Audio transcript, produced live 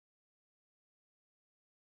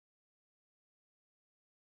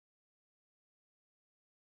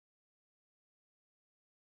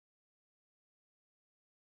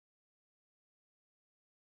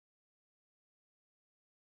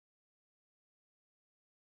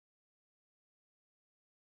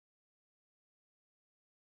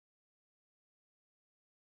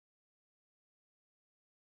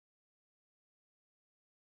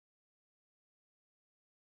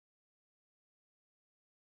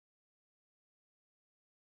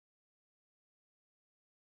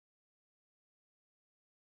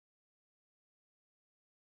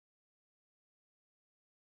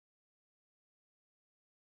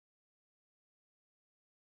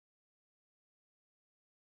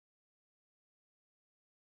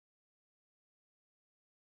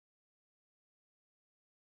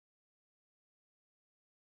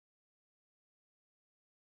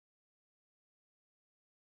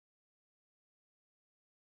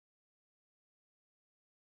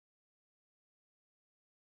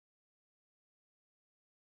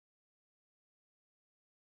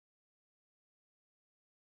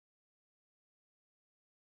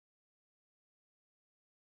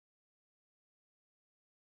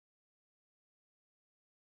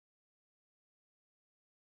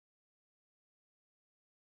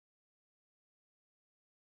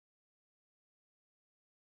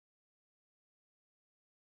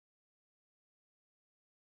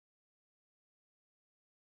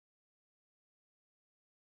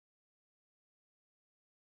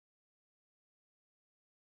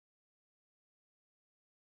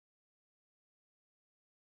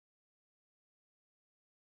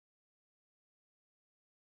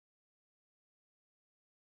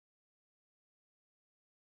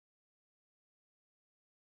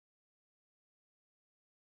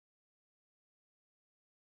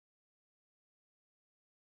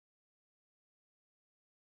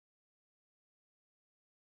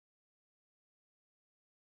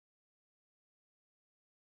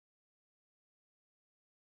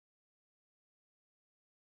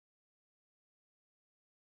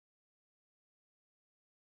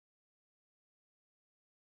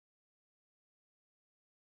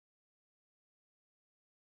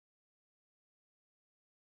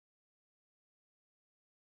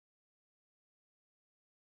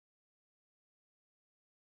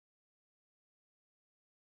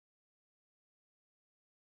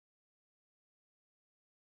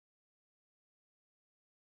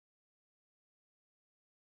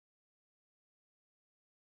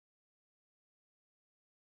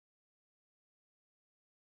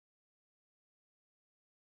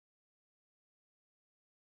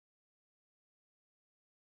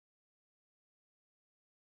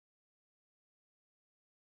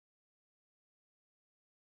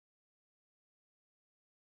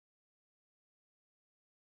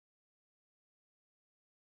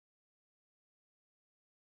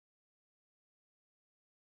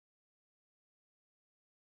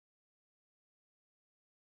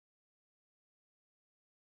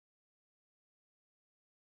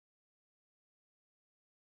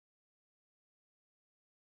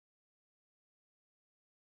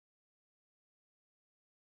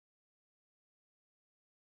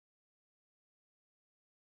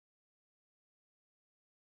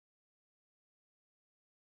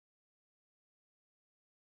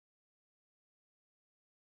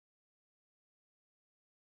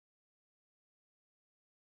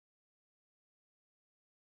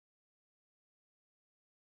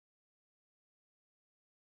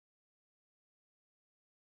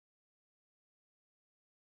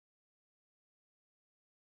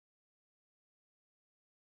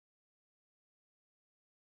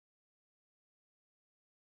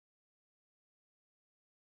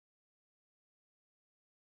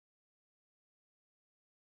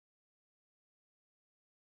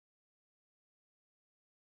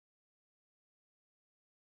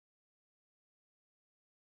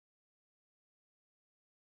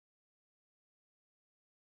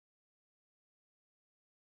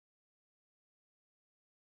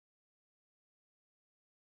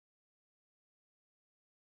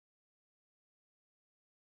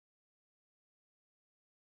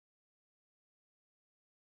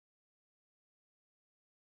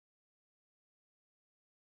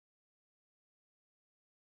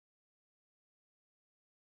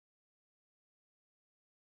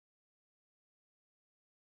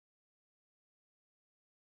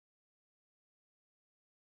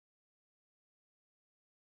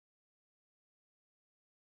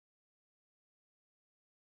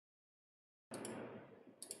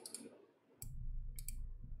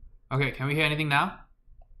Okay, can we hear anything now?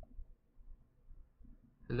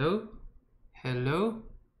 Hello? Hello?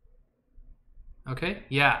 Okay,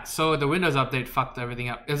 yeah, so the Windows update fucked everything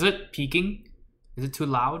up. Is it peaking? Is it too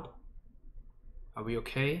loud? Are we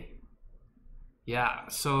okay? Yeah,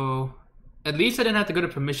 so at least I didn't have to go to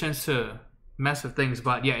permissions to mess with things,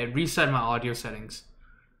 but yeah, it reset my audio settings.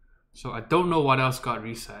 So I don't know what else got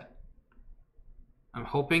reset. I'm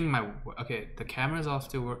hoping okay, the cameras all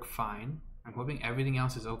still work fine. I'm hoping everything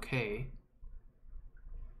else is okay.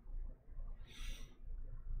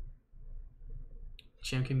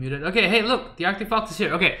 GMK muted. Okay, hey, look, the Arctic Fox is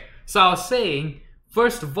here. Okay, so I was saying,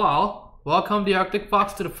 first of all, welcome the Arctic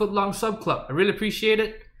Fox to the Footlong Sub Club. I really appreciate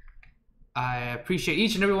it. I appreciate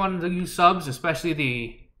each and every one of you subs, especially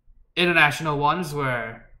the international ones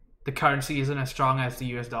where the currency isn't as strong as the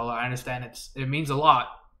US dollar. I understand it means a lot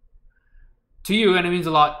to you and it means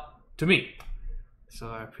a lot to me. So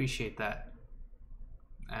I appreciate that.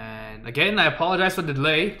 And again, I apologize for the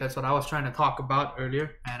delay. That's what I was trying to talk about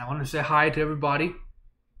earlier. And I want to say hi to everybody.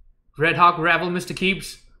 Red Hawk, Ravel, Mr.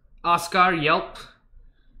 Keeps, Oscar, Yelp,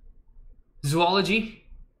 Zoology,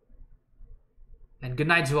 and good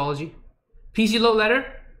night, Zoology. PC Low Letter,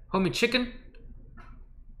 Homie Chicken.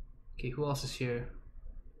 Okay, who else is here?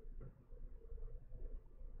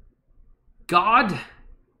 God.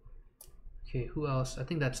 Okay, who else? I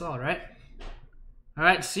think that's all, right? All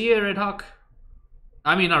right, see you, Red Hawk.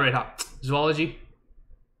 I mean, not Red Hawk. Zoology.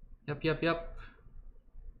 Yep.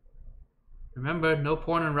 Remember, no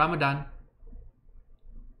porn on Ramadan.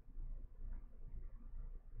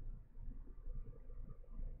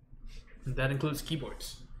 And that includes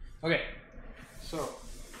keyboards. Okay, so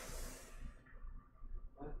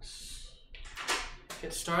let's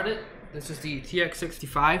get started. This is the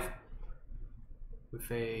TX65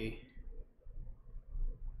 with a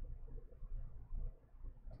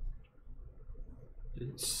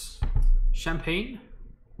it's champagne.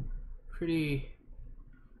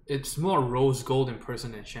 It's more rose gold in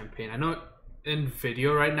person than champagne. I know in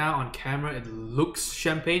video right now on camera it looks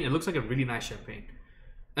champagne. It looks like a really nice champagne.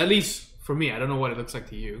 At least for me. I don't know what it looks like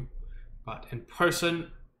to you. But in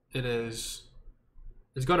person it's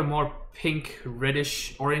got a more pink,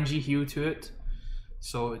 reddish, orangey hue to it.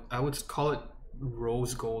 So I would call it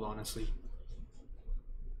rose gold, honestly.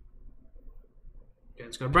 Okay,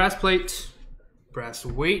 it's got a brass plate, brass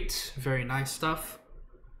weight, very nice stuff.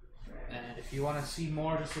 And if you want to see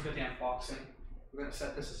more, just look at the unboxing. We're gonna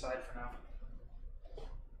set this aside for now.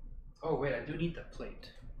 Oh wait, I do need the plate.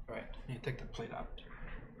 Alright, I need to take the plate out.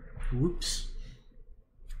 Whoops.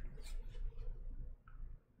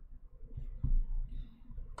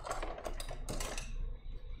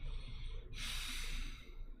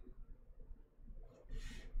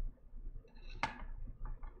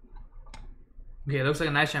 Okay, it looks like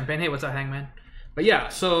a nice champagne. Hey, what's up, Hangman? But yeah,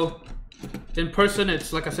 so in person,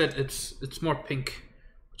 it's like I said, it's more pink,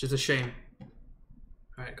 which is a shame.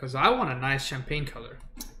 All right, because I want a nice champagne color.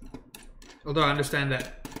 Although I understand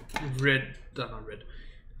that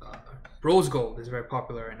rose gold is very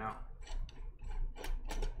popular right now,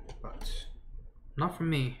 but not for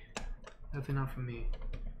me. Definitely not for me.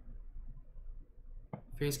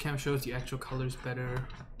 Face cam shows the actual colors better.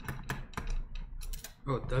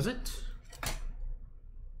 Oh, does it?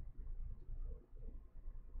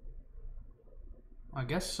 I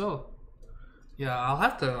guess so. Yeah, I'll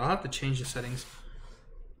have to change the settings.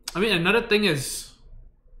 I mean, another thing is,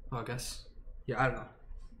 well, I guess, yeah, I don't know.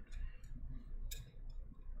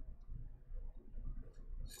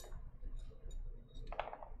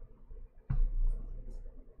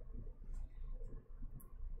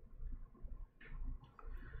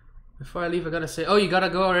 Before I leave, I gotta say, oh, you gotta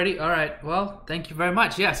go already? All right, well, thank you very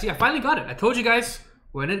much. Yeah, see, I finally got it. I told you guys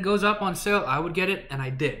when it goes up on sale, I would get it, and I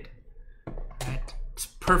did. Right? It's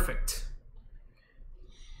perfect.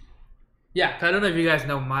 Yeah, I don't know if you guys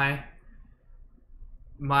know my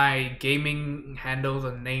gaming handles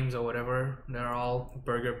and names or whatever. They're all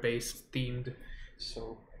burger-based themed,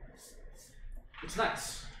 so it's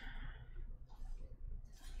nice.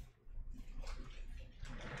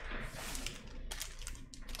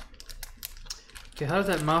 Okay, how does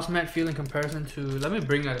that mouse mat feel in comparison to? Let me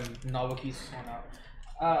bring a novelties one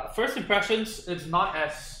out. First impressions, it's not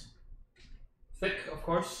as thick, of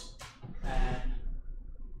course, and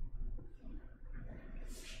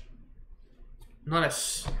not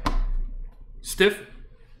as stiff,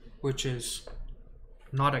 which is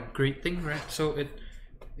not a great thing, right? So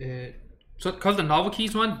so because the novel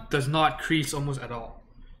keys one does not crease almost at all,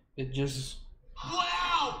 it just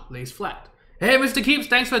lays flat. Hey, Mr. Keeps,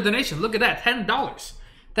 thanks for the donation. Look at that, $10.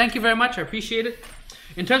 Thank you very much, I appreciate it.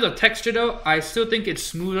 In terms of texture though, I still think it's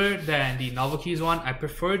smoother than the Novelkeys one. I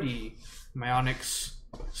prefer the Myonix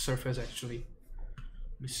surface actually.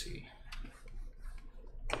 Let me see.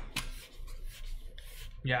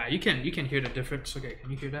 Yeah, you can hear the difference. Okay,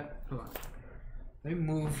 can you hear that? Hold on. Let me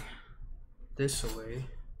move this away.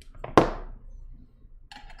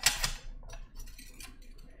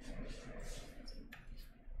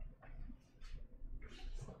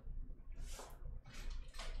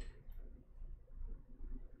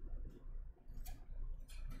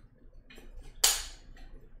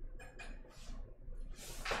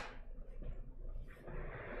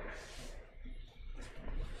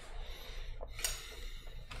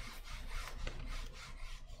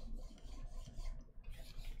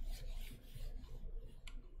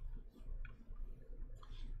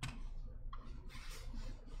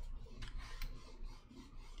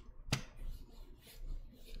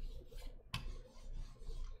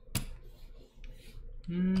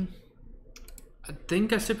 I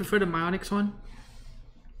think I still prefer the Myonix one.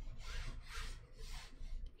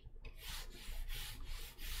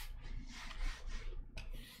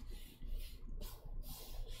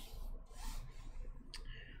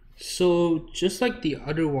 So just like the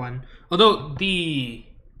other one, although the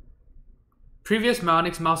previous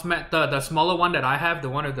Myonix mouse mat, the smaller one that I have, the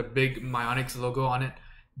one with the big Myonix logo on it,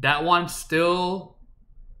 that one still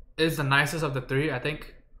is the nicest of the three, I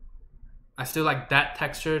think. I still like that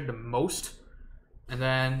texture the most. And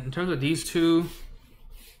then in terms of these two,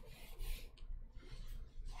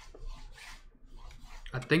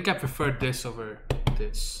 I think I prefer this over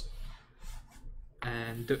this.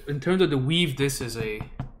 And in terms of the weave, this is a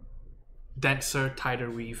denser, tighter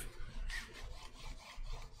weave.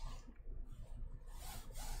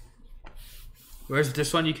 Whereas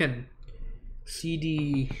this one, you can see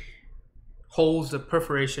the holes, the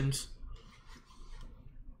perforations.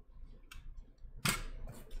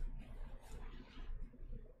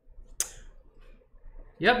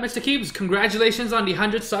 Yep, Mr. Keebs, congratulations on the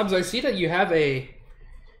 100 subs. I see that you have a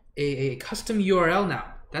custom URL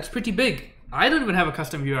now. That's pretty big. I don't even have a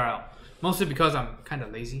custom URL, mostly because I'm kind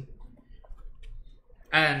of lazy.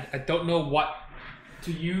 And I don't know what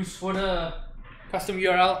to use for the custom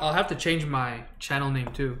URL. I'll have to change my channel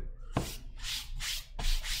name too.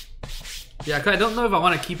 Yeah, because I don't know if I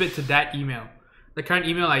want to keep it to that email. The current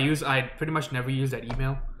email I use, I pretty much never use that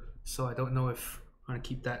email. So I don't know if I want to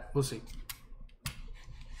keep that. We'll see.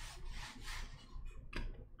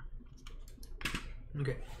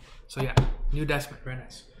 Okay, so yeah, new desk mat, very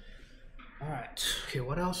nice. All right, okay,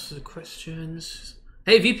 what else are the questions?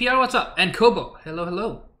 Hey, VPR, what's up? And Kobo, hello,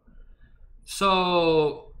 hello.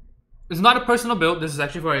 So, it's not a personal build, this is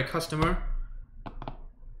actually for a customer.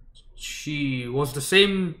 She was the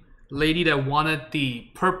same lady that wanted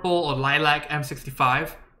the purple or lilac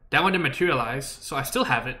M65. That one didn't materialize, so I still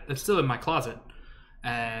have it. It's still in my closet.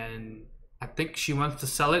 And I think she wants to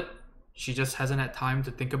sell it. She just hasn't had time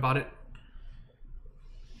to think about it.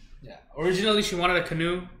 Yeah, originally she wanted a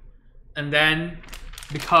canoe, and then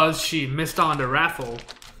because she missed on the raffle,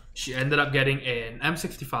 she ended up getting an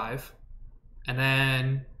M65, and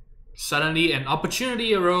then suddenly an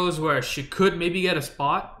opportunity arose where she could maybe get a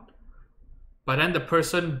spot, but then the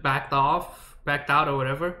person backed out or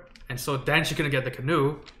whatever, and so then she couldn't get the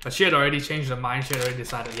canoe, but she had already changed her mind. She had already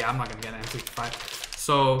decided, yeah, I'm not gonna get an M65.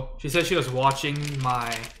 So she said she was watching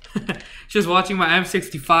my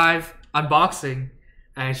M65 unboxing,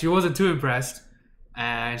 and she wasn't too impressed.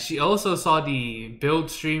 And she also saw the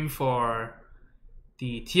build stream for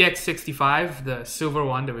the TX65, the silver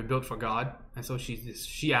one that we built for God. And so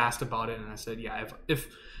she asked about it, and I said, yeah, if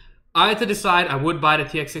I had to decide, I would buy the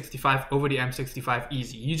TX65 over the M65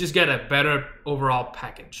 easy. You just get a better overall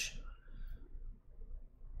package.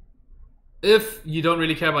 If you don't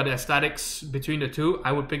really care about the aesthetics between the two,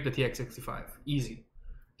 I would pick the TX65 easy.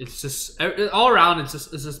 It's just all around, it's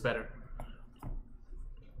just better.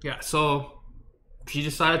 Yeah, so she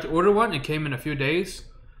decided to order one. It came in a few days,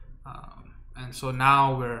 and so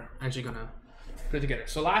now we're actually gonna put it together.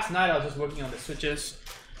 So last night I was just working on the switches.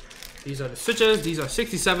 These are the switches. These are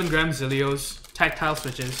 67-gram Zealios tactile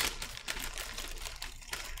switches.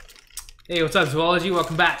 Hey, what's up, Zoology?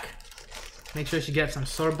 Welcome back. Make sure she gets some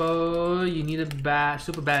sorbo. You need it bad,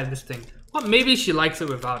 super bad, this thing. Well, maybe she likes it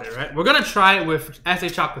without it, right? We're gonna try it with SA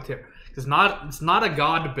Chocolatier. It's not a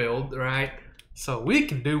God build, right? So we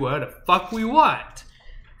can do whatever the fuck we want.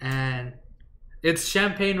 And it's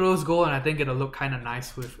champagne rose gold, and I think it'll look kind of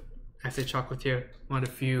nice with SA Chocolatier. One of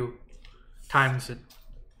the few times it,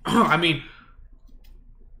 I mean,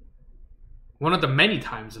 one of the many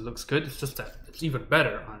times it looks good. It's just that it's even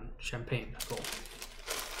better on champagne gold.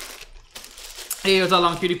 Hey, what's up,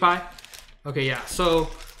 Long Cutie Pie? Okay, yeah. So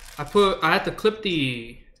I had to clip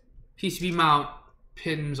the PCB mount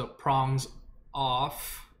pins or prongs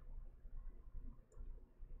off.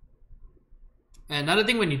 And another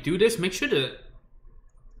thing, when you do this, make sure to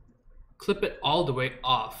clip it all the way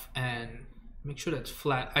off and make sure that's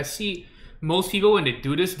flat. I see most people, when they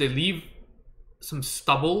do this, they leave some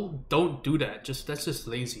stubble. Don't do that. That's just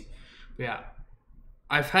lazy. But yeah,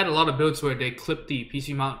 I've had a lot of builds where they clip the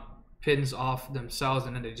PC mount pins off themselves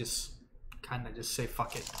and then they just kind of just say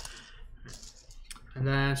fuck it. And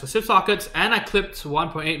then so SIP sockets, and I clipped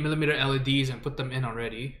 1.8mm LEDs and put them in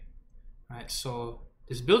already. All right, so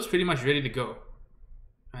this build's pretty much ready to go. All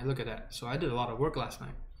right, look at that. So I did a lot of work last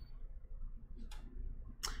night.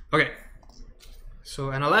 Okay, so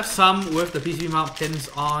and I left some with the PCB mount pins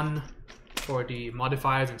on for the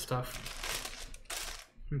modifiers and stuff.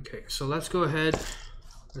 Okay, so let's go ahead.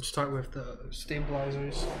 Let's start with the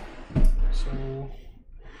stabilizers. So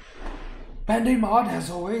bandaid-modded as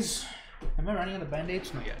always. Am I running out of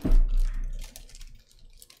band-aids? Not yet.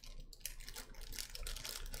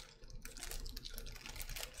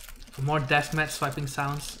 For more deathmatch swiping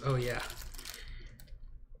sounds. Oh yeah.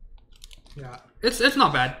 Yeah, it's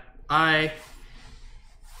not bad. I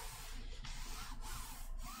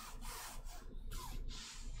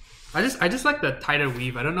just like the tighter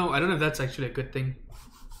weave. I don't know if that's actually a good thing.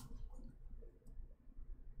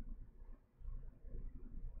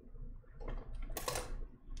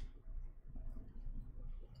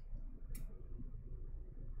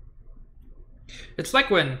 It's like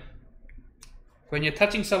when you're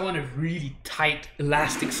touching someone with really tight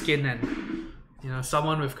elastic skin and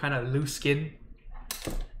someone with kind of loose skin.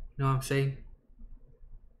 You know what I'm saying?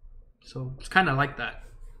 So it's kind of like that.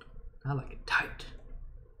 I like it tight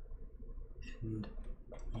and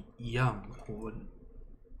young.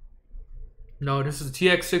 No, this is the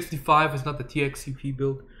TX65. It's not the TXCP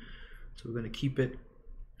build. So we're gonna keep it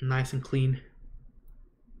nice and clean.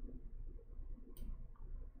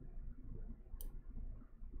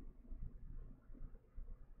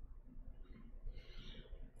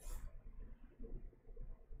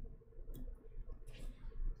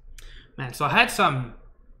 Man, so I had some.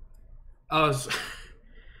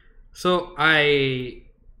 So I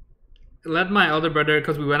let my older brother,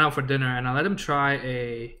 because we went out for dinner, and I let him try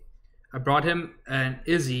I brought him an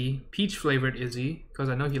Izzy, peach flavored Izzy, because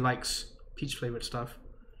I know he likes peach flavored stuff,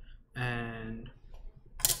 and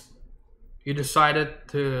he decided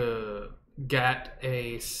to get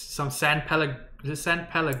some San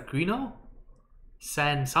Pellegrino,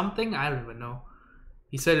 San something, I don't even know.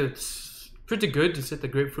 He said it's pretty good. He said the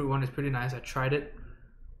grapefruit one is pretty nice. I tried it.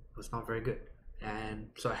 It was not very good. And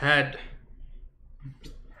so I had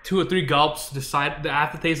 2 or 3 gulps. The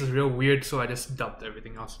aftertaste is real weird, so I just dumped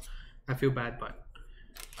everything else. I feel bad, but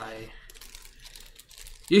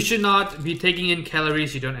you should not be taking in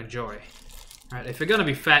calories you don't enjoy. Alright, if you're gonna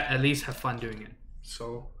be fat, at least have fun doing it.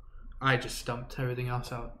 So I just dumped everything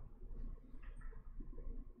else out.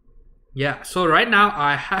 Yeah, so right now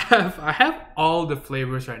I have all the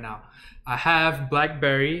flavors right now. I have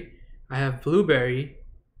blackberry, I have blueberry,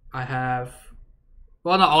 I have,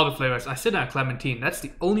 well, not all the flavors. I said clementine. That's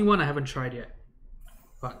the only one I haven't tried yet.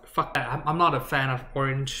 But fuck that. I'm not a fan of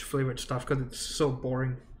orange flavored stuff because it's so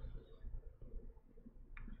boring.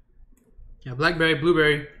 Yeah, blackberry,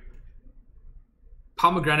 blueberry,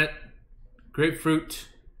 pomegranate, grapefruit,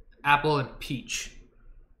 apple, and peach.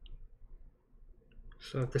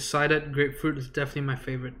 So I've decided grapefruit is definitely my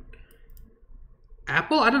favorite.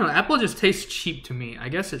 Apple? I don't know. Apple just tastes cheap to me. I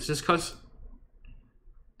guess it's just because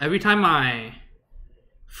every time I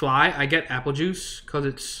fly, I get apple juice because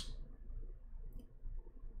it's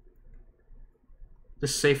the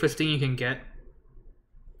safest thing you can get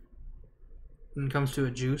when it comes to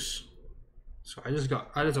a juice. So I just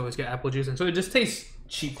always get apple juice, and so it just tastes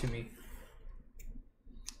cheap to me.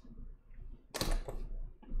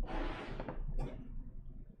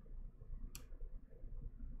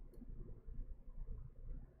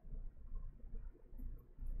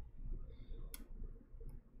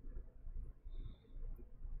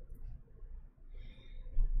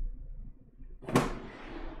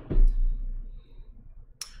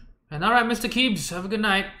 And alright, Mr. Keebs, have a good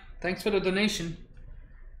night. Thanks for the donation.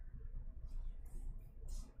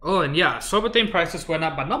 Oh, and yeah, sorbetane prices went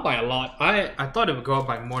up, but not by a lot. I thought it would go up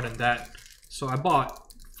by more than that. So I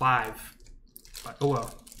bought 5. But oh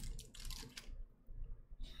well.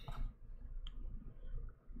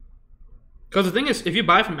 Because the thing is, if you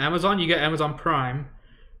buy from Amazon, you get Amazon Prime.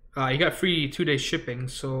 You got free 2-day shipping,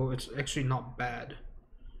 so it's actually not bad.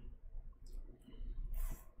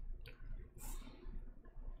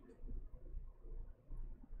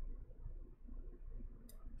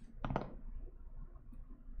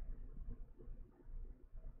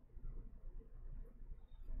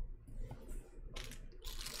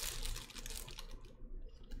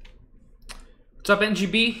 What's up,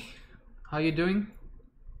 NGB? How you doing?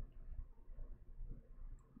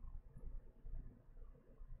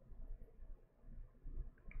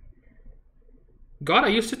 God, are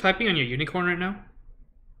you still typing on your unicorn right now?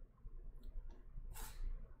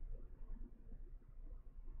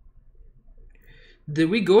 Did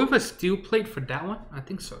we go with a steel plate for that one? I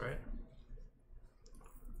think so, right?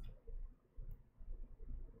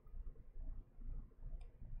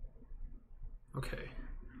 Okay.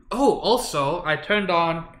 Oh, also, I turned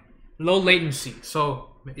on low latency.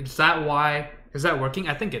 So, is that why? Is that working?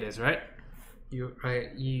 I think it is, right? You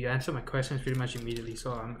answered my questions pretty much immediately,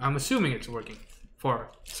 so I'm assuming it's working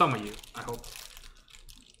for some of you. I hope.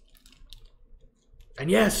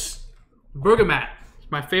 And yes, Burger Mat,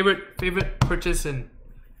 my favorite purchase in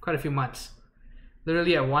quite a few months.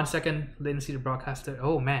 Literally at 1 second latency to broadcast it.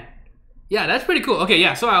 Oh man, yeah, that's pretty cool. Okay,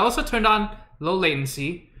 yeah. So I also turned on low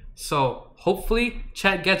latency. So hopefully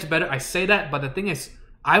chat gets better. I say that, but the thing is,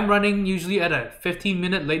 I'm running usually at a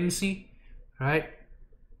 15-minute latency, right?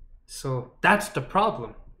 So that's the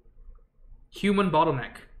problem. Human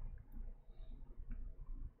bottleneck.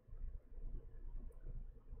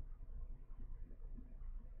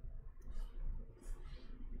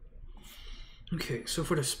 Okay, so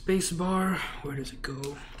for the space bar, where does it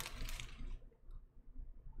go?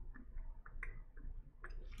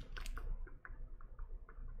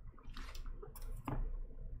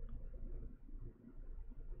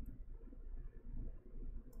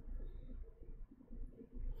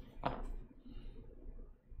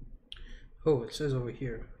 Oh, it says over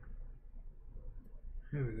here.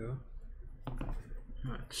 Here we go.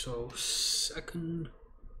 Alright, so second.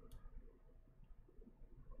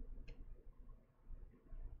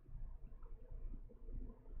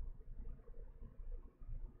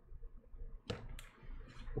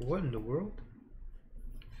 What in the world?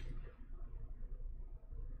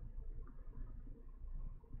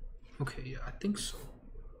 Okay, yeah, I think so.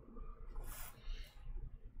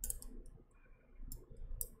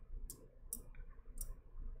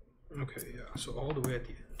 Okay, yeah, so all the way at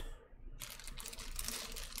the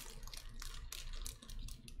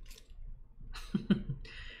end.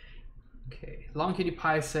 Okay, Long Kitty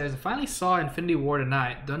Pie says, I finally saw Infinity War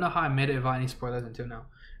tonight. Don't know how I made it without any spoilers until now.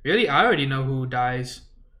 Really? I already know who dies.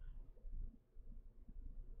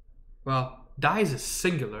 Well, dies is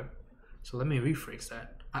singular. So let me rephrase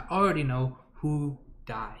that. I already know who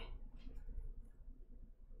die.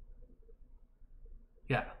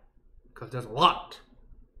 Yeah, because there's a lot.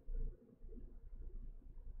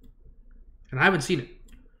 And I haven't seen it.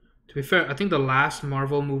 To be fair, I think the last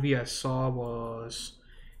Marvel movie I saw was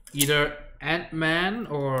either Ant-Man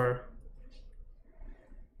or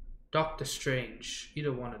Doctor Strange.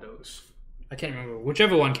 Either one of those. I can't remember.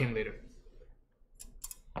 Whichever one came later.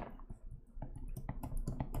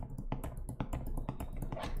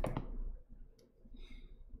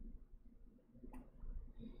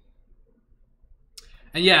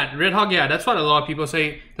 And yeah, Red Hawk, yeah, that's what a lot of people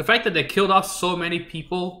say. The fact that they killed off so many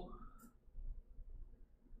people.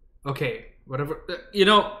 Okay, whatever. You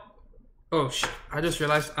know, oh shit, I just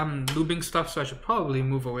realized I'm lubing stuff, so I should probably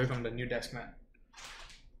move away from the new desk mat.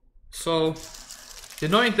 So, the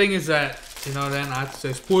annoying thing is that, you know, then I have to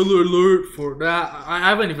say spoiler alert for that. I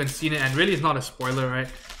haven't even seen it, and really it's not a spoiler, right?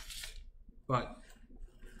 But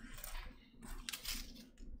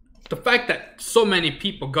the fact that so many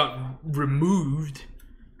people got removed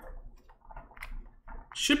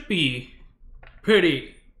should be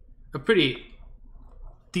a pretty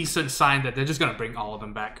decent sign that they're just gonna bring all of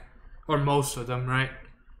them back, or most of them, right?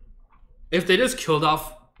 If they just killed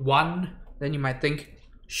off one, then you might think,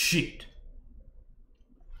 shit.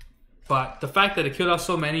 But the fact that they killed off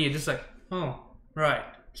so many, you're just like, oh, right.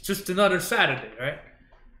 It's just another Saturday, right?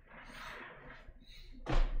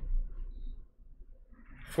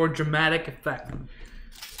 For dramatic effect.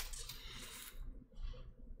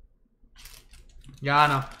 Yeah, I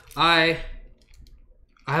know. I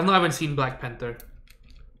have not even seen Black Panther.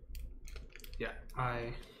 Yeah,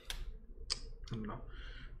 I don't know.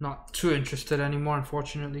 Not too interested anymore,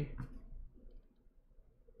 unfortunately.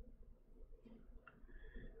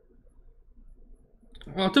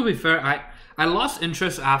 Well, to be fair, I lost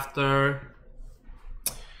interest after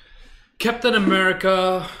Captain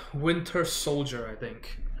America Winter Soldier, I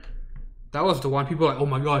think. That was the one people were like, oh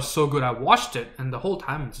my gosh, so good. I watched it, and the whole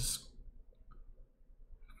time it's just,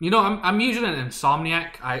 you know, I'm usually an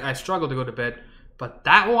insomniac. I struggle to go to bed, but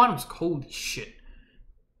that one was holy shit.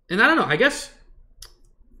 And I don't know, I guess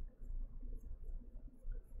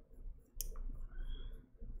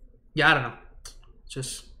yeah, I don't know.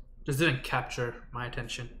 Just didn't capture my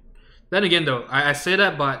attention. Then again though, I say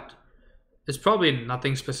that, but It's probably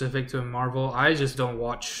nothing specific to Marvel. I just don't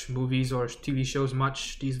watch movies or TV shows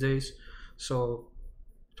much these days. So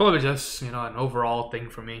it's probably just, you know, an overall thing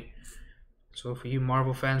for me. So for you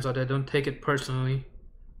Marvel fans out there, don't take it personally.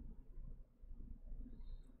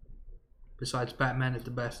 Besides, Batman is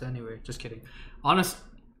the best anyway. Just kidding. Honestly,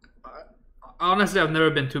 I've never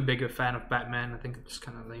been too big a fan of Batman. I think it's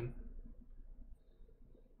kind of lame.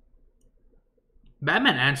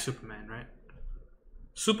 Batman and Superman, right?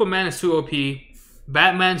 Superman is too OP.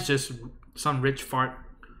 Batman's just some rich fart.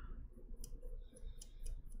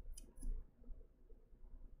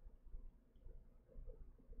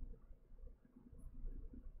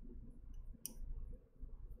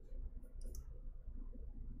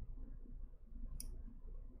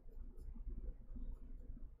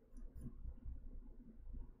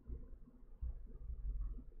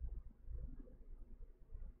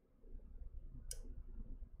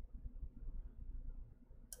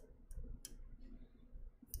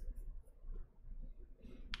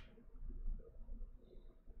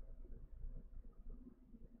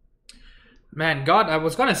 Man, God, I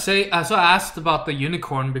was gonna say, so I asked about the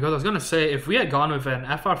unicorn because I was gonna say if we had gone with an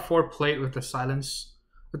FR4 plate with the silent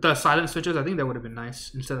switches, I think that would have been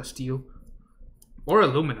nice instead of steel or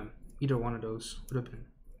aluminum. Either one of those would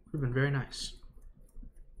have been very nice.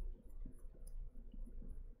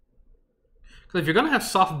 Because if you're gonna have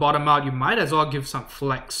soft bottom out, you might as well give some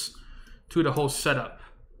flex to the whole setup.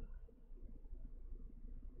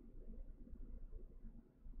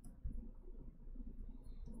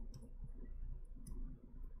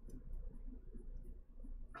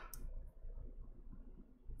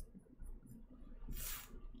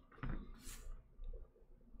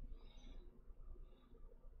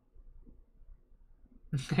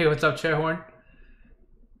 Hey, what's up, Chairhorn?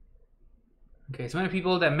 Okay, so many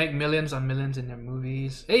people that make millions on millions in their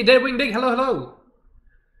movies. Hey, Deadwing Dig, hello, hello.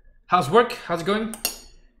 How's work? How's it going?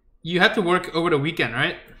 You have to work over the weekend,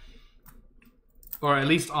 right? Or at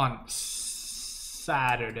least on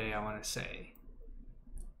Saturday, I want to say.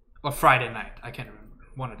 Or Friday night, I can't remember.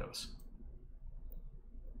 One of those.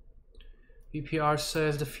 VPR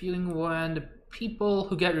says the feeling when the people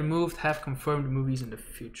who get removed have confirmed movies in the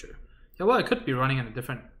future. Yeah, well, it could be running on a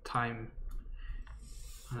different time,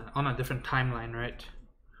 on a different timeline, right?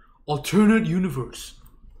 Alternate universe.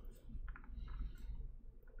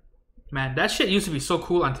 Man, that shit used to be so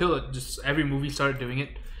cool until it just every movie started doing it,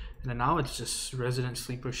 and then now it's just Resident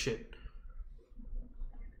Sleeper shit.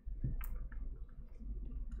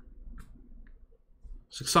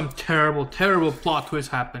 So some terrible, terrible plot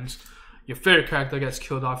twist happens. Your favorite character gets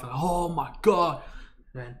killed off, and oh my god,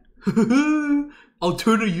 man.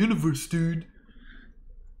 Alternate universe, dude.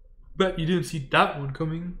 Bet you didn't see that one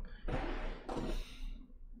coming.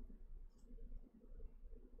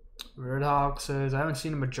 Red Hawk says, I haven't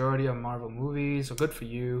seen a majority of Marvel movies, so good for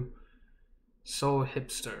you. So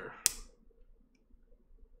hipster.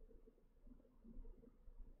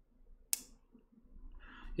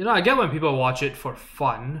 You know, I get when people watch it for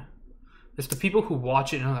fun. It's the people who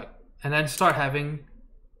watch it, you know, like, and then start having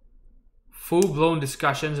full-blown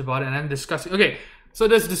discussions about it, and then discussing. Okay, so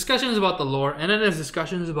there's discussions about the lore, and then there's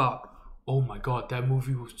discussions about, oh my god, that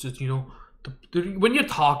movie was just, you know, when you're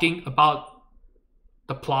talking about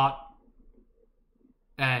the plot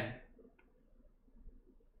and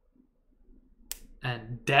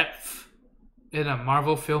depth in a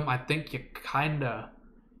Marvel film, I think you're kinda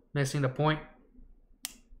missing the point.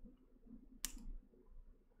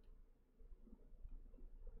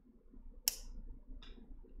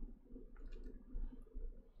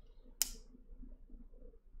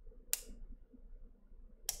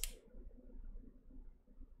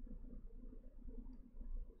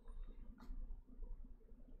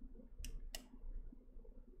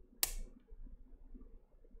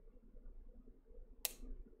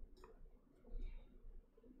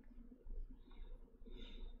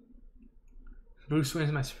 Bruce Wayne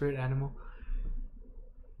is my spirit animal.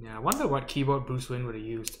 Yeah, I wonder what keyboard Bruce Wayne would have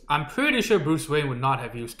used. I'm pretty sure Bruce Wayne would not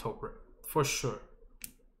have used taupe, for sure.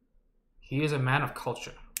 He is a man of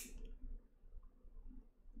culture.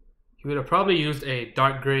 He would have probably used a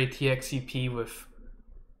dark gray TX65 with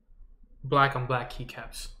black on black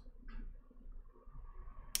keycaps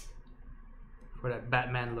for that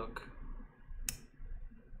Batman look.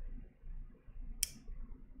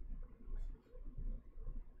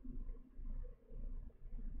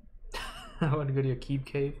 I want to go to your keep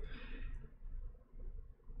cave.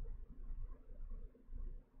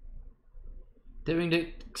 Diving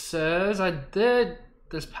Dick says, I did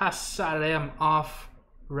this past Saturday. I'm off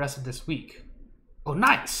the rest of this week. Oh,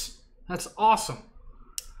 nice. That's awesome.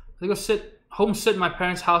 I go sit my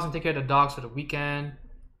parents' house and take care of the dogs for the weekend.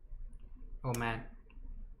 Oh man.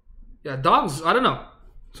 Yeah, dogs, I don't know.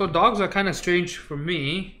 So dogs are kind of strange for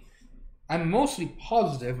me. I'm mostly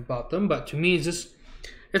positive about them, but to me it's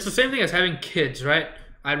the same thing as having kids, right?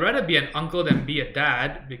 I'd rather be an uncle than be a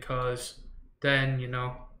dad, because then, you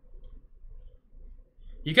know,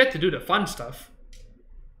 you get to do the fun stuff.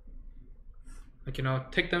 Like, you know,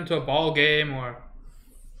 take them to a ball game or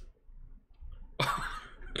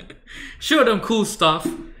show them cool stuff,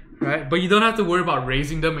 right? But you don't have to worry about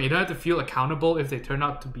raising them, and you don't have to feel accountable if they turn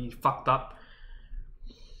out to be fucked up.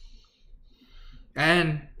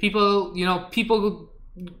 And people, you know, people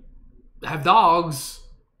have dogs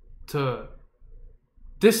to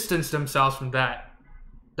distance themselves from that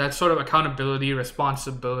sort of accountability,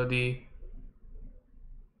 responsibility.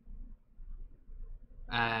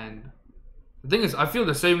 And the thing is, I feel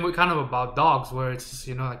the same way kind of about dogs, where it's just,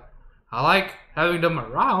 you know, like, I like having them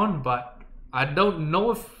around, but I don't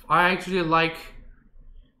know if I actually like,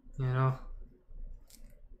 you know,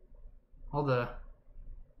 all the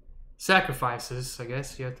sacrifices, I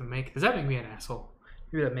guess, you have to make. Does that make me an asshole?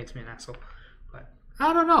 Maybe that makes me an asshole. But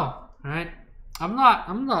I don't know, right? I'm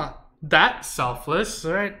not that selfless,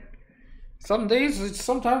 right? Sometimes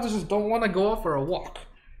I just don't want to go out for a walk.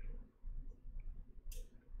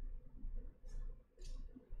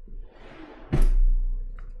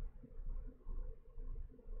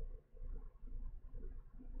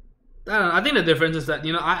 I don't know. I think the difference is that,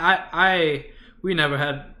 you know, we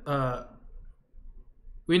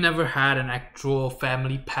never had an actual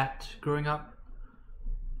family pet growing up.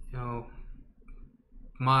 You know,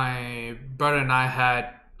 my brother and I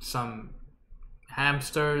had some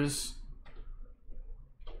hamsters.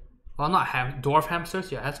 Well, not dwarf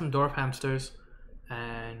hamsters. Yeah, I had some dwarf hamsters,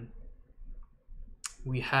 and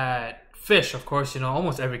we had fish. Of course, you know,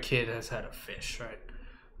 almost every kid has had a fish, right?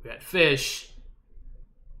 We had fish.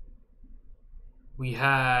 We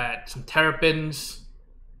had some terrapins.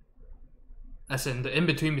 That's in the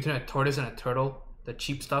in-between between a tortoise and a turtle, the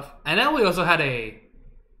cheap stuff. And then we also had I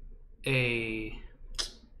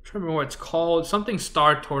don't remember what it's called, something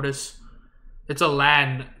star tortoise. It's a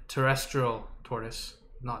land terrestrial tortoise,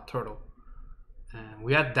 not turtle. And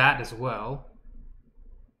we had that as well.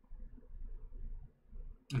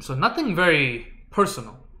 And so nothing very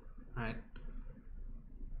personal, right?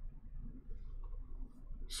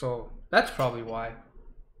 So that's probably why. I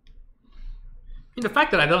mean, the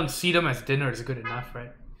fact that I don't see them as dinner is good enough,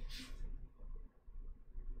 right?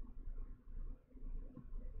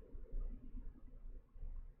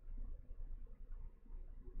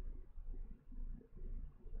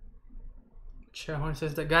 Shareholder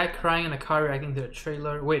says the guy crying in a car reacting to a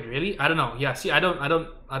trailer. Wait, really? I don't know. Yeah, see, I don't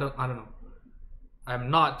know. I'm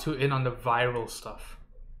not too in on the viral stuff.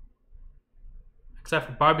 Except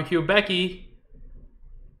for Barbecue Becky.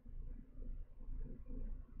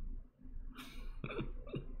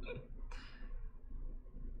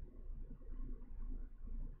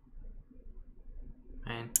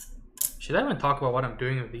 Man, should I even talk about what I'm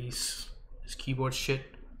doing with this keyboard shit?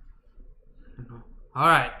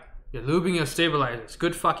 Alright, you're lubing your stabilizers.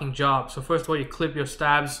 Good fucking job. So first of all, you clip your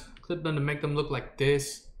stabs. Clip them to make them look like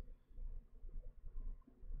this.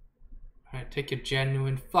 Alright, take your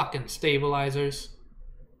genuine fucking stabilizers.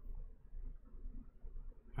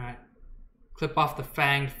 Alright. Clip off the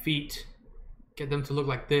fanged feet. Get them to look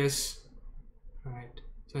like this. Alright.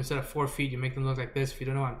 So instead of 4 feet, you make them look like this. If you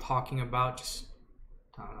don't know what I'm talking about, just,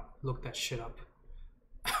 I don't know, look that shit up.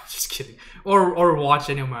 Just kidding. Or watch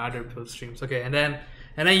any of my other build streams. Okay, and then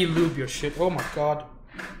you lube your shit. Oh my god.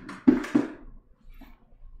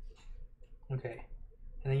 Okay.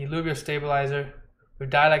 And then you lube your stabilizer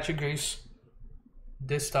with dielectric grease.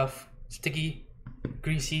 This stuff, sticky,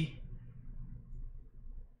 greasy.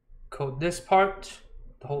 Coat this part,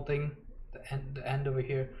 the whole thing, the end over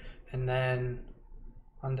here, and then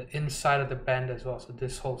on the inside of the band as well. So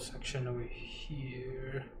this whole section over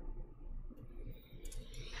here.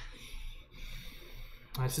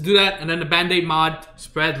 Alright, so do that, and then the band-aid mod,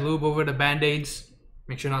 spread lube over the band-aids.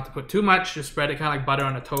 Make sure not to put too much, just spread it kind of like butter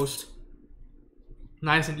on a toast.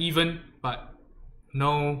 Nice and even, but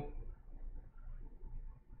no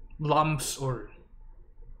lumps or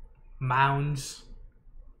mounds.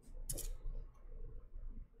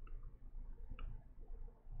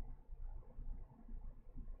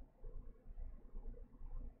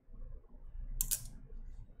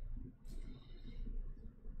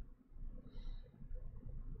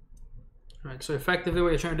 Right, so effectively what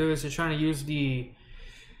you're trying to do is you're trying to use the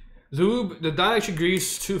lube, the dielectric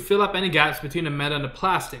grease, to fill up any gaps between the metal and the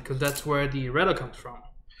plastic, because that's where the reticle comes from.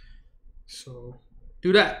 So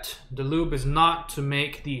do that. The lube is not to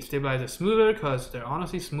make the stabilizer smoother, because they're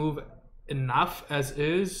honestly smooth enough as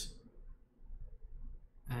is.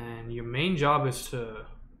 And your main job is to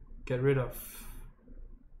get rid of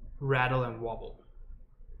rattle and wobble.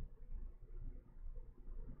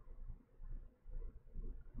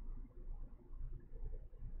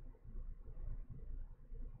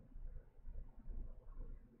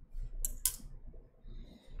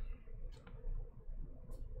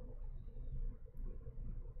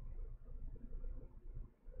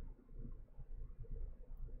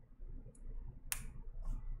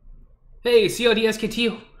 Hey,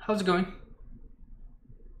 CODSKT, how's it going?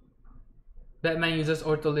 Batman uses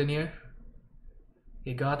ortholinear.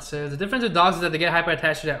 Okay, God says the difference with dogs is that they get hyper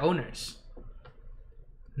attached to their owners.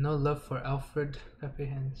 No love for Alfred Pepe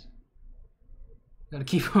hens. Gotta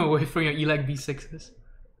keep them away from your Elag B6s.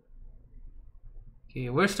 Okay,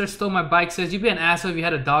 Worcester stole my bike says you'd be an asshole if you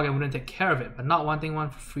had a dog and wouldn't take care of it, but not wanting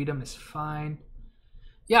one for freedom is fine.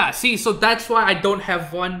 Yeah, see, so that's why I don't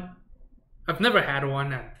have one. I've never had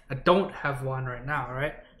one, and I don't have one right now,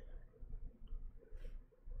 right?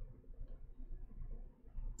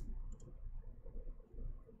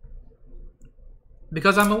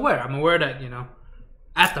 Because I'm aware that, you know,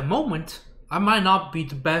 at the moment, I might not be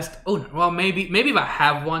the best owner. Well, maybe if I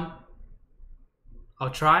have one, I'll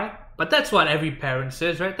try. But that's what every parent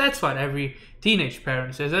says, right? That's what every teenage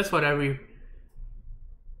parent says. That's what every,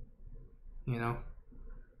 you know,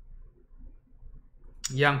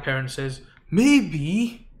 young parent says.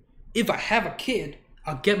 Maybe if I have a kid,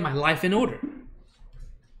 I'll get my life in order.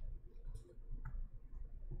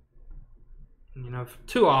 You know,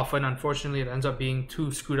 too often, unfortunately, it ends up being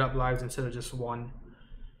 2 screwed up lives instead of just 1.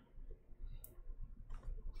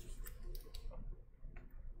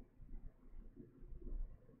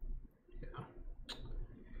 Yeah.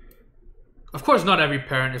 Of course, not every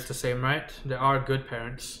parent is the same, right? There are good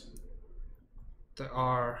parents. There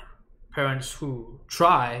are parents who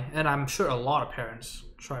try, and I'm sure a lot of parents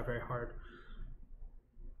try very hard.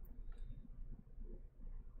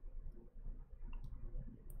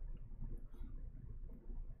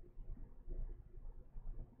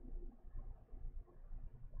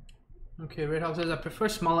 Okay, Red Hawk says, I prefer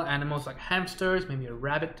smaller animals like hamsters, maybe a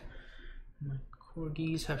rabbit. My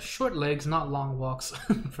corgis have short legs, not long walks.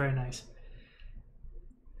 Very nice.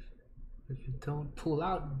 If you don't pull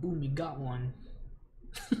out, boom, you got one.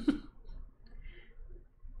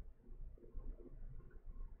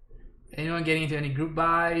 Anyone getting into any group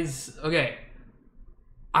buys? Okay,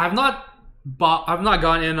 I've not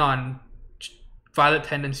gone in on Violet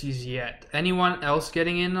Tendencies yet. Anyone else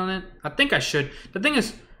getting in on it? I think I should. The thing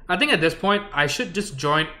is, I think at this point I should just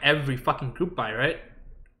join every fucking group buy, right?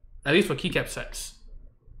 At least for keycap sets,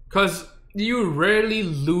 because you rarely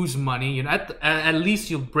lose money. You know, at least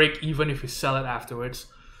you'll break even if you sell it afterwards.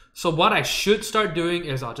 So what I should start doing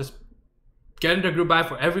is I'll just get into a group buy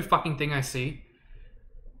for every fucking thing I see.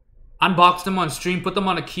 Unbox them on stream, put them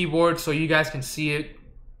on a keyboard so you guys can see it.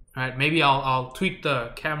 Alright, maybe I'll tweak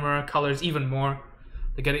the camera colors even more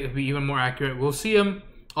to get it to be even more accurate. We'll see them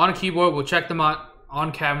on a keyboard, we'll check them out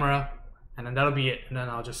on camera, and then that'll be it. And then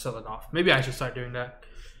I'll just sell it off. Maybe I should start doing that.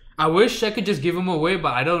 I wish I could just give them away,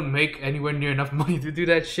 but I don't make anywhere near enough money to do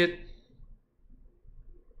that shit.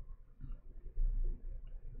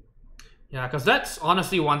 Yeah, because that's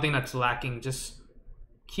honestly one thing that's lacking. Just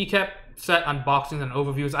keycap set unboxings and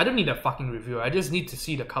overviews. I don't need a fucking review. I just need to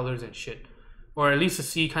see the colors and shit, or at least to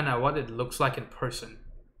see kind of what it looks like in person,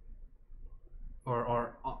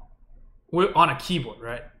 or on a keyboard,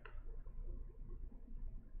 right?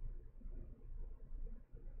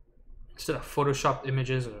 Instead of photoshopped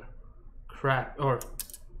images or crap or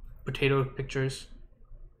potato pictures.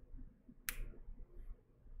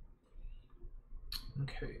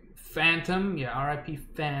 Okay, Phantom, yeah, RIP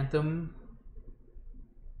Phantom.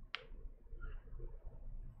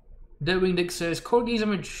 Deadwing Dick says, Corgis are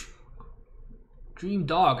my dream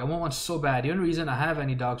dog. I want one so bad. The only reason I have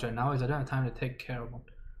any dogs right now is I don't have time to take care of one.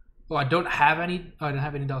 Oh, I don't have any. Oh, I don't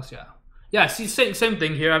have any dogs. Yeah, yeah. See, same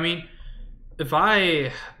thing here. I mean, if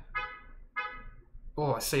I,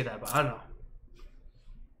 I say that, but I don't know.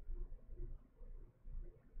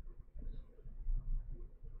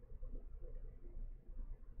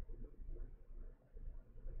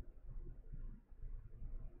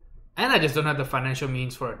 And I just don't have the financial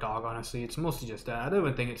means for a dog, honestly. It's mostly just that. I don't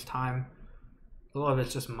even think it's time. A lot of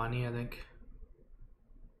it's just money, I think.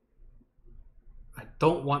 I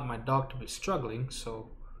don't want my dog to be struggling, so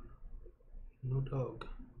no dog.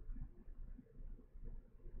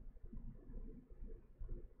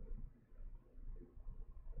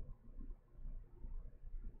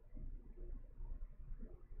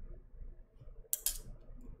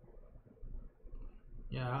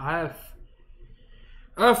 Yeah, I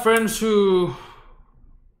have friends who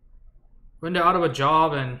when they're out of a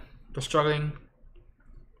job and they're struggling.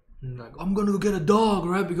 And like, I'm gonna go get a dog,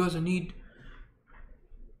 right? Because I need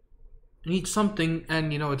something,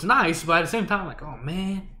 and you know, it's nice, but at the same time, like, oh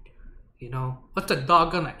man, you know, what's the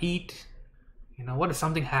dog gonna eat? You know, what if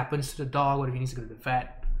something happens to the dog? What if he needs to go to the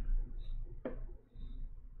vet?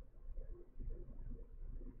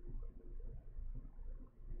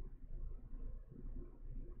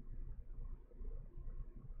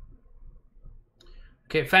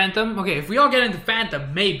 Okay, Phantom. Okay, if we all get into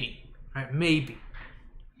Phantom, maybe, right? Maybe.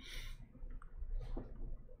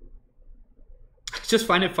 I just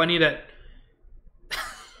find it funny that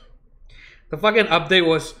the fucking update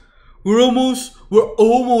was we're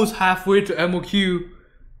almost halfway to MOQ.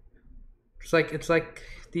 It's like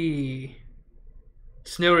the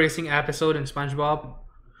snail racing episode in SpongeBob.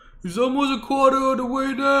 It's almost a quarter of the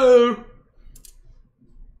way there.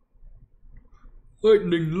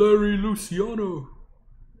 Lightning Larry Luciano.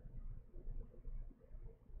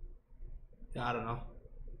 Yeah, I don't know.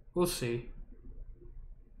 We'll see.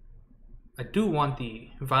 I do want the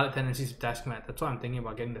Violent Tendencies desk mat. That's why I'm thinking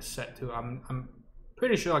about getting the set too. I'm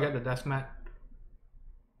pretty sure I'll get the desk mat.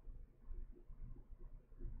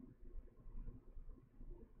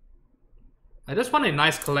 I just want a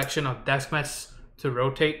nice collection of desk mats to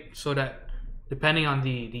rotate so that depending on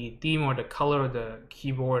the theme or the color of the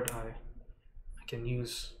keyboard, I can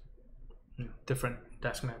use, you know, different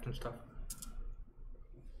desk mats and stuff.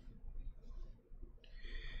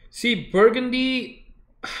 See, burgundy,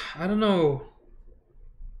 I don't know.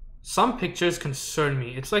 Some pictures concern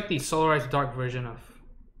me. It's like the Solarized Dark version of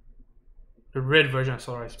the red version of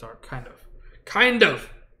Solarized Dark, kind of. Kind of.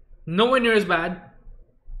 Nowhere near as bad,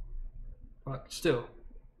 but still.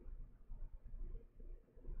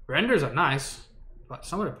 Renders are nice, but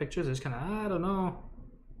some of the pictures is kind of, I don't know.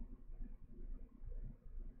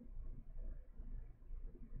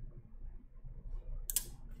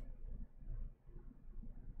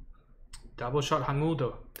 Double shot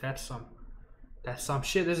Hangudo. That's some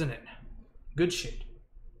shit, isn't it? Good shit.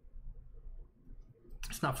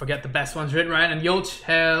 Let's not forget the best ones, Red Ryan and Yoch.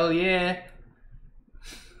 Hell yeah.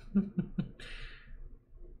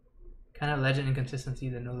 Kind of legend inconsistency,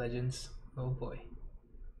 there are no legends. Oh boy.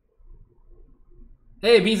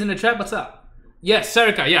 Hey, Bees in the Trap, what's up? Yes,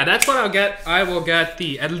 Serica, yeah, that's what I'll get. I will get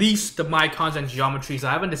at least the Mycons and Geometries.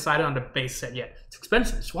 I haven't decided on the base set yet. It's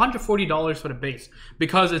expensive. It's $140 for the base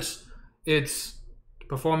because it's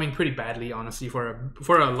performing pretty badly, honestly. For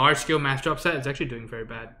a large scale mass drop set, it's actually doing very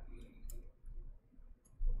bad.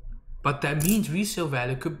 But that means resale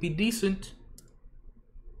value could be decent.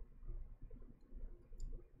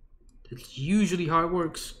 It's usually how it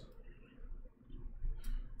works.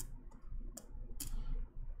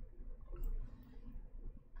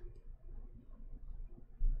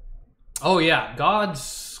 Oh yeah,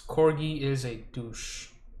 God's Corgi is a douche.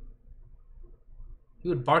 He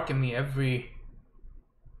would bark at me every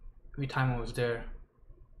time I was there.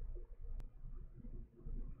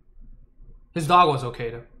 His dog was okay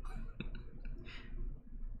though.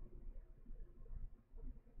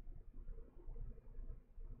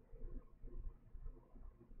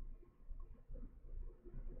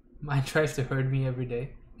 Mine tries to herd me every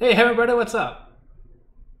day. Hey, Hammer Brother, what's up?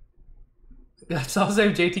 That's all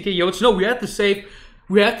save JTK Yoch. No, we have to save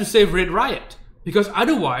Red Riot, because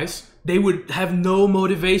otherwise they would have no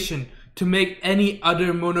motivation to make any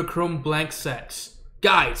other monochrome blank sets.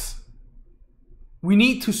 Guys, we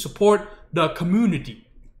need to support the community.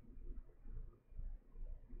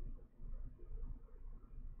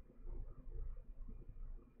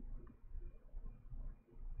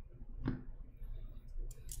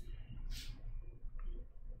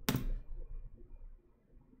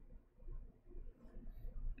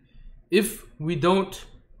 If we don't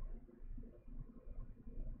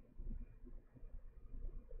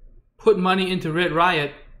put money into Red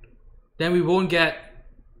Riot, then we won't get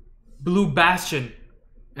Blue Bastion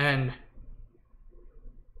and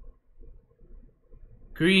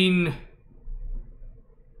Green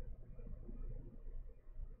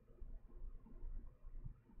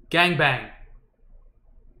Gangbang.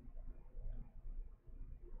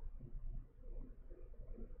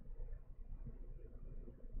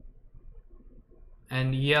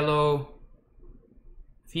 And Yellow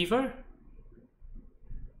Fever?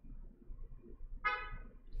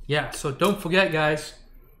 Yeah, so don't forget, guys.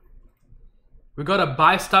 We gotta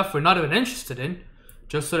buy stuff we're not even interested in,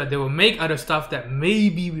 just so that they will make other stuff that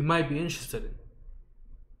maybe we might be interested in.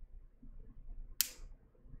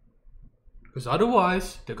 Because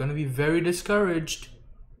otherwise, they're gonna be very discouraged.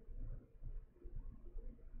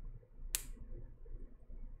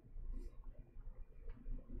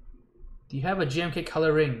 Do you have a GMK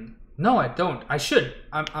color ring? No, I don't. I should.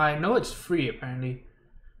 I know it's free apparently.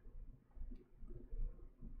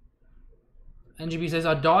 NGB says,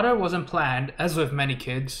 our daughter wasn't planned, as with many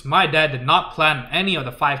kids. My dad did not plan any of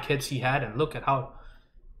the 5 kids he had, and look at how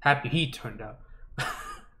happy he turned out.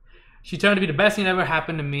 She turned to be the best thing that ever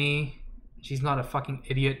happened to me. She's not a fucking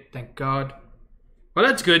idiot, thank God. Well,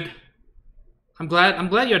 that's good. I'm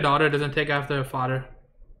glad your daughter doesn't take after her father.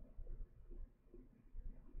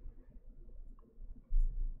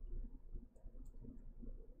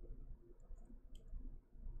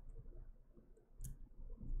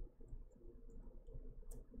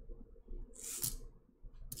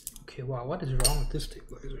 Okay, wow, what is wrong with this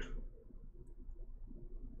stabilizer?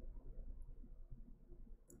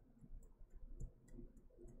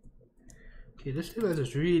 Okay, this stabilizer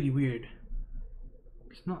is really weird.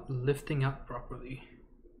 It's not lifting up properly.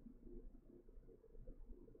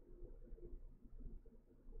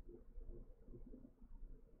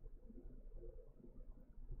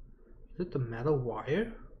 Is it the metal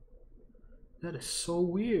wire? That is so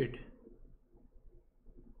weird.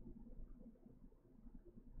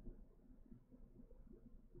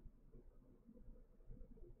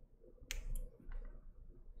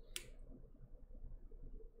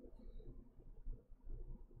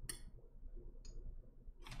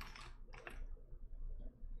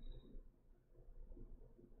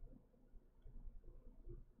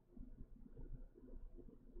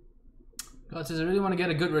 God says, I really want to get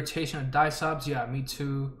a good rotation of die subs. Yeah, me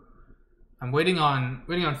too. I'm waiting on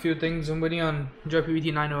a few things. I'm waiting on Enjoy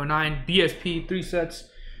PBT 909, BSP 3 sets.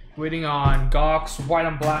 Waiting on Gox, white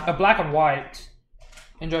on black, black on white.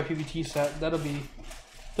 Enjoy PBT set. That'll be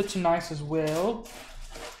pretty nice as well.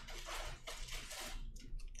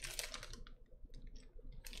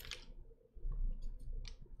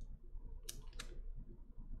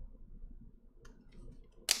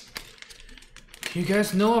 Do you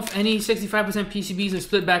guys know of any 65% PCBs with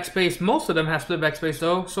split backspace? Most of them have split backspace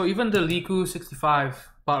though. So even the Leeku 65,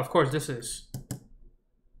 but of course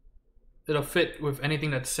it'll fit with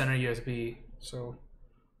anything that's center USB. So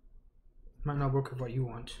it might not work with what you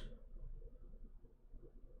want.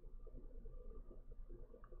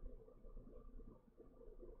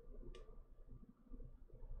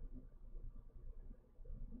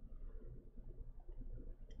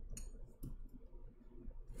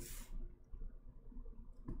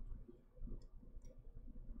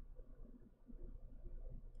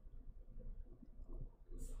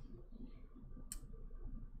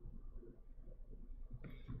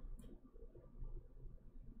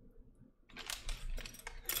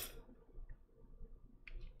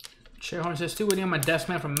 Shareholder says, still waiting on my desk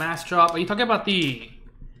man from Mass Drop. Are you talking about the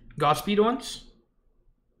Godspeed ones?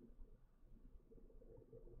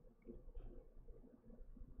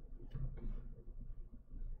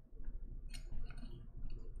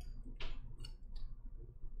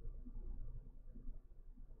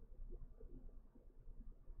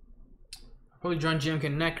 Probably join GMK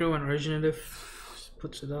Necro and Originative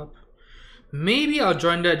puts it up. Maybe I'll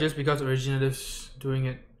join that just because Originative's doing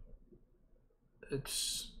it.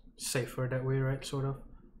 It's safer that way, right? Sort of.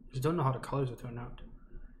 Just don't know how the colors will turn out.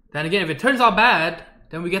 Then again, if it turns out bad,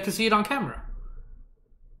 then we get to see it on camera.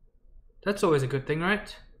 That's always a good thing,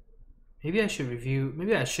 right? Maybe I should review.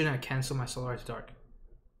 Maybe I shouldn't have canceled my Solaris Dark.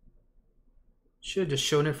 Should have just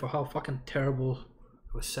shown it for how fucking terrible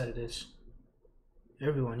of a set it is.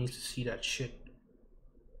 Everyone needs to see that shit.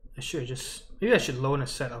 I should just. Maybe I should loan a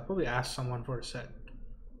set. I'll probably ask someone for a set.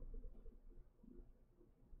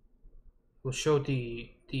 We'll show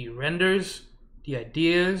the renders, the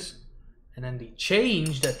ideas, and then the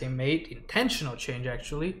change that they made, the intentional change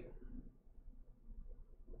actually,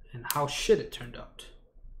 and how shit it turned out.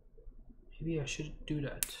 Maybe I should do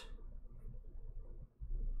that.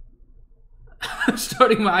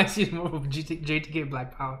 Starting my IC more of JTK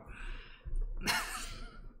Black Power.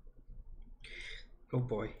 Oh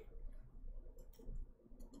boy.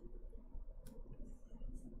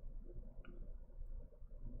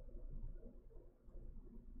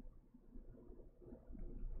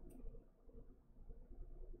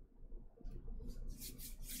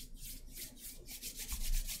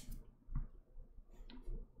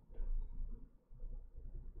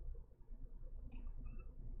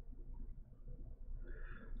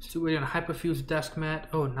 Still waiting on Hyperfuse desk mat.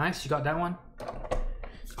 Oh, nice, you got that one.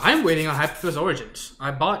 I'm waiting on Hyperfuse Origins.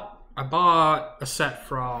 I bought a set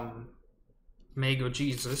from Mago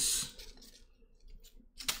Jesus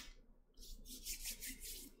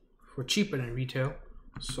for cheaper than retail.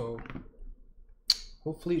 So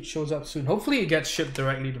hopefully it shows up soon. Hopefully it gets shipped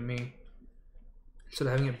directly to me instead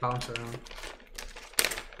of having it bounce around.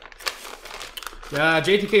 Yeah,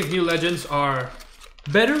 JTK's new legends are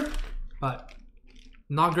better but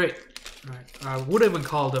not great. Right. I wouldn't even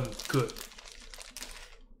call them good.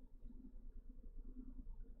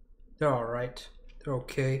 They're alright. They're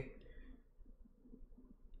okay.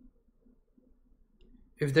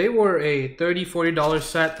 If they were a $30, $40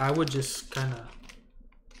 set, I would just kind of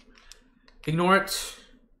ignore it.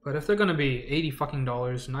 But if they're gonna be $80 fucking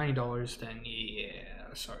 $90, then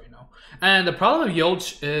yeah, sorry, no. And the problem with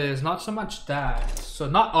Yolch is not so much that,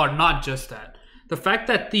 not just that. The fact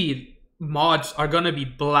that the mods are gonna be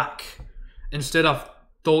black instead of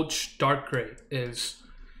Dolch dark gray is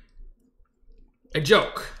a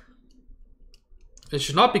joke. It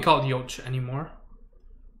should not be called Yolch anymore.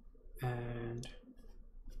 And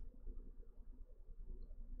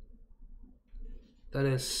that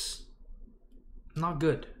is not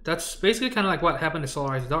good. That's basically kind of like what happened to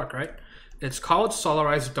Solarized Dark, right? It's called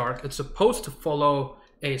Solarized Dark. It's supposed to follow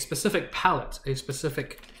a specific palette, a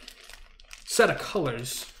specific set of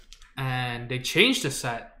colors, and they changed the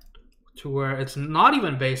set to where it's not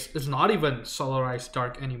even Solarized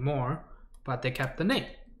Dark anymore, but they kept the name.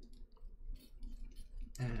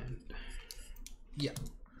 And yeah,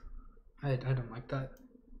 I don't like that.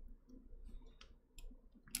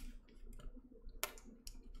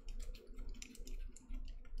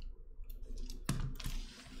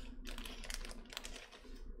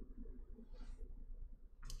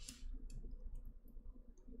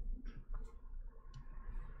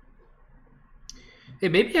 Hey,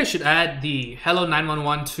 maybe I should add the Hello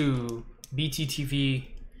 911 to BTTV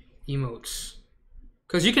emotes,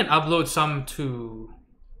 because you can upload some to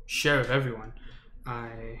share with everyone.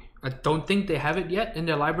 I don't think they have it yet in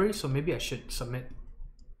their library, so maybe I should submit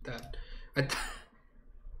that.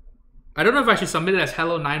 I don't know if I should submit it as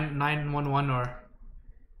Hello 911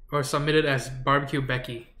 or submit it as Barbecue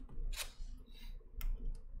Becky.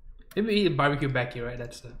 Maybe Barbecue Becky, right?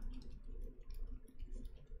 That's the.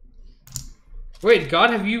 Wait, God,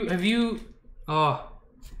 have you? Oh,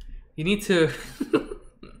 you need to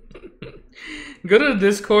go to the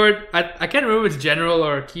Discord. I can't remember if it's general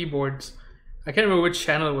or keyboards. I can't remember which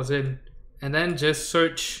channel it was in, and then just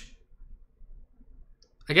search.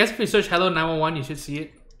 I guess if you search Hello 911, you should see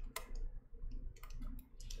it,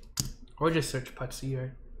 or just search Putsy,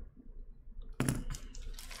 right?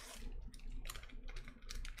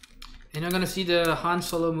 And you're gonna see the Han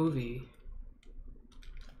Solo movie.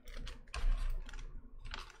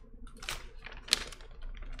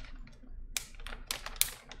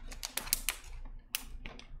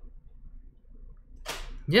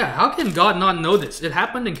 Yeah, how can God not know this? It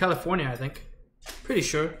happened in California, I think. Pretty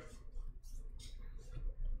sure.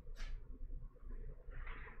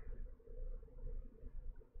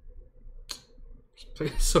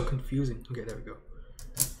 It's so confusing. Okay, there we go.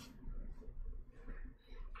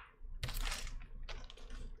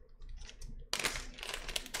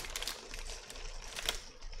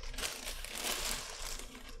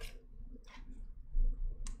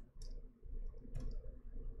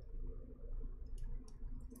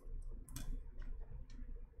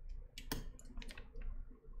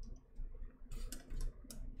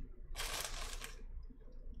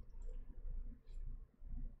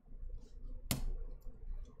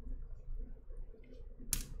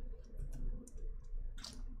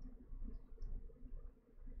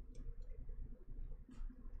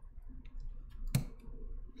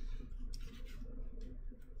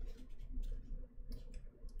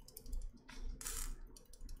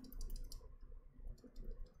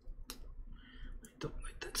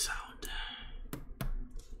 Sound.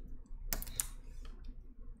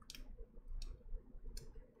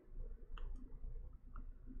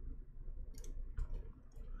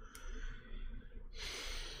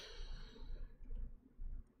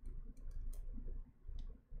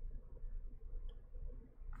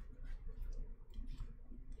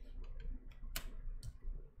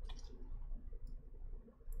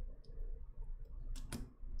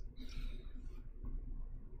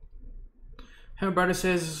 Hammer Brother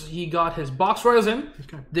says he got his box royals in. He's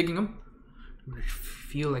kind of digging them. I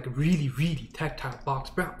feel like really, really tactile box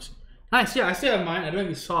browns. Nice, yeah, I still have mine. I don't know if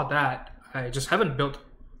you saw that. I just haven't built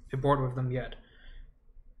a board with them yet.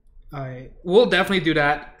 I will definitely do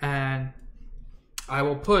that, and I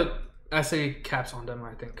will put SA caps on them.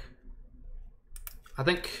 I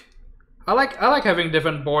think I like having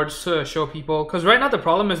different boards to show people, because right now the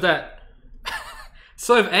problem is that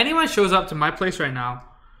so if anyone shows up to my place right now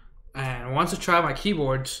and wants to try my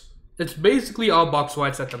keyboards, it's basically all box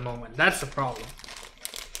whites at the moment. That's the problem.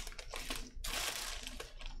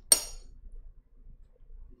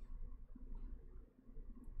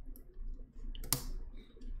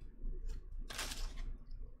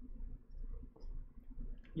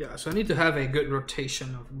 Yeah, so I need to have a good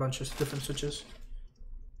rotation of a bunch of different switches.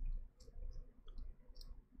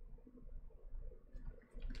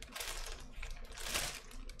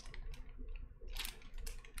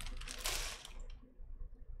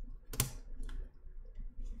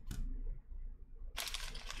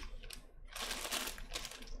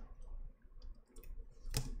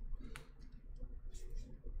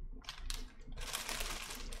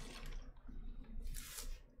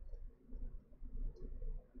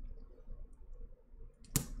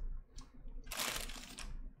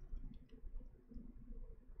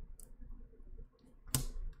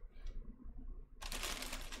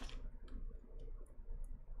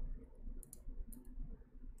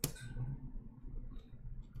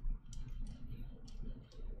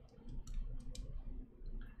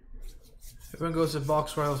 Everyone goes to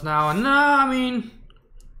box rails now, and nah, I mean,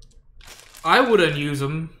 I wouldn't use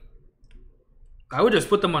them. I would just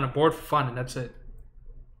put them on a board for fun, and that's it.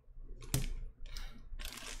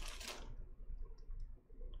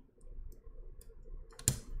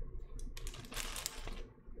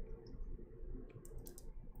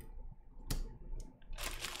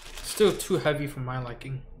 Still too heavy for my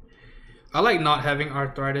liking. I like not having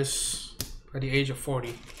arthritis at the age of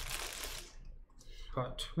 40.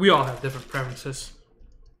 But we all have different preferences.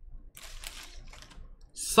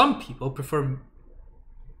 Some people prefer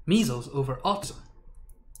measles over autism.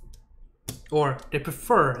 Or they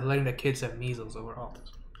prefer letting the kids have measles over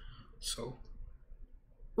autism. So,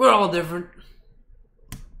 we're all different.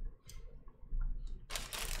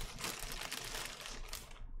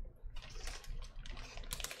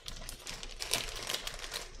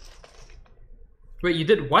 Wait, you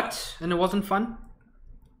did what? And it wasn't fun?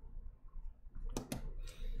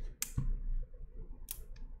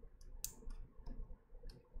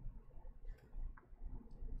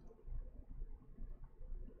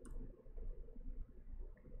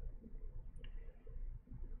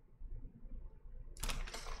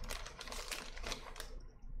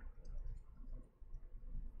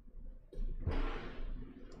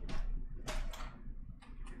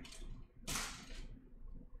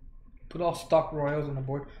 Put all stock Royals on the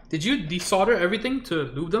board. Did you desolder everything to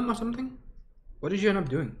lube them or something? What did you end up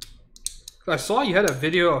doing? I saw you had a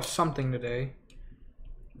video of something today.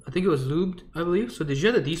 I think it was lubed, I believe. So did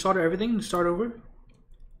you have to desolder everything and start over?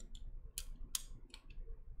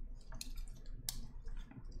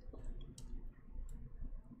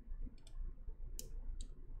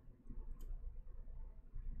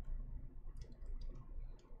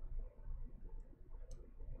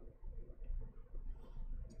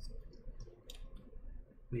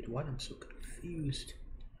 Wait, what? I'm so confused.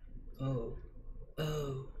 Oh.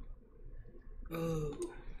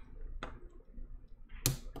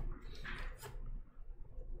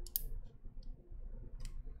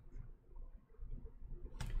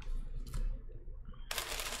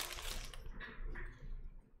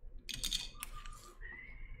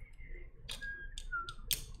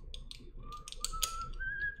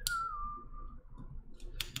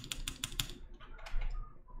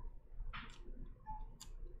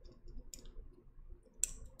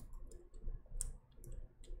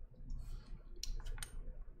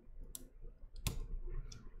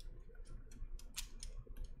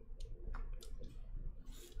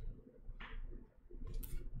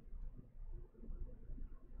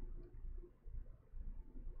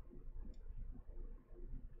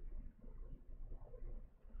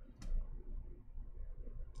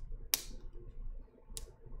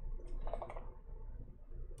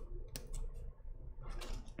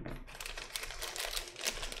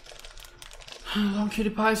 Long Cutie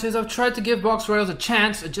Pie says, I've tried to give box Royals a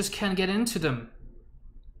chance, I just can't get into them.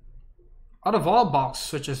 Out of all box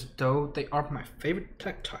switches though, they are my favorite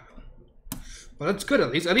tactile. Well, that's good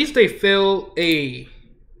at least. At least they fill a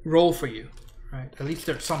role for you, right? At least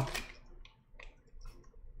there's something.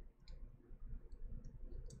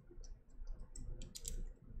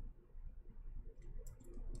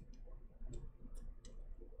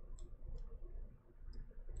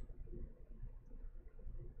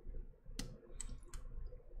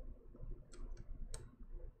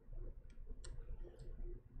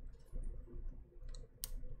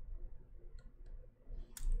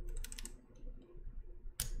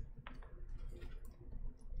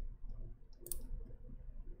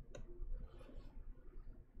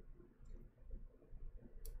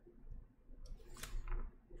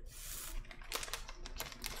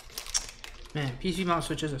 Man, PC mount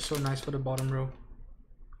switches are so nice for the bottom row.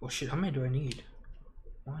 Oh shit, how many do I need?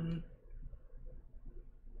 One.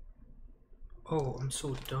 Oh, I'm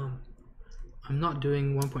so dumb. I'm not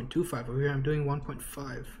doing 1.25 over here, I'm doing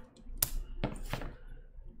 1.5.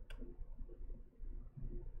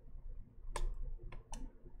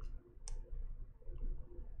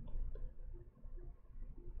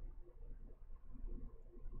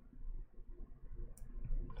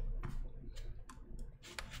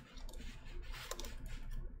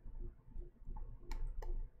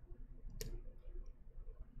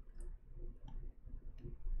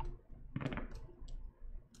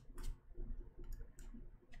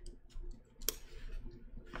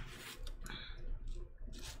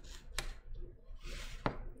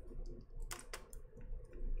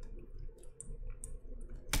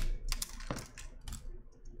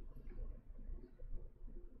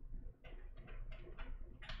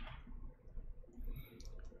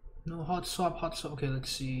 No hot swap, okay, let's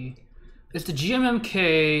see. Is the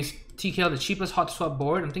GMK TKL the cheapest hot swap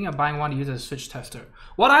board? I'm thinking of buying one to use as a switch tester.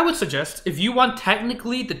 What I would suggest, if you want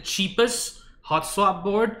technically the cheapest hot swap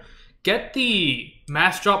board, get the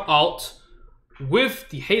mass drop alt with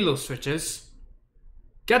the Halo switches.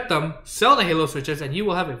 Get them, sell the Halo switches, and you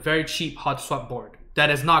will have a very cheap hot swap board that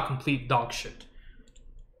is not complete dog shit.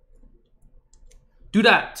 Do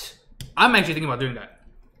that. I'm actually thinking about doing that.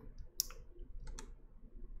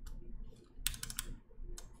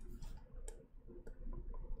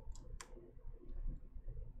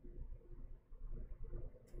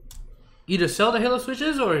 Either sell the Halo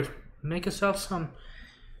switches or make yourself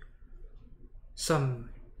some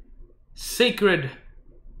sacred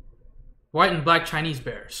white and black Chinese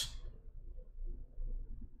bears.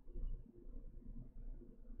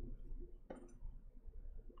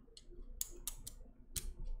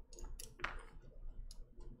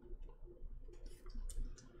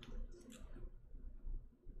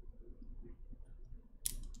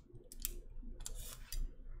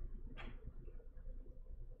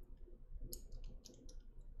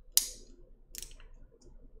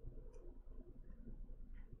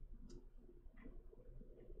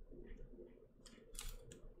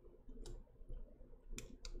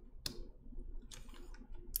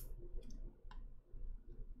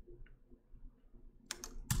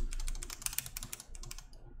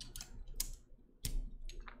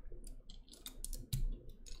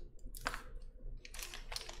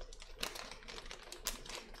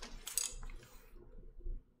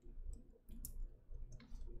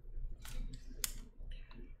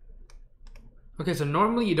 Okay, so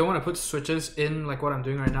normally you don't want to put switches in like what I'm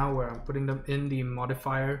doing right now, where I'm putting them in the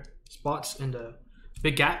modifier spots in the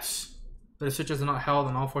big gaps. The switches are not held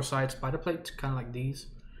on all four sides by the plate, kind of like these,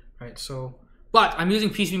 right? So, but I'm using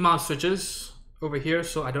PCB mount switches over here,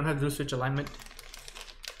 so I don't have to do switch alignment.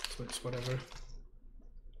 So it's whatever.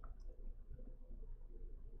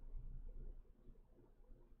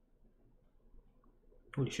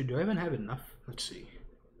 Holy shit, do I even have enough? Let's see.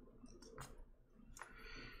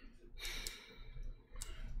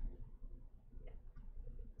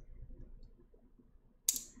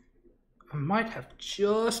 I might have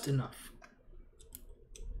just enough.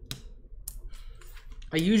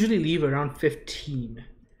 I usually leave around 15,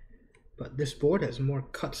 but this board has more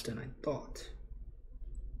cuts than I thought.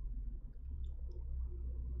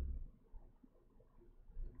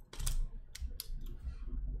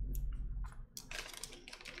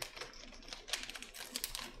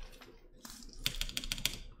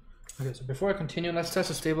 Okay, so before I continue, let's test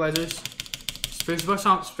the stabilizers. Spacebar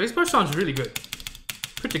sounds really good.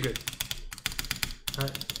 Pretty good.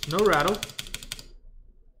 No rattle.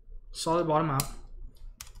 Solid bottom out.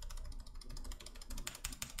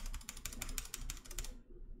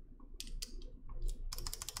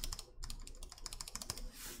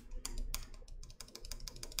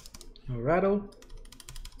 No rattle.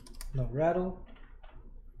 No rattle.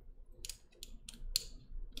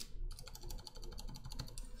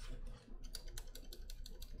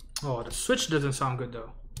 Oh, the switch doesn't sound good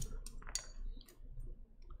though.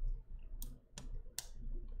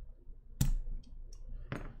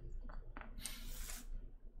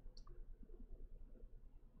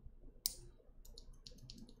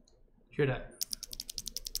 Hear that?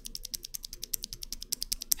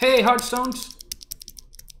 Hey, Heartstones!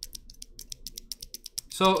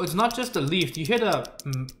 So it's not just the leaf. Do you hear the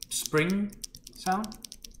spring sound?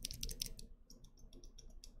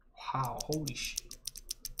 Wow, holy shit.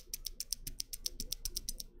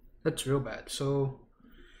 That's real bad. So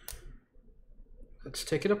let's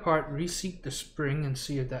take it apart, reseat the spring, and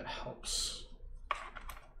see if that helps.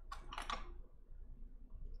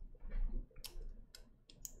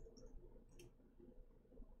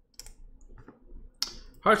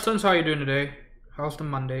 Heartstones, how are you doing today? How's the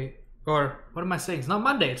Monday? Or what am I saying? It's not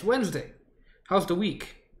Monday, it's Wednesday. How's the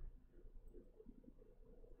week?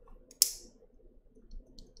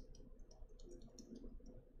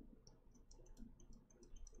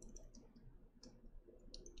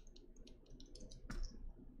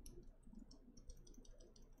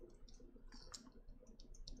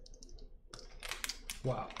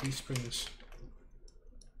 Wow, these springs.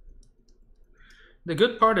 The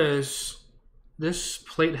good part is this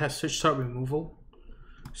plate has switch start removal.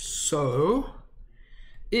 So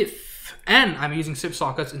and I'm using SIP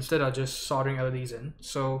sockets instead of just soldering LEDs in.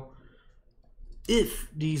 So if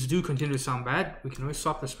these do continue to sound bad, we can always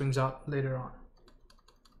swap the springs out later on.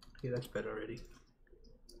 Okay, that's better already.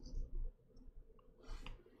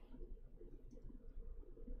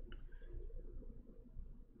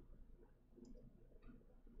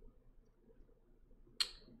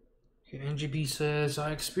 Okay, NGB says,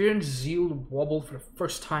 I experienced Zeal wobble for the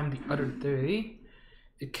first time the other day.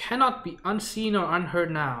 It cannot be unseen or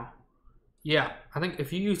unheard now. Yeah, I think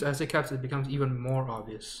if you use SA caps, it becomes even more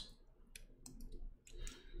obvious.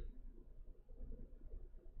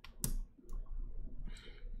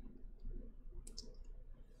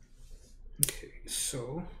 Okay,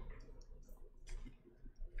 so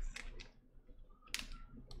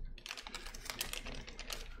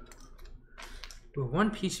we're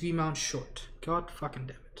one PCB mount short. God fucking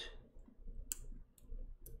damn it.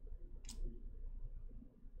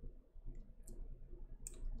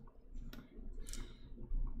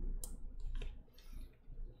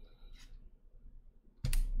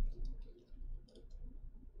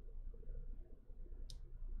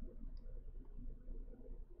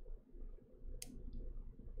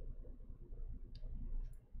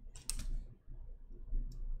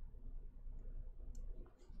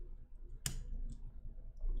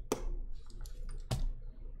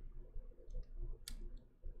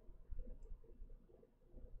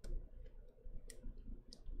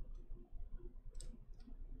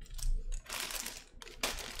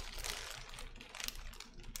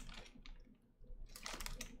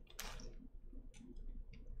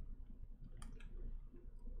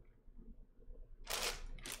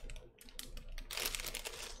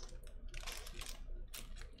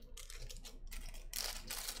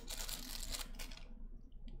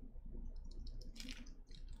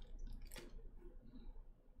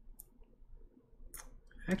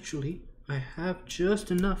 Actually, I have just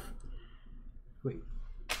enough. Wait.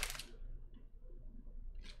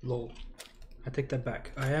 Lol. I take that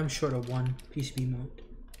back. I am short of one PCB mount.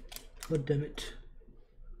 God damn it.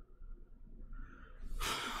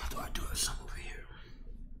 How do I do some over here?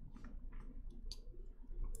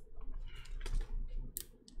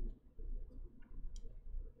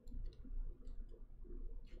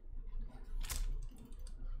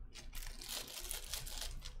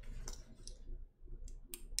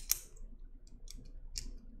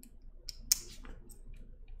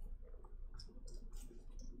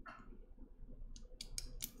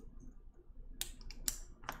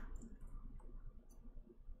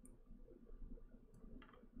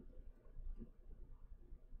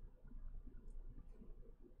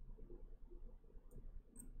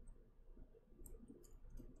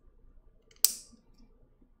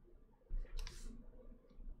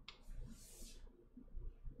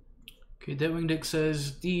 Okay, Deadwing Dick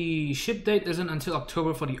says the ship date isn't until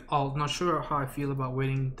October for the alt. Not sure how I feel about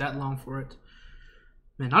waiting that long for it.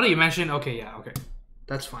 Man, now that you mention, okay, yeah, okay,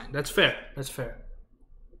 that's fine. That's fair. That's fair.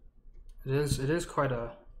 It is quite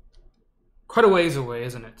a ways away,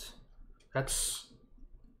 isn't it? That's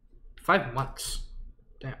 5 months.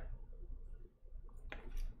 Damn.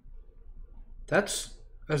 That's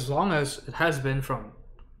as long as it has been from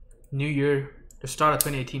New Year, the start of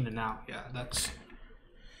 2018 to now. Yeah, that's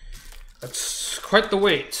quite the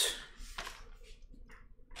wait.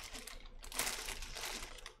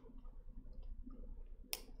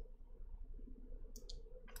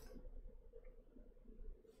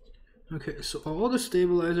 Okay, so all the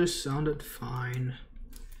stabilizers sounded fine.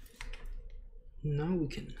 Now we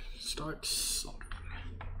can start soldering.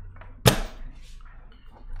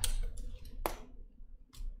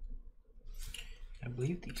 I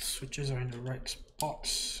believe these switches are in the right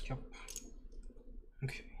spots. Yep.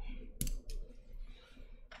 Okay.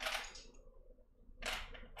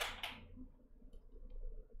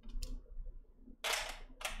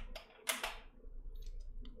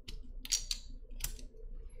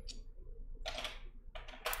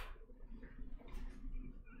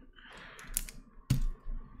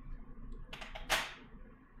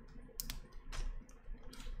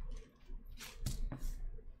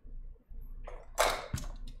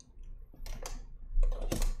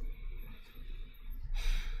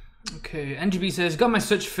 Okay, NGB says, got my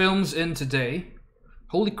switch films in today.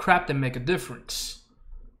 Holy crap, they make a difference.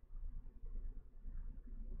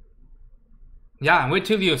 Yeah, and wait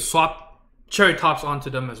till you swap cherry tops onto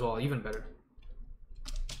them as well, even better.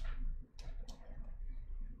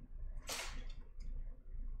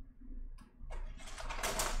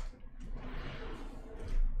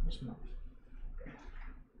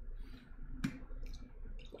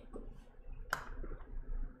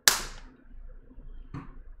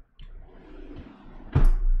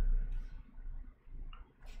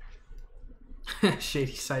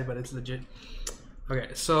 Shady side, but it's legit.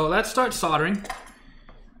 Okay, so let's start soldering.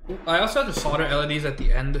 I also have to solder LEDs at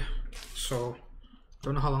the end, so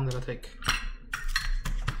don't know how long that'll take.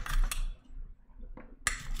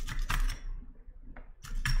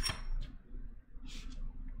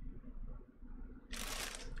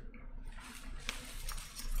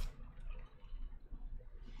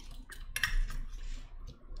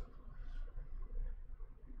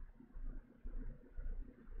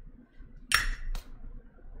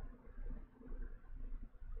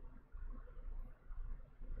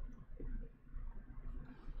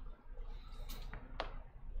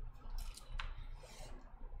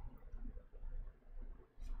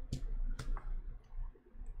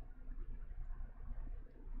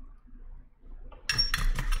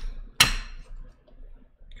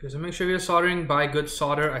 So make sure you're soldering, buy good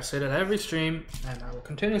solder. I say that every stream, and I will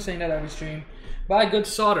continue saying that every stream. Buy good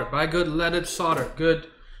solder, buy good leaded solder, good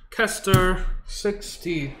Kester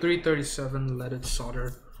 6337 leaded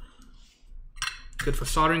solder. Good for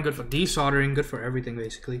soldering, good for desoldering, good for everything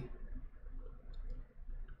basically.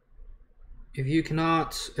 If you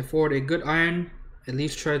cannot afford a good iron, at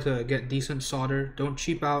least try to get decent solder. Don't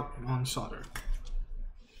cheap out on solder.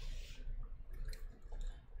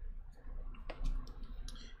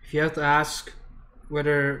 If you have to ask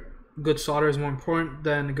whether good solder is more important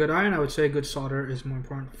than good iron, I would say good solder is more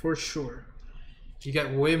important for sure. You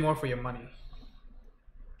get way more for your money.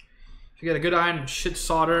 If you get a good iron and shit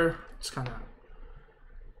solder, it's kind of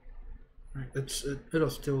it'll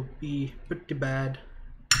still be pretty bad.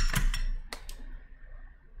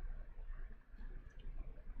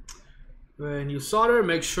 When you solder,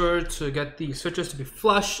 make sure to get the switches to be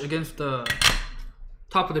flush against the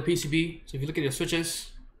top of the PCB. So if you look at your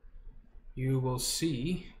switches, you will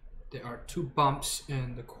see there are two bumps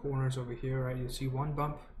in the corners over here, right? You see one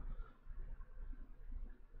bump.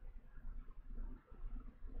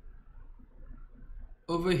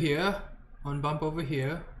 Over here, one bump over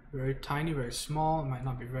here, very tiny, very small, it might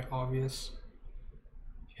not be very obvious.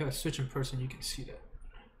 If you have a switch in person, you can see that.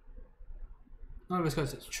 Not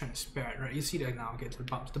because it's transparent, right? You see that now, get to the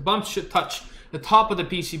bumps. The bumps should touch the top of the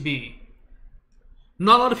PCB.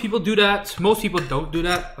 Not a lot of people do that. Most people don't do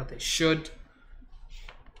that, but they should.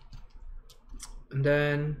 And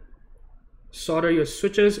then solder your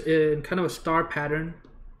switches in kind of a star pattern.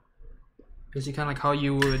 Basically kind of like how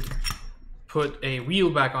you would put a wheel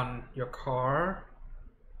back on your car.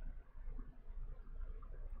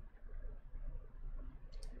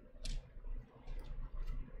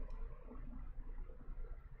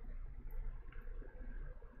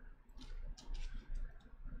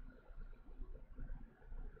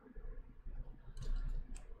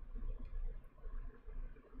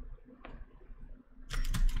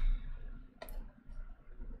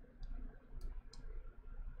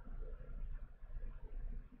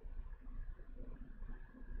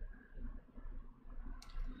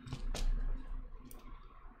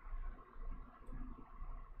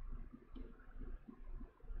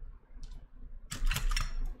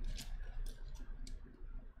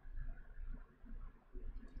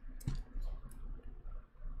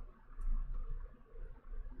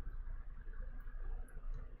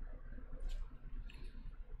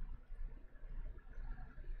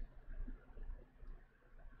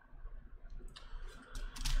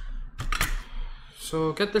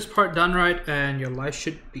 So get this part done right and your life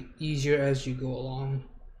should be easier as you go along.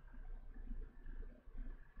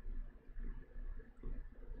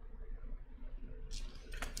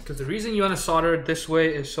 Because the reason you want to solder it this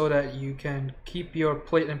way is so that you can keep your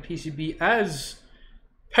plate and PCB as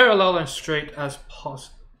parallel and straight as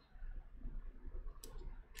possible.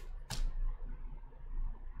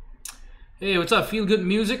 Hey, what's up? Feel Good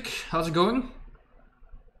Music? How's it going?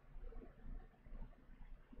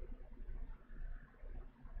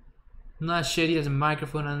 Not shady, has a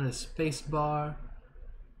microphone under the space bar.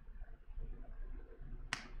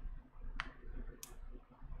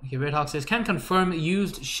 Okay, Red Hawk says, can confirm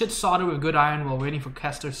used shit solder with good iron while waiting for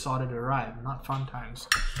Kester solder to arrive. Not fun times.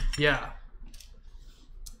 Yeah.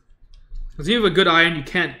 Because even with good iron,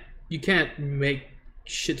 you can't make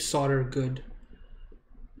shit solder good.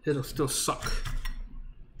 It'll still suck.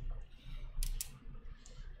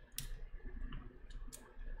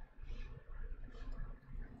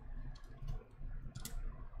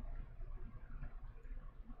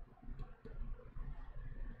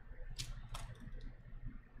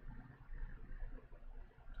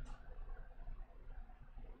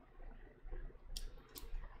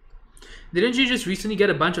 Didn't you just recently get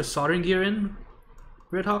a bunch of soldering gear in,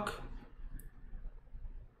 Red Hawk?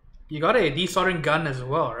 You got a desoldering gun as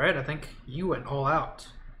well, right? I think you went all out,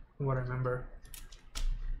 from what I remember.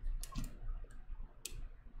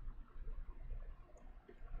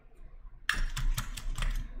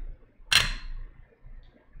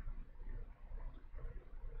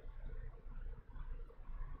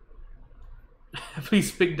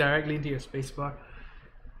 Please speak directly into your spacebar.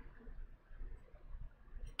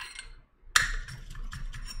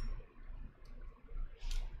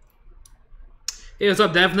 Hey, what's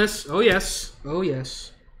up, Devness? Oh yes, oh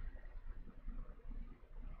yes.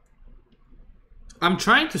 I'm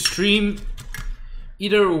trying to stream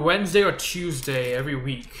either Wednesday or Tuesday every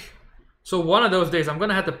week. So one of those days, I'm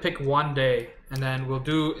gonna have to pick one day, and then we'll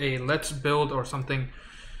do a let's build or something,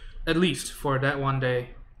 at least for that one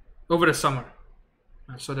day, over the summer.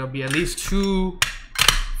 So there'll be at least 2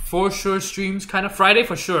 for sure streams, kind of Friday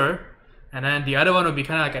for sure, and then the other one will be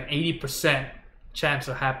kind of like an 80% chance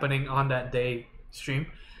of happening on that day stream.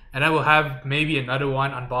 And I will have maybe another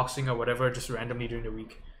one unboxing or whatever just randomly during the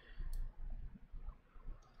week.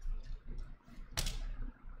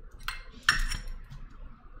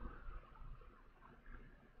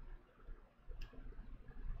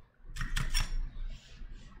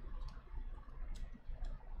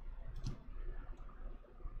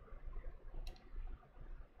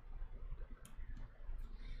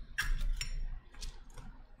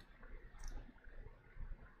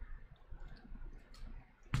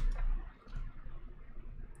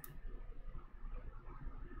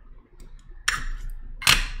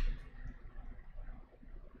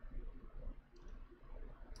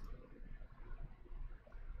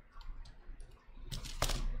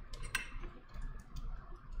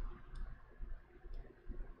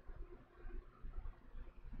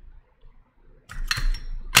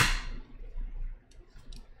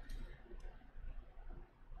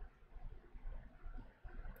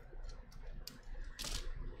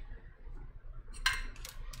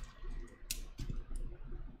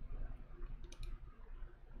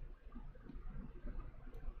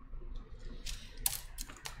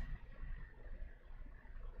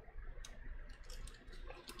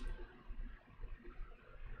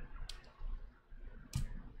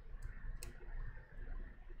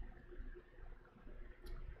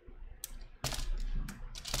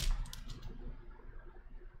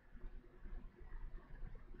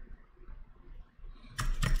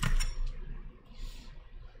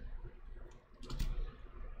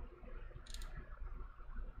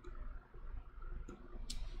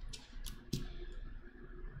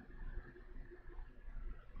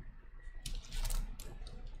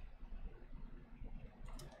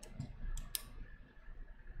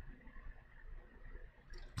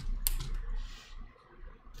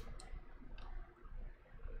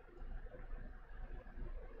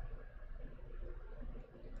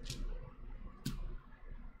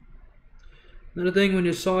 Another thing, when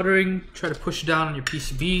you're soldering, try to push down on your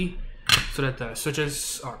PCB so that the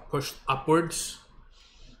switches are pushed upwards,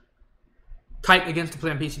 tight against the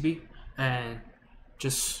plate on PCB, and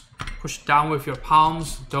just push down with your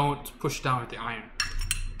palms. Don't push down with the iron.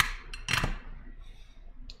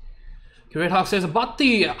 Okay, Red Hawk says about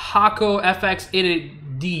the Hako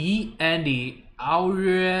FX88D and the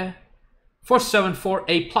Aure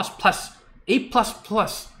 474A++. A++.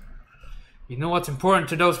 You know what's important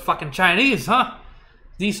to those fucking Chinese, huh?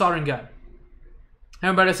 Desoldering gun.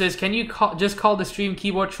 Everybody says, can you just call the stream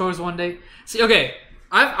keyboard chores one day? See, okay,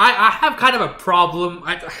 I have kind of a problem.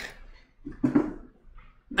 I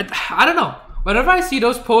don't know. Whenever I see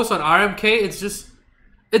those posts on RMK,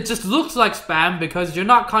 it just looks like spam because you're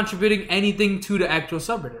not contributing anything to the actual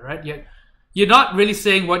subreddit, right? You're not really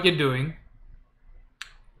saying what you're doing.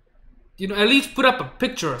 You know, at least put up a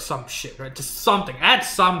picture or some shit, right? Just something. Add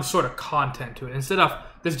some sort of content to it instead of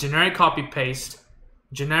this generic copy paste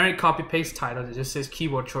title that just says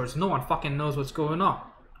keyboard chores. No one fucking knows what's going on.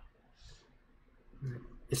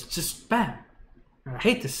 It's just spam. I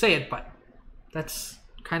hate to say it, but that's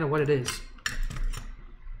kind of what it is.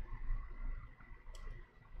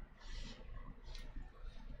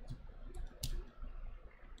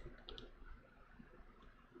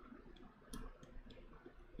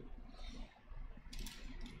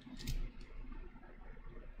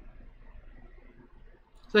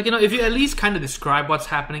 Like, you know, if you at least kind of describe what's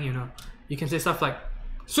happening, you know, you can say stuff like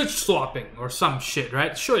switch swapping or some shit,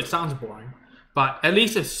 right? Sure, it sounds boring, but at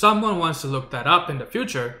least if someone wants to look that up in the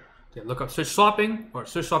future, they look up switch swapping or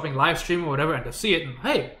switch swapping live stream or whatever, and they'll see it, and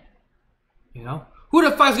hey, you know, who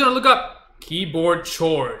the fuck's gonna look up keyboard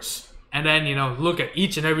chores and then, you know, look at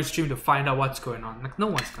each and every stream to find out what's going on? Like, no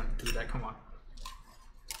one's gonna do that. Come on.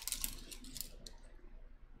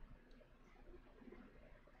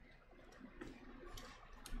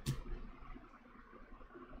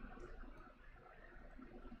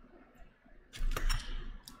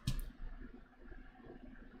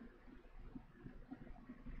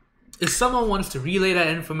 If someone wants to relay that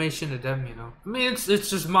information to them, you know, I mean, it's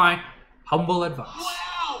just my humble advice.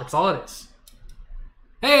 That's all it is.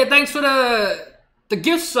 Hey, thanks for the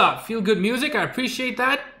gift sub. Feel good music. I appreciate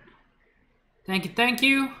that. Thank you, thank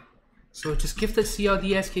you. So just gifted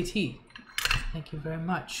CLDSKT. Thank you very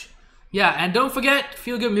much. Yeah, and don't forget,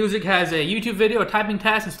 Feel Good Music has a YouTube video, a typing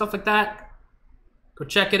test and stuff like that. Go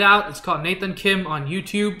check it out. It's called Nathan Kim on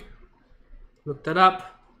YouTube. Look that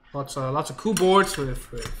up. Lots of cool boards with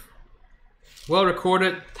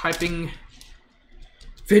well-recorded typing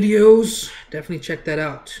videos. Definitely check that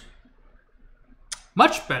out.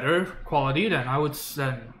 Much better quality than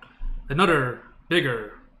than another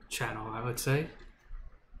bigger channel, I would say.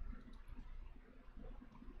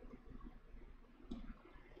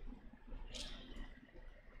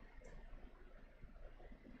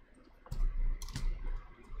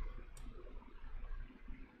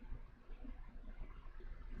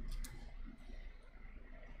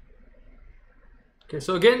 Okay,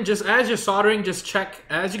 so again, just as you're soldering, just check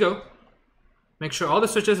as you go. Make sure all the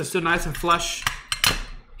switches are still nice and flush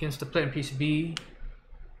against the plate and PCB.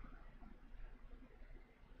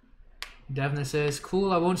 Devna says,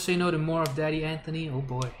 cool, I won't say no to more of Daddy Anthony. Oh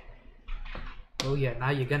boy. Oh yeah,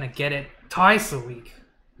 now you're gonna get it twice a week.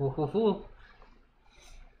 Okay,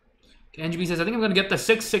 NGB says, I think I'm gonna get the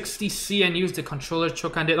 660C and use the controller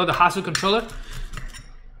Chocolatier. Oh, the Hasu controller?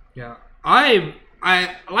 Yeah. I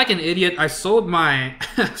like an idiot, I sold my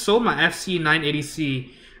sold my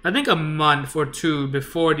FC980C I think a month or two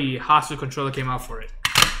before the Hasu controller came out for it.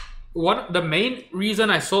 The main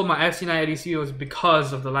reason I sold my FC980C was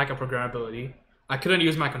because of the lack of programmability. I couldn't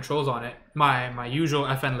use my controls on it, my usual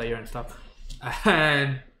FN layer and stuff.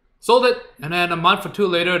 And sold it, and then a month or two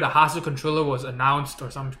later the Hasu controller was announced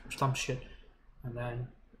or some shit. And then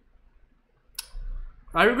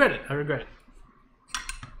I regret it.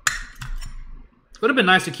 Would have been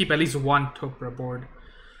nice to keep at least one Topra board.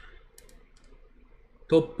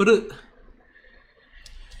 Topra.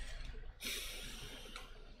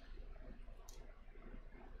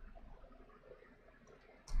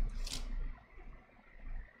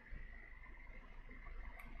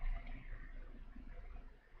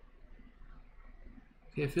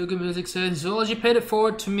 Okay, Feel Good Music says, Zoology paid it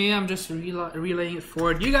forward to me. I'm just relaying it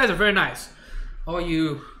forward. You guys are very nice. All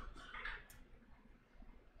you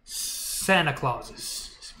Santa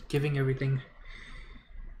Clauses, just giving everything,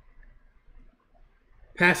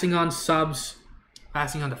 passing on subs,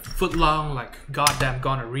 passing on the footlong like goddamn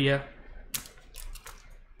gonorrhea.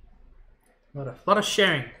 A lot of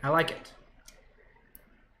sharing. I like it.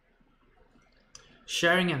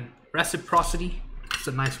 Sharing and reciprocity. It's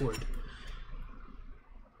a nice word.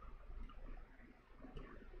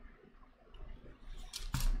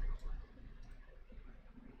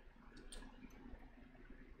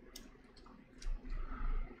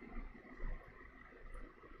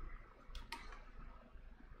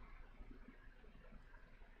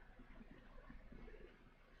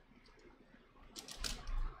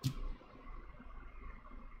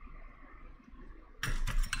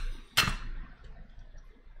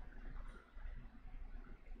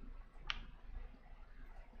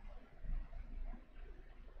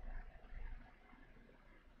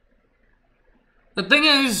 The thing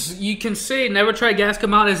is, you can say never try gasket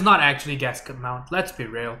mount. It's not actually gasket mount. Let's be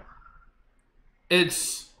real.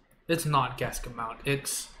 It's not gasket mount.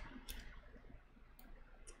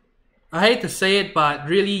 I hate to say it, but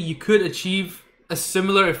really you could achieve a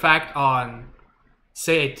similar effect on,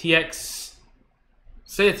 say a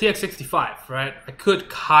TX65, right? I could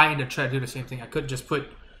kind of try to do the same thing. I could just put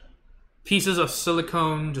pieces of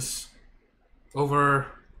silicone just over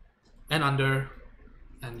and under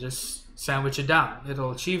and just sandwich it down.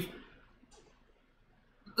 It'll achieve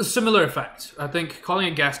a similar effect. I think calling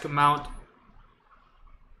it gasket mount,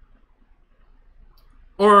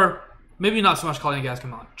 or maybe not so much calling it gasket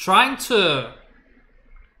mount, trying to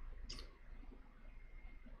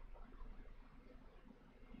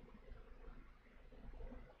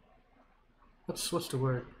what's the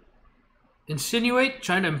word? Insinuate,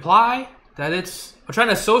 trying to imply that it's, or trying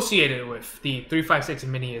to associate it with the 356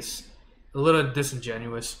 Mini is a little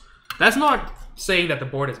disingenuous. That's not saying that the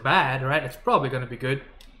board is bad, right? It's probably going to be good.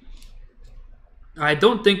 I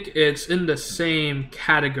don't think it's in the same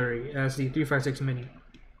category as the 356 Mini.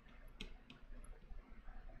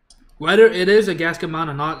 Whether it is a gasket mount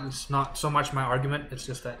or not, it's not so much my argument. It's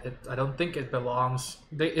just that I don't think it belongs.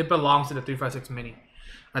 It belongs to the 356 Mini.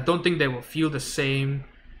 I don't think they will feel the same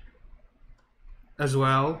as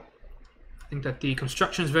well. I think that the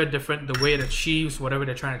construction is very different. The way it achieves whatever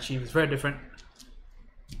they're trying to achieve is very different.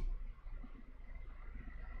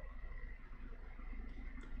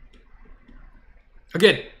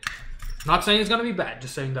 Again, not saying it's going to be bad,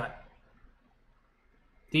 just saying that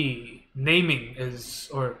the naming is,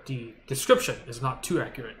 or the description is not too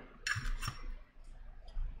accurate.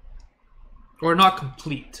 Or not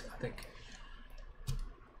complete, I think.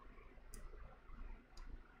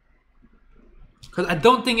 Because I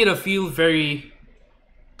don't think it'll feel very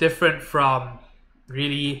different from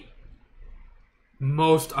really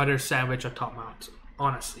most other sandwich or top mounts.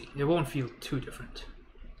 Honestly, it won't feel too different.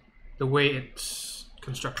 The way it's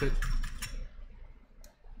constructed.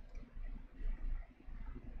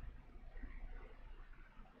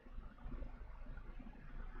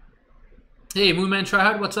 Hey, Moonman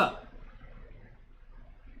Tryhard, what's up?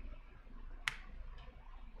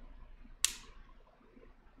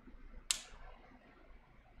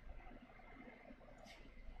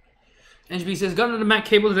 NGB says, got another Mac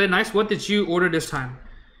cable today. Nice. What did you order this time?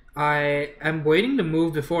 I am waiting to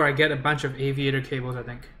move before I get a bunch of aviator cables, I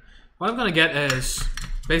think. What I'm going to get is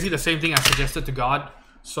basically the same thing I suggested to God.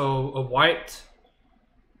 So a white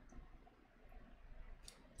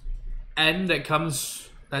end that comes,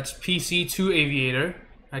 that's PC to aviator,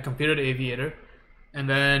 computer to aviator, and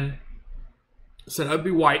then so that would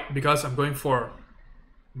be white because I'm going for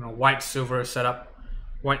white silver setup,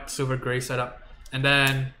 white silver gray setup, and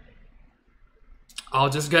then I'll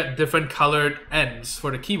just get different colored ends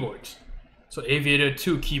for the keyboards. So aviator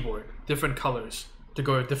to keyboard, different colors to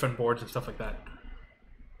go with different boards and stuff like that.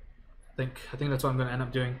 I think that's what I'm gonna end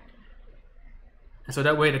up doing. And so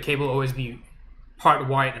that way the cable will always be part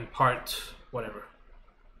white and part whatever.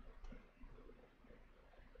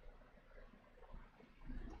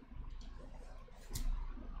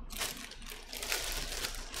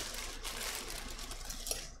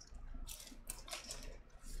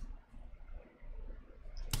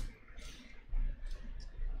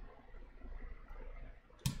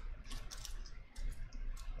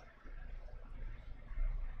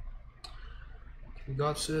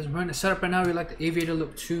 God says, we're in the setup right now. We like the aviator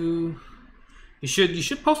look too. You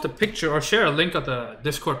should post a picture or share a link of the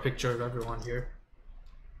Discord picture of everyone here.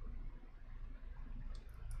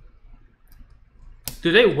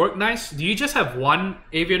 Do they work nice? Do you just have one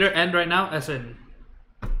aviator end right now, as in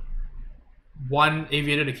one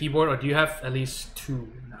aviator to keyboard, or do you have at least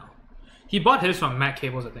two now? He bought his from Mac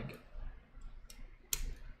Cables, I think.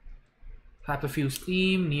 Hyperfuse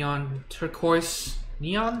theme, neon turquoise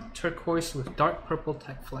with dark purple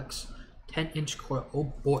tech flex, 10-inch coil. Oh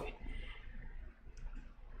boy.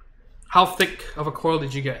 How thick of a coil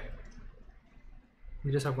did you get?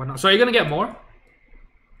 You just have one now. So are you gonna get more?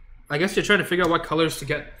 I guess you're trying to figure out what colors to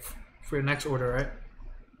get for your next order, right?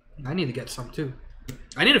 I need to get some too.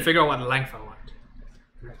 I need to figure out what length I want.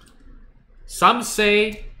 Right. Some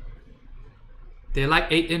say they like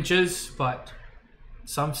 8 inches, but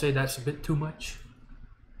some say that's a bit too much.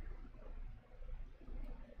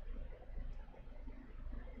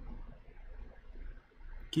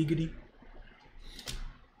 Giggity.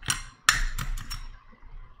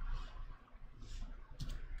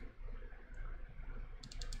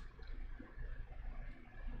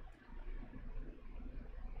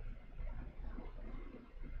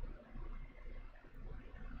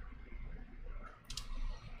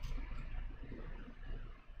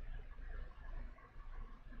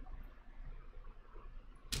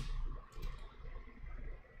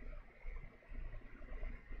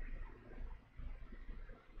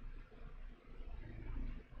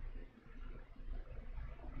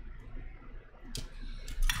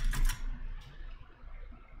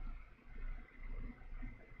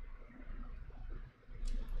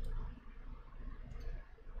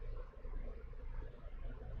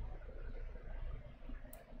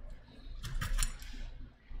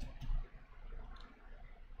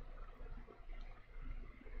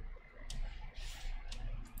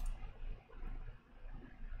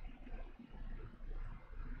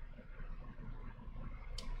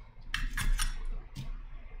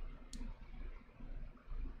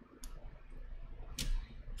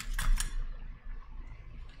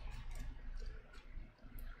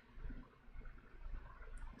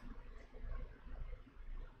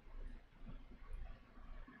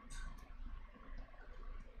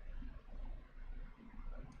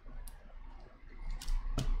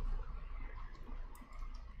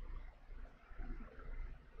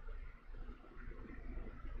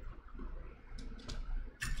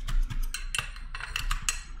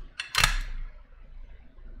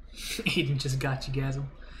 Aiden just got you, Gasm.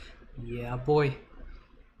 Yeah, boy.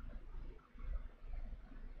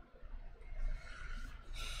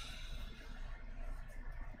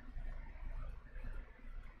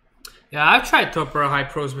 Yeah, I've tried Topera High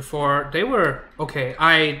Pros before. They were okay.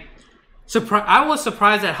 I was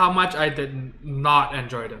surprised at how much I did not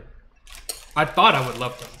enjoy them. I thought I would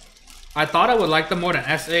love them. I thought I would like them more than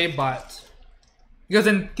SA, but because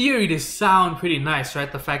in theory they sound pretty nice,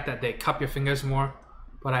 right? The fact that they cup your fingers more.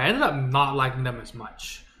 But I ended up not liking them as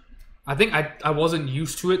much. I think I wasn't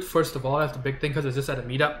used to it, first of all. That's the big thing, because it's just at a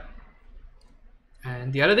meetup.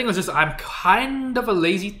 And the other thing was just I'm kind of a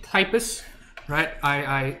lazy typist, right?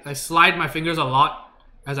 I slide my fingers a lot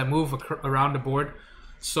as I move around the board.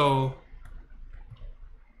 So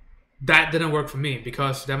that didn't work for me,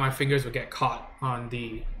 because then my fingers would get caught on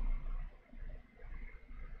the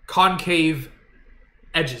concave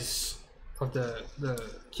edges of the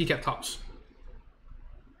keycap tops.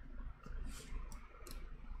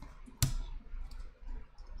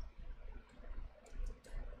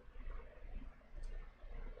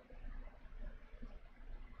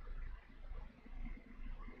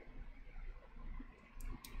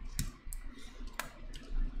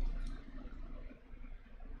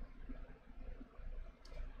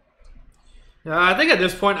 Yeah, I think at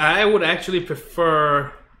this point I would actually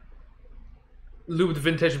prefer lubed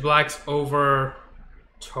vintage blacks over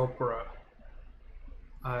Topra.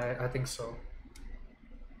 I think so.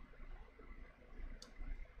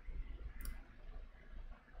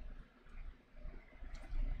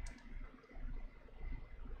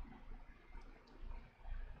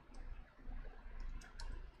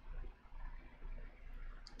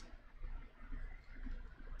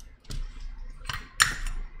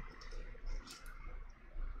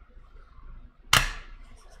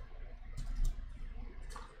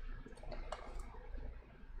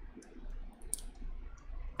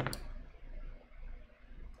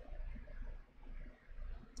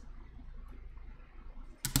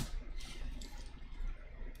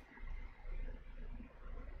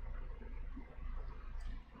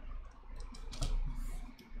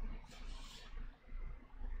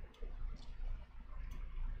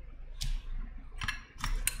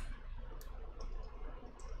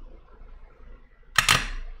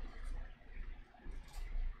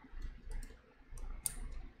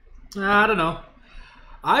 I don't know.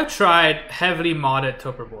 I've tried heavily modded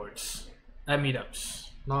Topper boards at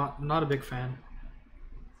meetups. Not a big fan.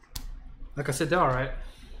 Like I said, they're alright.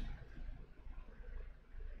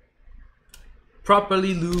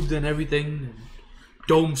 Properly lubed and everything, and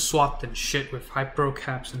dome swapped and shit with hyper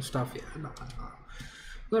caps and stuff. Yeah, no.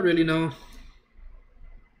 Not really, no.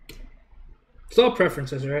 It's all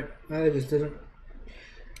preferences, right? I just didn't.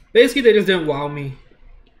 Basically, they just didn't wow me.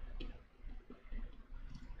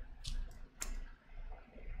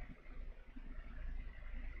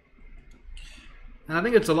 And I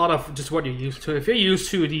think it's a lot of just what you're used to. If you're used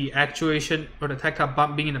to the actuation or the tactile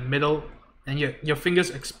bump being in the middle, and your fingers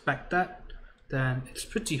expect that, then it's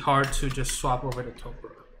pretty hard to just swap over to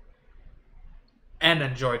Topra and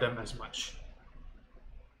enjoy them as much.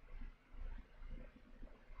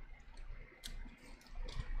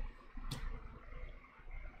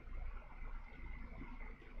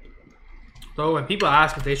 So when people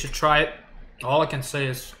ask if they should try it, all I can say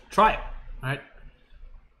is try it, right?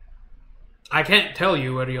 I can't tell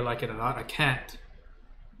you whether you like it or not. I can't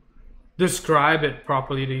describe it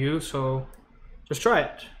properly to you, so just try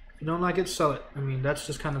it. If you don't like it, sell it. I mean, that's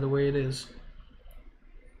just kind of the way it is.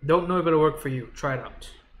 Don't know if it'll work for you. Try it out.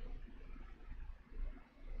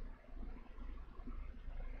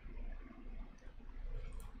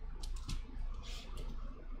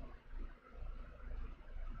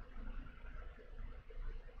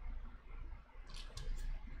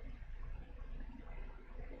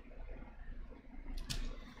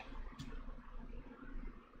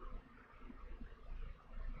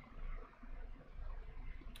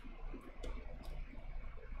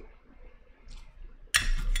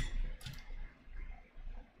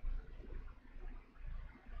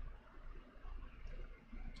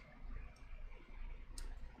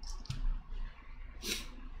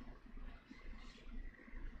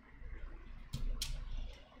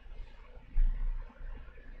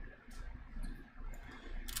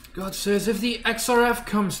 God says, if the XRF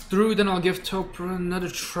comes through, then I'll give Topra another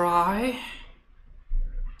try.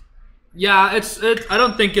 Yeah, I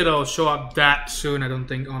don't think it'll show up that soon, I don't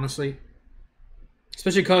think, honestly.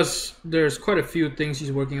 Especially because there's quite a few things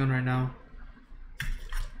he's working on right now.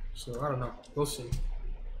 So, I don't know. We'll see.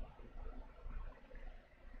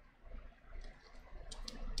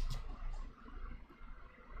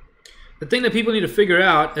 The thing that people need to figure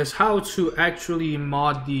out is how to actually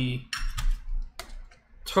mod the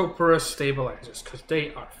Topra stabilizers, because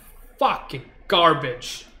they are fucking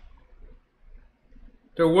garbage.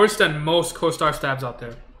 They're worse than most Co-Star stabs out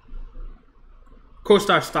there.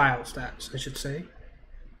 Co-Star style stabs, I should say.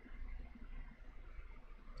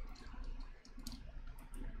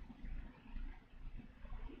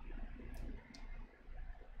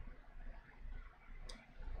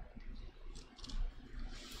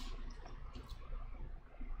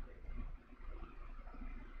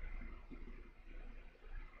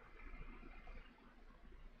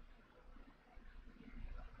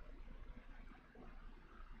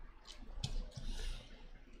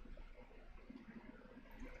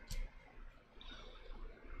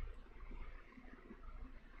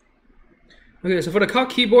 Okay, so for the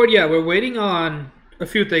COG keyboard, yeah, we're waiting on a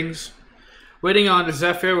few things. Waiting on the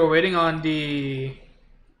Zephyr, we're waiting on the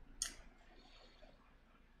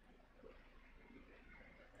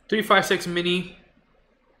 356 Mini.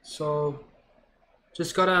 So,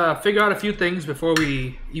 just gotta figure out a few things before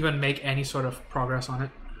we even make any sort of progress on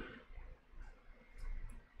it.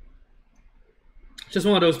 Just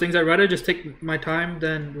one of those things, I'd rather just take my time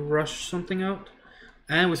than rush something out.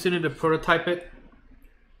 And we still need to prototype it.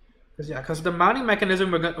 Because the mounting mechanism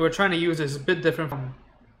we're trying to use is a bit different from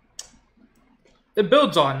it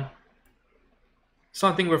builds on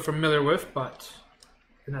something we're familiar with, but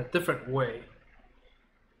in a different way.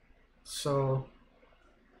 So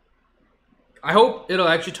I hope it'll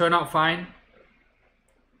actually turn out fine.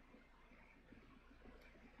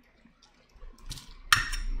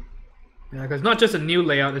 Yeah, because not just a new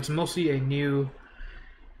layout, it's mostly a new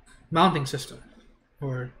mounting system,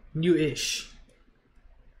 or new-ish.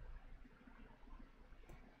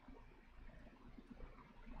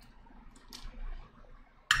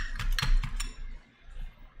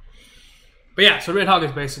 But yeah, so Red Hog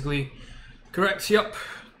is basically correct. Yep,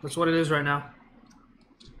 that's what it is right now.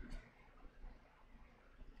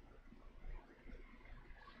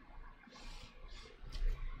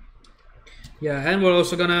 Yeah, and we're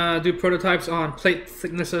also gonna do prototypes on plate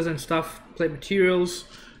thicknesses and stuff, plate materials,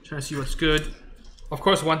 trying to see what's good. Of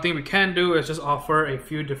course, one thing we can do is just offer a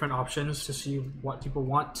few different options to see what people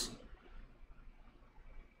want.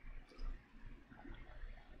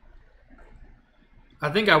 I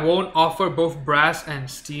think I won't offer both brass and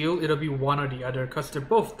steel. It'll be one or the other because they're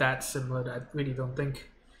both that similar that I really don't think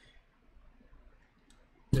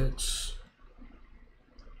it's...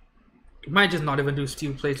 Might just not even do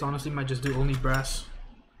steel plates, honestly. Might just do only brass.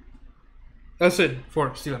 That's it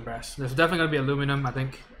for steel and brass. There's definitely going to be aluminum, I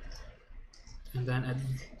think. And then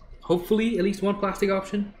hopefully at least one plastic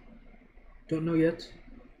option. Don't know yet.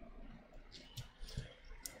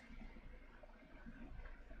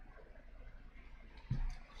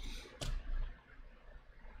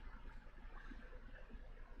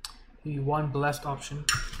 Maybe one blessed option.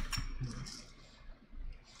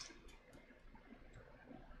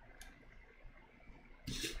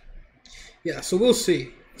 Yeah, so we'll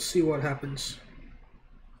see. See what happens.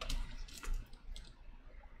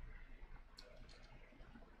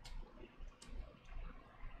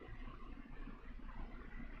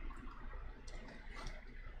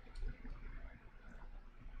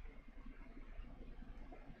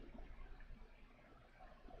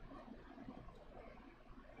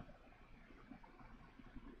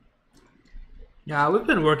 Yeah, we've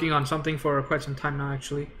been working on something for quite some time now,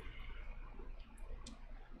 actually.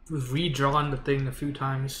 We've redrawn the thing a few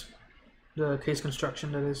times. The case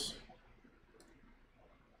construction, that is.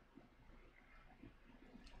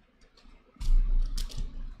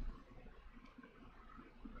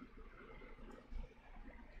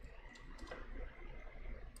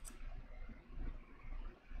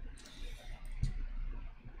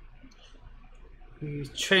 We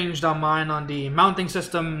changed our mind on the mounting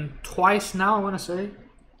system twice now, I want to say.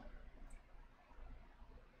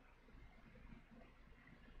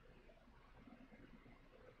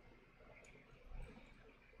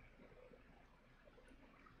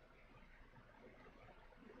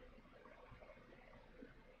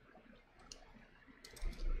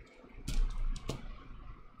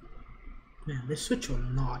 Man, this switch will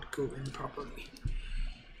not go in properly.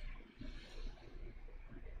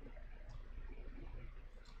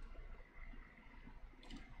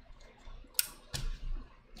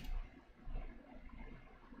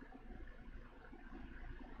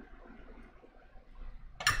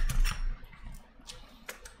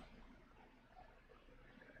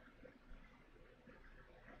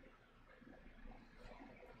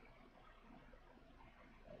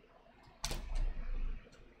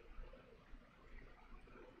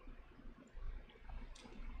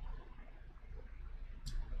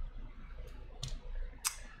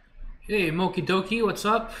 Hey, Moki Doki, what's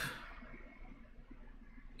up?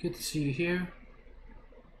 Good to see you here.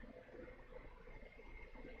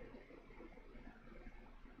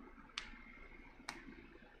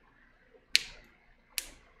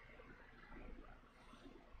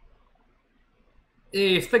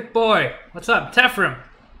 Hey, Thick Boy, what's up? Tefrim.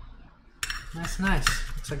 That's nice.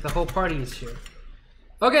 Looks like the whole party is here.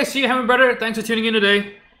 Okay, see you, Hammer Brother. Thanks for tuning in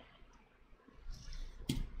today.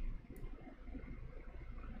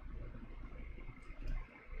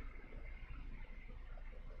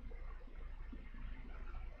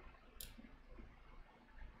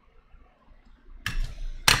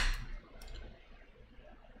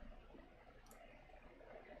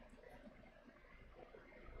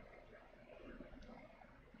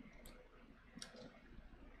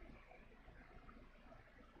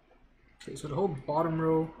 Okay, so the whole bottom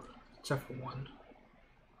row, except for one.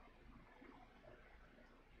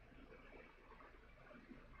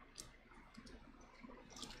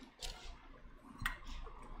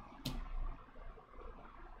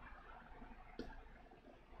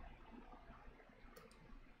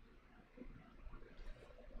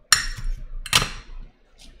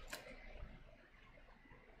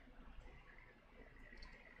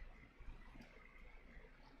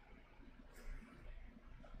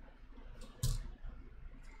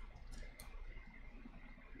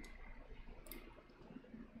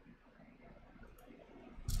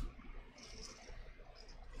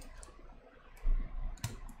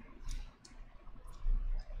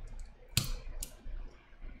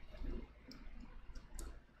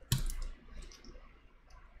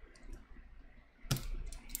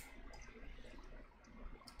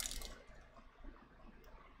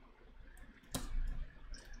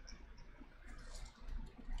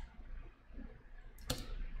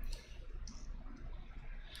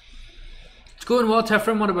 It's going well,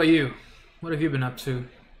 Tefram. What about you? What have you been up to?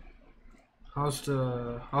 How's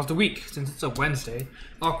the week? Since it's a Wednesday,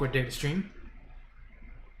 awkward day to stream.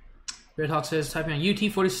 Redhawk says typing on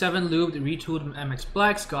UT47 lubed retooled MX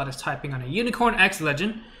Blacks. God is typing on a Unicorn X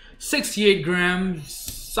Legend. 68 grams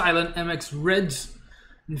silent MX Reds.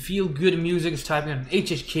 And feel good music is typing on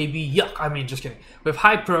HHKB. Yuck. I mean, just kidding. With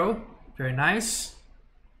High Pro. Very nice.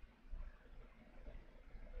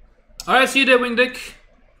 Alright, see you there, Wing Dick.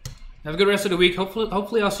 Have a good rest of the week.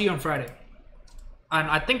 Hopefully I'll see you on Friday. And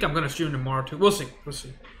I think I'm gonna stream tomorrow too. We'll see. We'll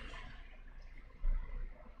see.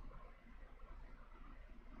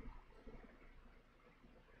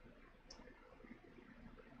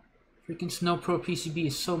 Freaking Snow Pro PCB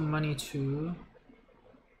is so money too.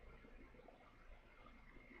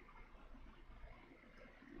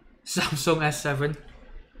 Samsung S7.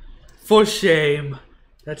 For shame.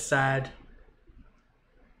 That's sad.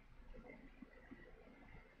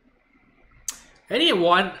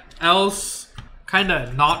 Anyone else kind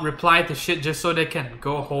of not reply to shit just so they can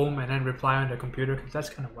go home and then reply on their computer? Because that's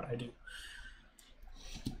kind of what I do.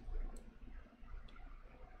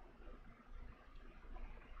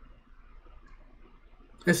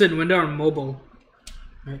 I said when they're on mobile,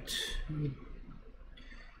 right?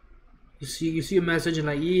 You see a message and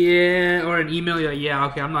like, yeah, or an email, you're like, yeah,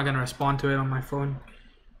 okay, I'm not gonna respond to it on my phone.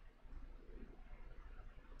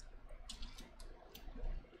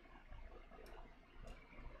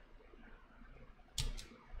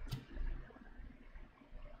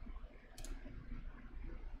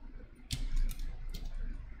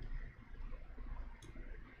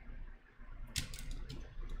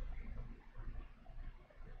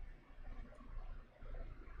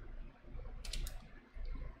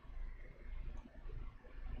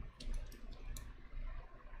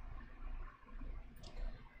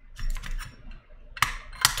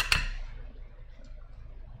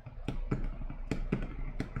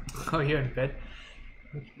 Oh, you're in bed.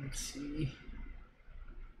 Let's see.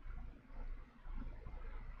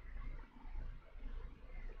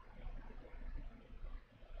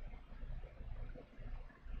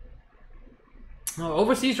 Oh,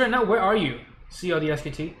 overseas right now? Where are you? COD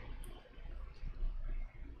SKT?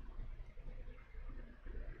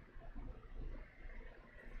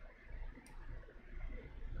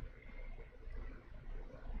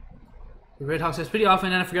 The Red Hawk says pretty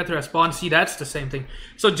often and I forget to respond. See, that's the same thing.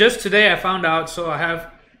 So just today I found out, so I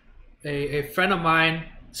have a friend of mine.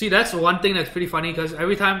 See, that's one thing that's pretty funny because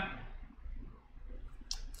every time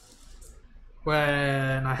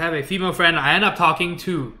when I have a female friend, I end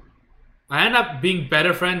up being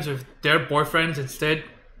better friends with their boyfriends instead,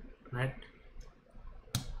 right?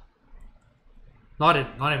 Not in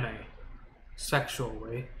a sexual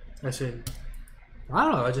way. As in, I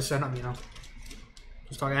don't know, I just end up,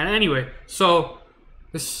 just talking. And anyway, so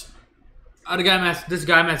this guy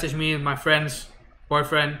messaged me, and my friend's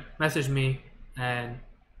boyfriend messaged me, and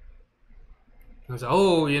he was like,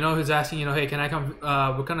 oh, he's asking, hey, can I come?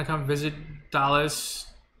 We're gonna come visit Dallas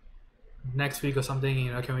next week or something.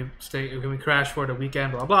 Can we crash for the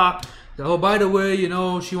weekend? Blah blah. Oh, by the way,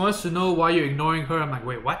 she wants to know why you're ignoring her. I'm like,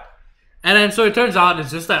 wait, what? And then so it turns out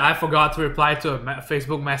it's just that I forgot to reply to a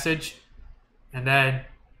Facebook message, and then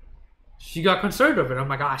she got concerned over it. I'm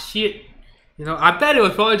like, ah, shit. I bet it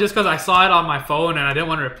was probably just because I saw it on my phone and I didn't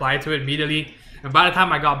want to reply to it immediately. And by the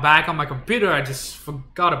time I got back on my computer, I just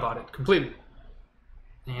forgot about it completely.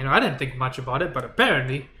 And, I didn't think much about it, but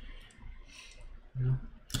apparently, it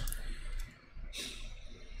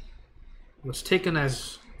was taken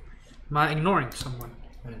as my ignoring someone.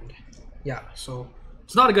 And yeah, so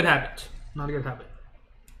it's not a good habit. Not a good habit.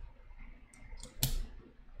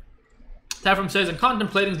 Tafram says, I'm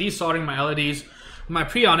contemplating desoldering my LEDs with my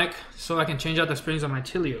Preonic so I can change out the springs on my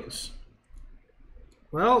Tilios.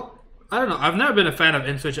 Well, I don't know. I've never been a fan of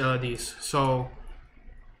in-switch LEDs, so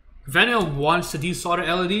if anyone wants to desolder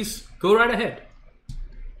LEDs, go right ahead.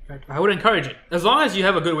 I would encourage it, as long as you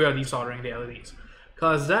have a good way of desoldering the LEDs,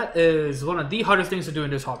 because that is one of the hardest things to do in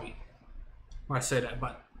this hobby. Well, I say that,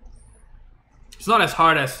 but it's not as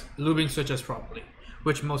hard as lubing switches properly,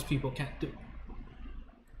 which most people can't do.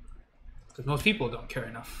 Because most people don't care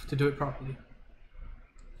enough to do it properly.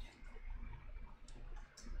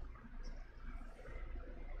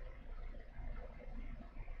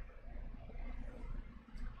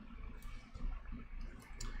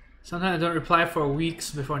 Sometimes I don't reply for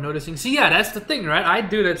weeks before noticing. See, yeah, that's the thing, right? I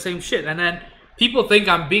do that same shit, and then people think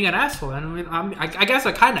I'm being an asshole. And I guess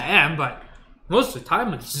I kind of am, but most of the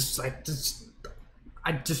time it's just like,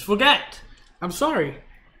 I just forget. I'm sorry.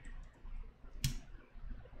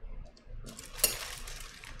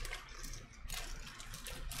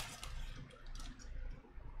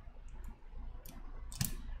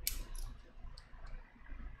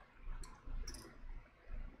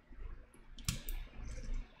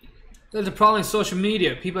 There's a problem in social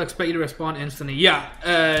media. People expect you to respond instantly. Yeah,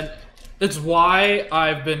 and it's why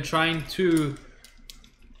I've been trying to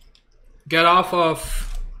get off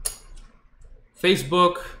of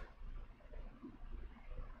Facebook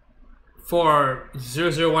for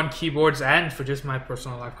 001 keyboards and for just my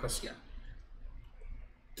personal life, because yeah,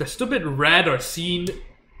 the stupid read or seen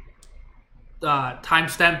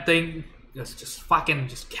timestamp thing is just fucking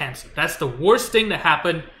just cancelled. That's the worst thing that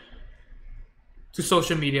happened to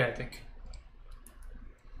social media, I think.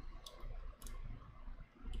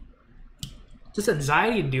 Just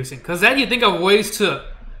anxiety inducing, because then you think of ways to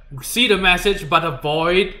see the message but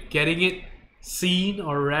avoid getting it seen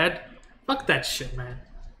or read. Fuck that shit, man.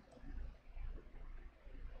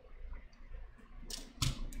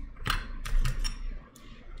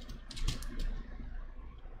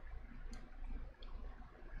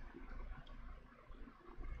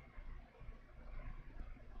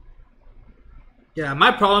 Yeah,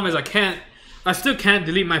 my problem is I still can't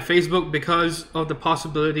delete my Facebook because of the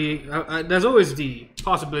possibility, there's always the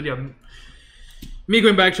possibility of me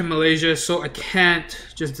going back to Malaysia, so I can't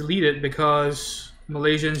just delete it because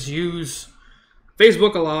Malaysians use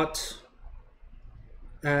Facebook a lot,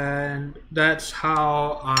 and that's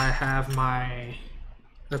how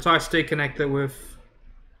that's how I stay connected with,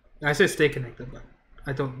 I say stay connected, but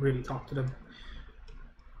I don't really talk to them,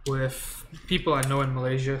 with people I know in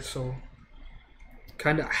Malaysia, so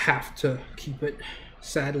kind of have to keep it,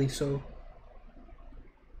 sadly. So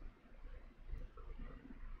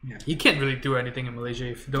yeah, you can't really do anything in Malaysia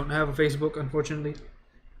if you don't have a Facebook, unfortunately.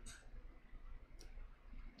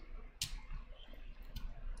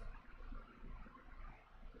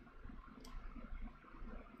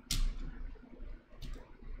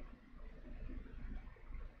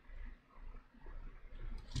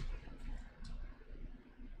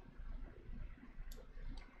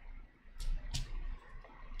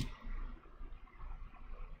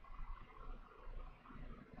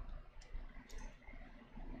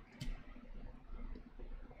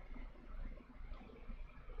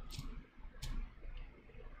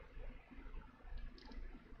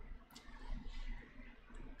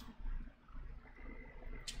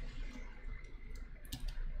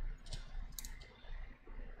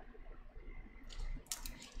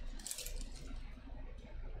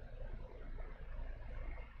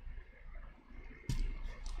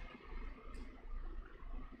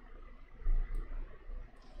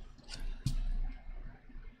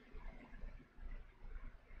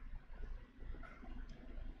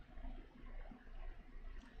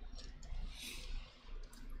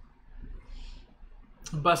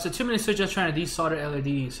 Busted 2 minutes just trying to desolder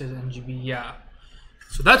LEDs, says NGB. Yeah,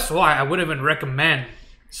 so that's why I wouldn't even recommend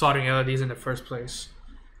soldering LEDs in the first place.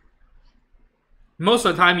 Most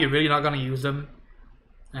of the time you're really not going to use them,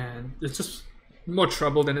 and it's just more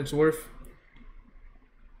trouble than it's worth.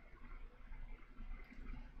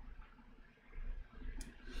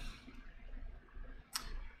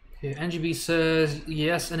 Okay, NGB says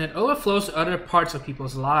yes, and it overflows to other parts of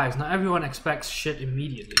people's lives. Not everyone expects shit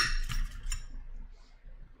immediately.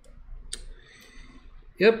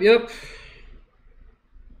 Yep.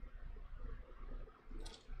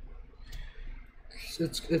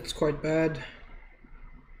 It's quite bad.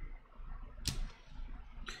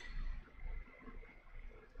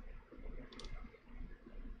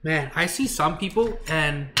 Man, I see some people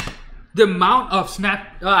and the amount of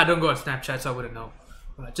I don't go on Snapchat, so I wouldn't know.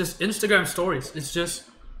 But just Instagram stories. It's just,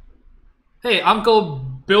 hey, Uncle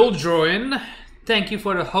Bill Droin, thank you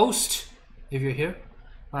for the host, if you're here.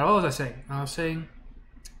 What was I saying? I was saying,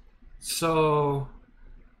 so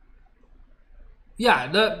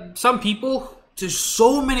yeah, some people, there's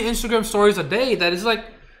so many Instagram stories a day that it's like,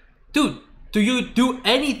 dude, do you do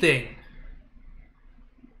anything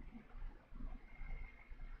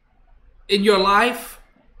in your life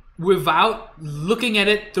without looking at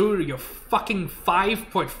it through your fucking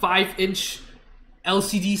 5.5-inch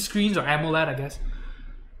LCD screens, or AMOLED, I guess,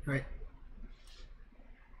 right?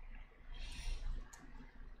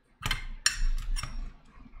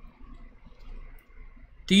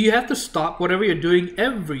 Do you have to stop whatever you're doing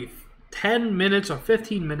every 10 minutes or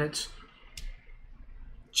 15 minutes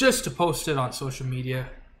just to post it on social media?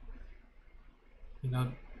 You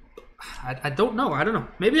know, I don't know. I don't know.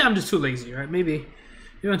 Maybe I'm just too lazy, right? Maybe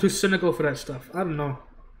I'm too cynical for that stuff. I don't know.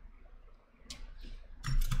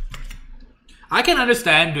 I can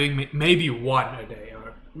understand doing maybe one a day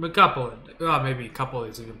or a couple. Maybe a couple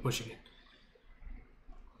is even pushing it.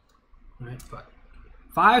 Right? But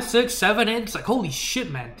 5, 6, 7, 8, it's like, holy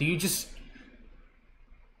shit, man.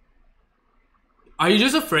 Are you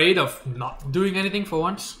just afraid of not doing anything for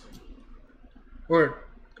once? Or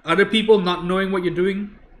other people not knowing what you're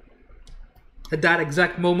doing? at that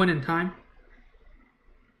exact moment in time.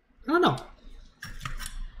 I don't know.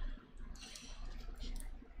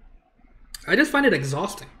 I just find it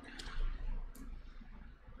exhausting.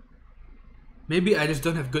 Maybe I just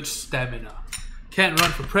don't have good stamina. Can't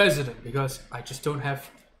run for president because I just don't have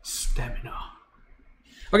stamina.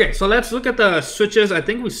 Okay, so let's look at the switches. I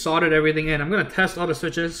think we soldered everything in. I'm going to test all the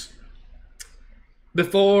switches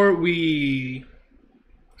before we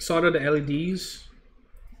solder the LEDs.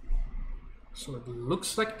 So it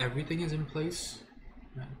looks like everything is in place.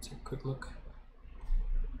 Let's take a quick look.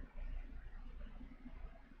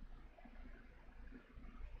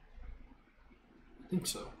 I think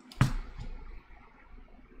so.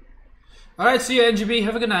 Alright, see you, NGB.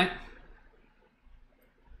 Have a good night.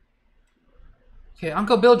 Okay,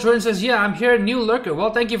 Uncle Bill Jordan says, yeah, I'm here, new lurker.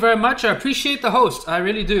 Well, thank you very much. I appreciate the host. I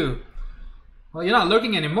really do. Well, you're not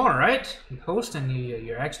lurking anymore, right? You host and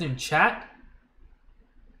you're actually in chat.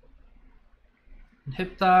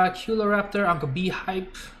 Hipta, Culoraptor, Uncle B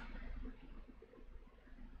Hype.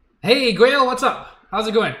 Hey, Grail, what's up? How's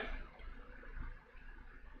it going?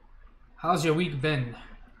 How's your week been?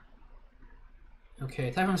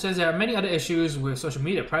 Okay, Typhon says there are many other issues with social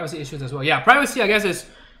media, privacy issues as well. Yeah, privacy, I guess,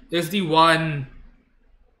 is the one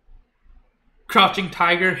crouching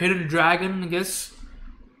tiger, hidden dragon, I guess.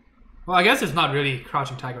 Well, I guess it's not really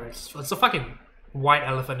crouching tiger. It's a fucking white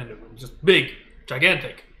elephant in the room. Just big,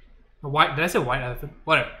 gigantic. A white, did I say white elephant?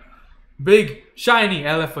 Whatever. Big, shiny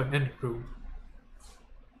elephant in the room.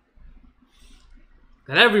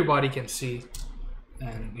 That everybody can see.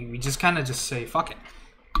 And we just kind of just say, fuck it.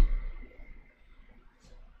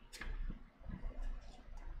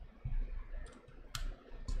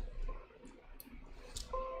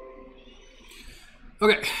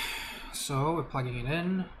 Okay, so we're plugging it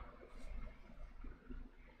in.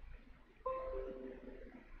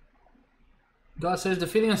 God says the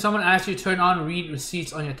feeling of someone asks you to turn on read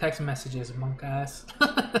receipts on your text messages, monk ass.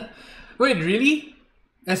 Wait, really?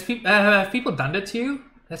 Have people done that to you?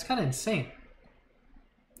 That's kind of insane.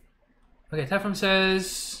 Okay, Tefram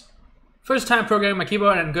says first time programming my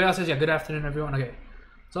keyboard, and Goyal says yeah, good afternoon everyone. Okay,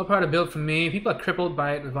 it's all part of the build for me. People are crippled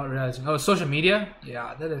by it without realizing. Oh, social media?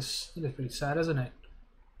 Yeah, that is pretty sad, isn't it?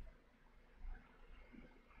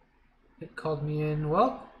 It called me in.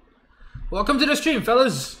 Well, welcome to the stream,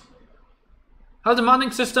 fellas. How's the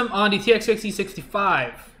mounting system on the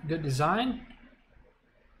TX65? Good design.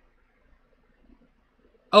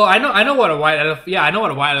 Oh, I know what a white elephant. Yeah, I know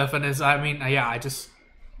what a white elephant is. I mean, yeah, I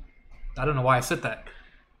don't know why I said that.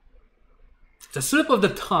 It's a slip of the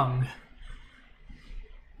tongue.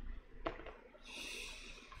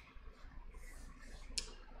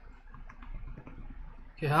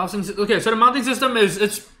 Okay, housing. Okay, so the mounting system is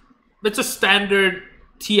it's a standard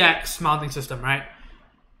TX mounting system, right?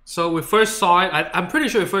 So we first saw it. I'm pretty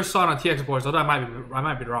sure we first saw it on TX boards, although I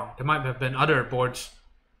might be wrong. There might have been other boards,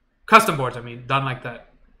 custom boards. I mean, done like that.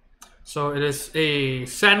 So it is a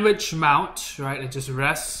sandwich mount, right? It just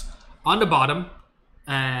rests on the bottom,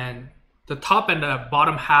 and the top and the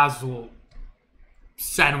bottom halves will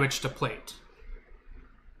sandwich the plate.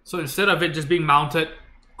 So instead of it just being mounted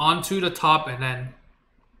onto the top and then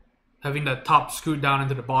having the top screwed down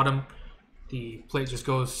into the bottom, the plate just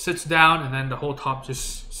sits down, and then the whole top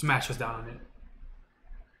just smashes down on it.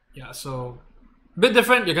 Yeah, so a bit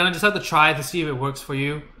different. You're gonna just have to try to see if it works for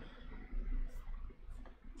you.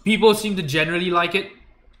 People seem to generally like it.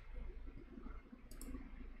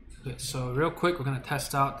 Okay, so real quick, we're gonna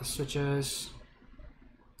test out the switches.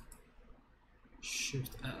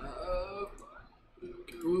 Shift up.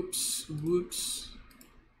 Okay, whoops.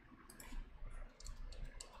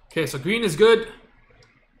 Okay, so green is good.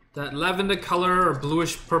 That lavender color or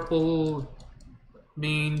bluish purple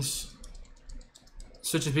means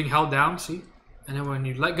switch is being held down, see? And then when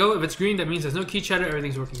you let go, if it's green, that means there's no key chatter,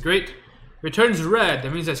 everything's working great. Returns red,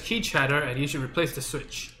 that means there's key chatter and you should replace the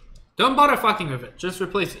switch. Don't bother fucking with it, just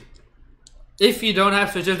replace it. If you don't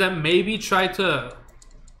have switches, then maybe try to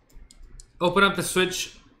open up the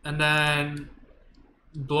switch and then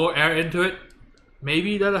blow air into it.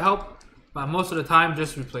 Maybe that'll help. But most of the time,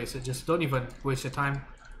 just replace it. Just don't even waste your time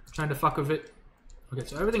trying to fuck with it. Okay,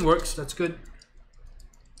 so everything works. That's good.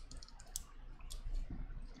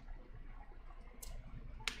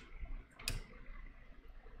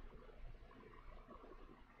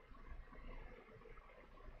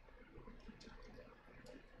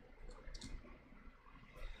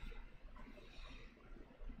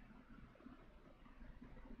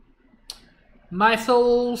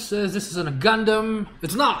 Mythel says this isn't a Gundam.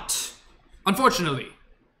 It's not, unfortunately.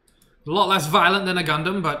 A lot less violent than a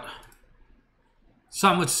Gundam, but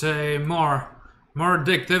some would say more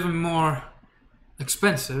addictive and more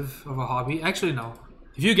expensive of a hobby. Actually, no.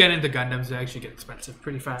 If you get into Gundams, they actually get expensive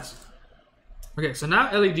pretty fast. Okay, so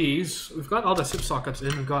now LEDs. We've got all the SIP sockets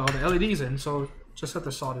in. We've got all the LEDs in, so just have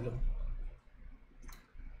to solder them.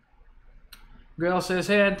 Grail says,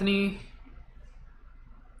 "Hey Anthony,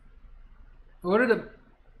 ordered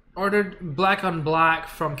black on black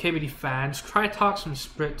from KBD fans. Crytox from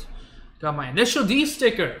Sprit. Got my initial D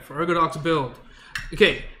sticker for Ergodox build."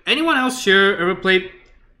 Okay, anyone else here ever played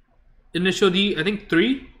Initial D? I think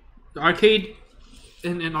 3, the arcade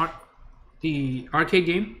the arcade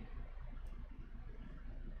game.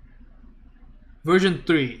 Version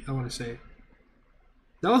 3, I want to say.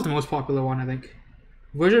 That was the most popular one, I think.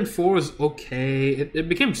 Version 4 was okay. It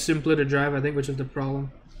became simpler to drive, I think, which is the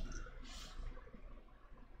problem.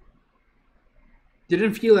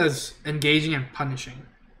 Didn't feel as engaging and punishing.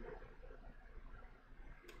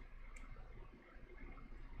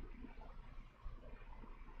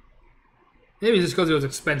 Maybe it's just because it was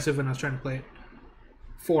expensive when I was trying to play it.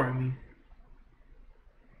 4, I mean.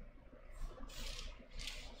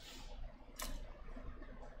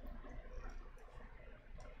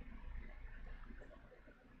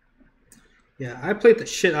 Yeah, I played the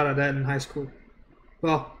shit out of that in high school.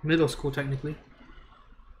 Well, middle school technically.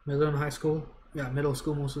 Middle and high school. Yeah, middle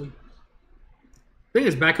school mostly. Thing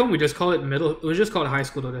is, back home we just call it middle. We just call it high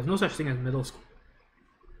school though. There's no such thing as middle school.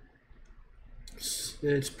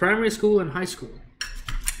 It's primary school and high school.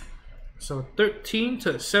 So 13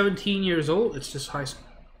 to 17 years old, it's just high school.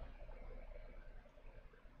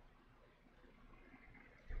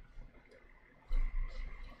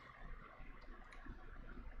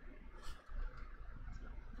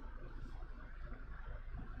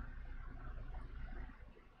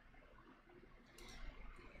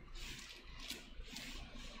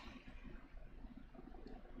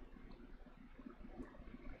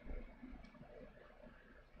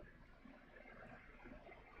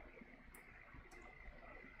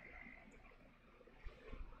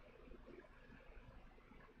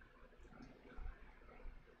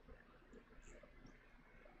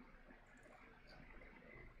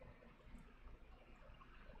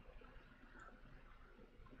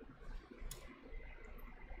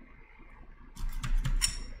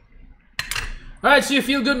 Alright, see you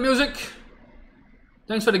feel good music.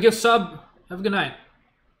 Thanks for the gift sub. Have a good night.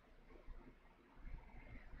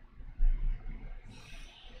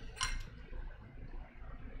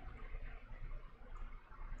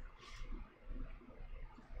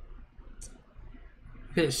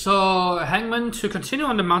 Okay, so Hangman, to continue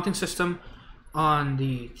on the mounting system on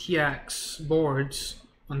the TX boards,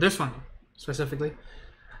 on this one specifically,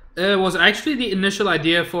 it was actually the initial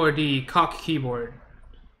idea for the cock keyboard.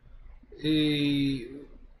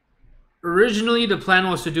 Originally the plan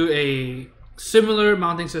was to do a similar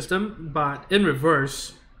mounting system but in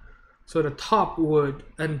reverse, so the top would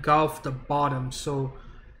engulf the bottom, so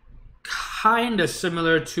kinda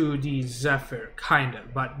similar to the Zephyr, kinda,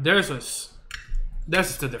 but theirs is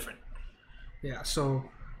still different. Yeah,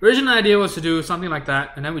 so original idea was to do something like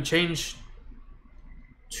that, and then we changed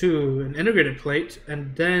to an integrated plate,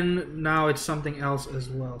 and then now it's something else as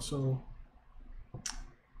well. So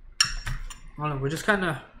I don't know, we're just kind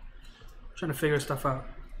of trying to figure stuff out.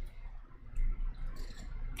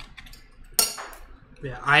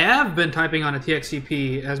 Yeah, I have been typing on a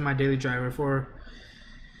TXCP as my daily driver for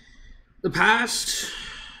the past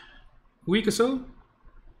week or so.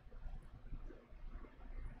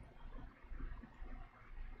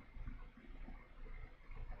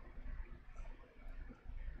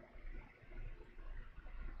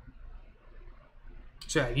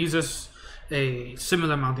 So yeah, it uses a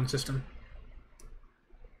similar mounting system.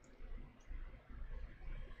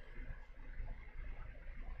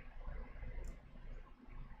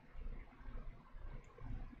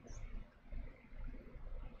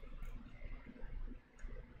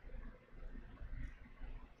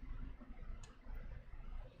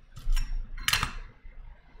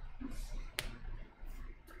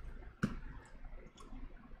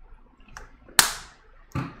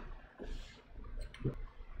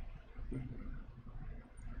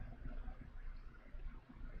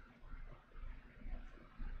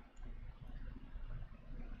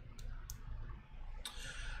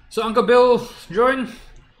 So Uncle Bill, Jordan,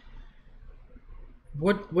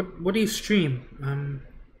 what do you stream? I'm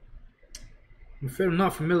afraid I'm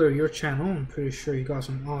not familiar with your channel. I'm pretty sure you got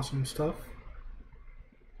some awesome stuff.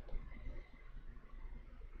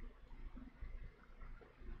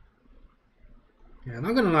 Yeah, I'm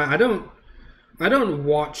not gonna lie, I don't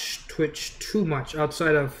watch Twitch too much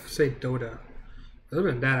outside of, say, Dota. Other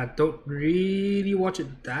than that, I don't really watch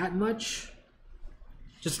it that much.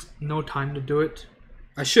 Just no time to do it.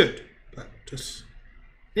 I should, but just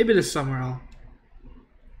Maybe this summer I'll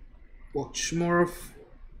watch more of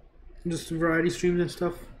just variety streams and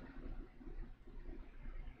stuff.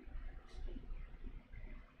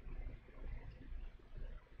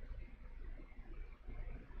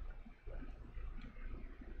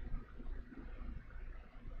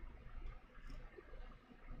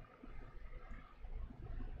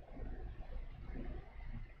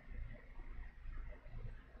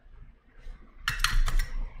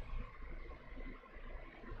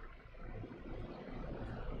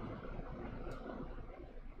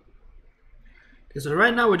 Okay, so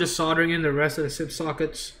right now we're just soldering in the rest of the SIP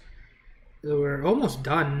sockets. So we're almost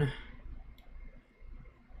done.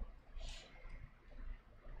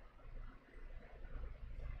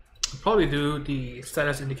 I'll probably do the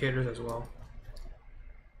status indicators as well.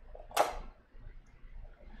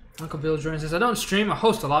 Uncle Bill joins us. I don't stream, I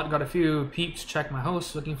host a lot. Got a few peeps check my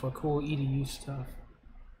host looking for cool EDU stuff.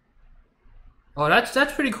 Oh, that's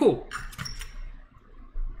pretty cool.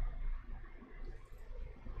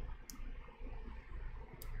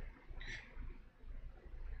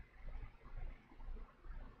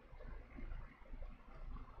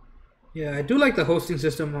 Yeah, I do like the hosting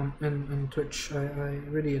system on Twitch. I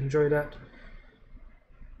really enjoy that.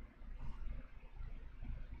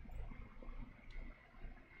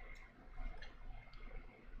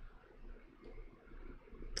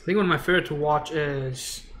 I think one of my favorite to watch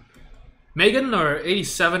is Megan or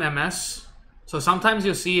 87MS. So sometimes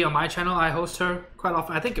you'll see on my channel I host her quite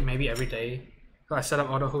often. I think maybe every day. I set up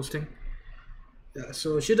auto hosting. Yeah,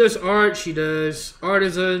 so she does art, she does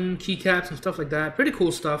artisan, keycaps and stuff like that. Pretty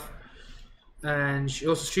cool stuff. And she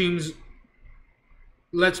also streams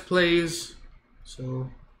Let's Plays. So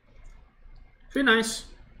very nice.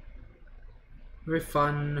 Very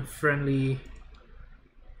fun, friendly,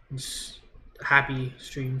 just happy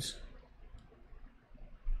streams.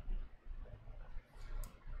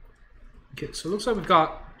 Okay, so it looks like we've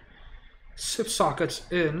got SIP sockets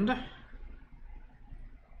in.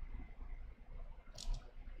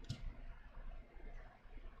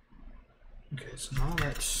 Okay, so now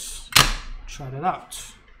let's try that out.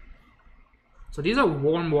 So these are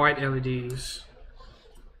warm white LEDs.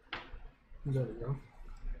 There we go.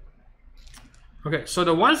 Okay, so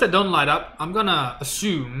the ones that don't light up, I'm gonna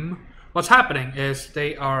assume what's happening is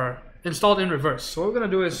they are installed in reverse. So what we're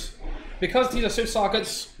gonna do is, because these are SIP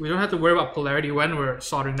sockets, we don't have to worry about polarity when we're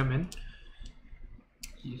soldering them in.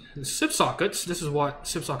 The SIP sockets, this is what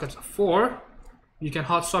SIP sockets are for. You can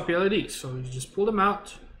hot swap your LEDs. So you just pull them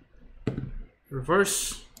out,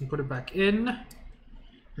 reverse, and put it back in.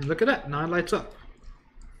 And look at that, now it lights up.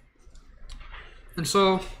 And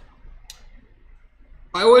so,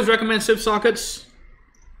 I always recommend SIP sockets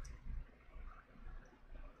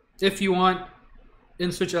if you want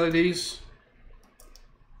in-switch LEDs.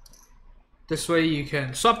 This way you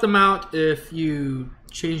can swap them out if you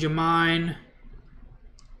change your mind.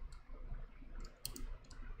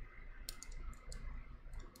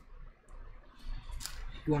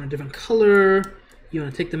 You want a different color, you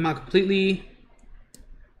want to take them out completely.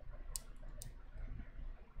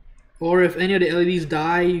 Or if any of the LEDs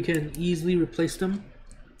die, you can easily replace them.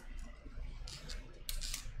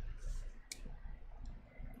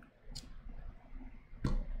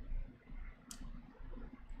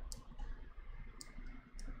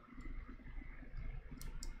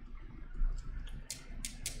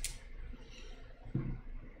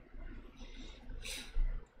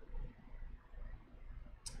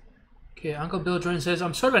 Okay, Uncle Bill Jordan says,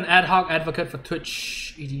 I'm sort of an ad hoc advocate for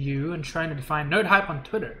Twitch EDU and trying to define nerd hype on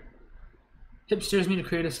Twitter. Hip steers me to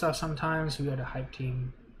creative stuff sometimes. We got a hype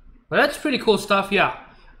team. But that's pretty cool stuff, yeah.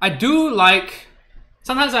 I do like,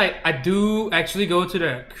 sometimes I do actually go to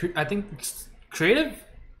the, I think it's creative?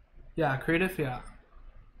 Yeah, creative, yeah.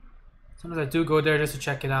 Sometimes I do go there just to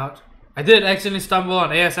check it out. I did accidentally stumble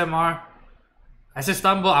on ASMR. I said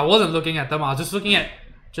stumble, I wasn't looking at them. I was just looking at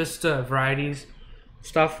just varieties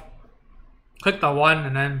stuff. Clicked on one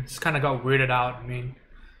and then just kind of got weirded out. I mean,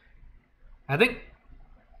 I'm trying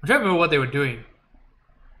to remember what they were doing.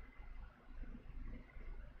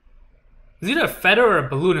 It's either a feather or a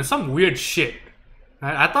balloon and some weird shit.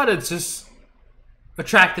 Right? I thought it's just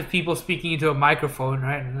attractive people speaking into a microphone,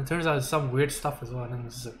 right? And it turns out it's some weird stuff as well. And then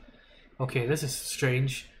it's like, okay, this is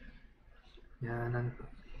strange. Yeah, and then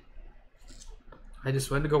I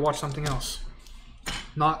just went to go watch something else.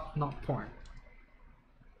 Not porn.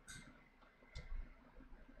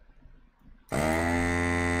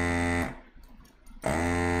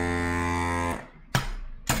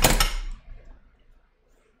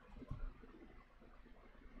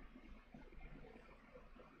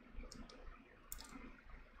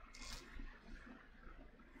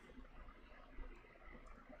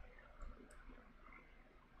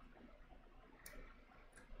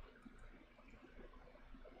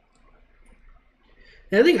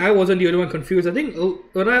 And I think I wasn't the only one confused. I think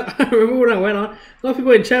when I remember when I went on, a lot of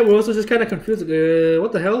people in chat were also just kind of confused. Like,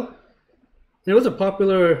 what the hell? And it was a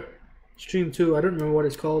popular stream too. I don't remember what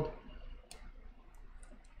it's called.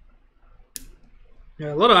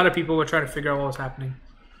 Yeah, a lot of other people were trying to figure out what was happening.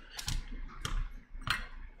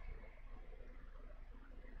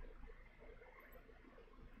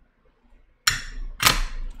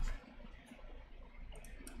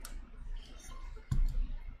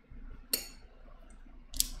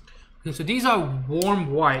 Okay, so these are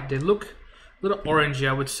warm white. They look a little orangey.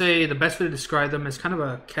 I would say the best way to describe them is kind of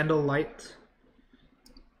a candlelight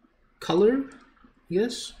color,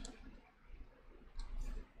 yes.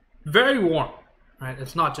 Very warm, right?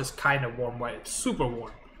 It's not just kind of warm white. It's super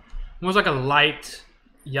warm. Almost like a light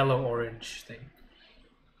yellow-orange thing.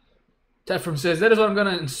 Tefram says, that is what I'm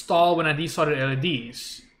going to install when I desolder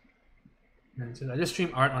LEDs. And it says, I just stream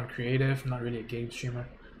art on Creative. I'm not really a game streamer.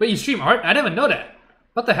 Wait, you stream art? I didn't even know that.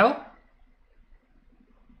 What the hell?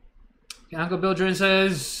 Uncle Bildrin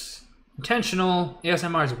says, intentional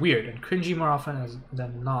ASMR is weird and cringy more often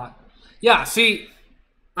than not. Yeah, see,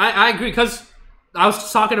 I agree, because I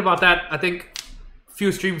was talking about that, I think, a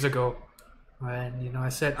few streams ago. And, you know, I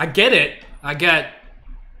said, I get it. I get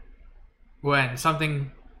when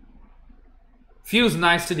something feels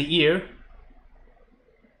nice to the ear.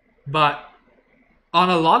 But on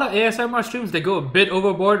a lot of ASMR streams, they go a bit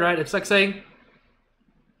overboard, right? It's like saying,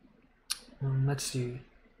 let's see.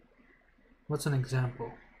 What's an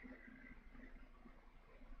example?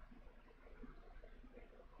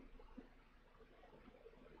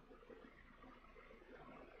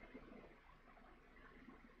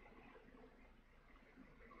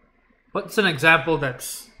 What's an example that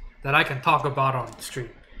I can talk about on the stream?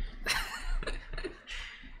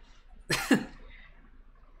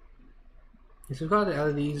 We've got the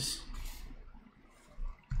LEDs.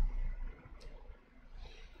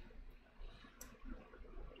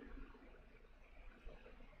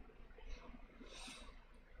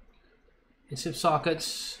 Sip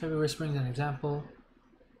sockets, heavy whispering is an example.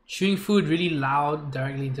 Chewing food really loud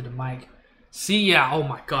directly into the mic. See, yeah, oh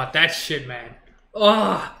my god, that shit, man.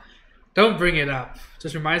 Oh, don't bring it up.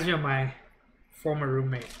 Just reminds me of my former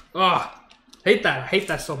roommate. Oh, hate that. I hate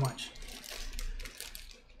that so much.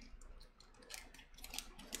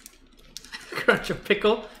 Crunch a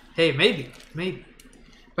pickle. Hey, maybe.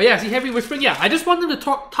 But yeah, see, heavy whispering. Yeah, I just want them to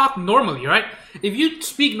talk normally, right? If you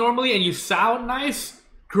speak normally and you sound nice,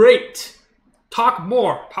 great. Talk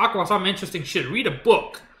more. Talk about some interesting shit. Read a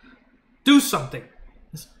book. Do something.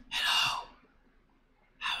 Just, hello.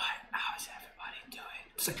 How is everybody doing?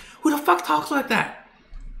 It's like, who the fuck talks like that?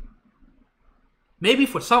 Maybe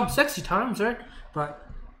for some sexy times, right? But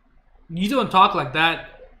you don't talk like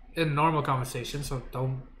that in normal conversation, so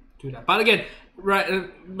don't do that. But again, right?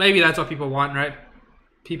 Maybe that's what people want, right?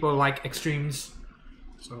 People like extremes.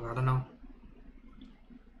 So I don't know.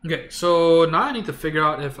 Okay, so now I need to figure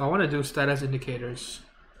out if I want to do status indicators.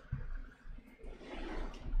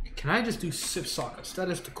 Can I just do SIP sockets? That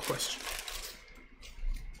is the question.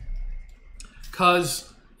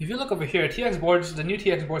 Because if you look over here, TX boards, the new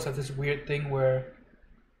TX boards have this weird thing where,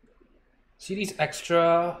 see these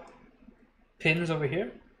extra pins over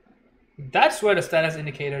here? That's where the status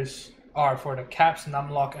indicators are for the caps,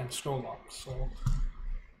 numlock, and scroll lock. So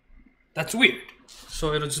that's weird.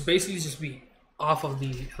 So it'll just basically just be off of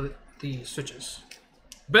the switches.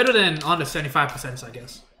 Better than on the 75%, I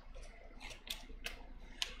guess.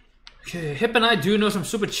 Okay, Hip and I do know some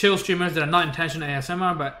super chill streamers that are not intentional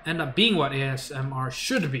ASMR, but end up being what ASMR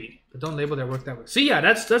should be. But don't label their work that way. See, yeah,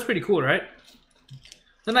 that's pretty cool, right?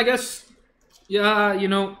 Then I guess, yeah, you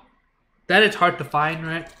know, that it's hard to find,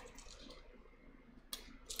 right?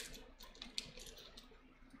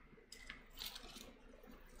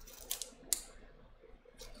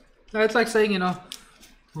 It's like saying, you know,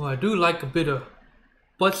 well, I do like a bit of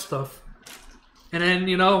butt stuff. And then,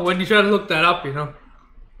 you know, when you try to look that up, you know,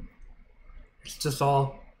 it's just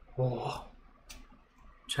all, oh,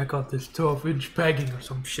 check out this 12-inch pegging or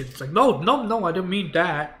some shit. It's like, no, I didn't mean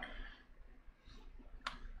that.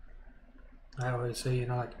 I always say, you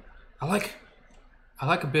know, like, I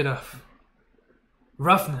like a bit of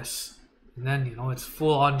roughness. And then, you know, it's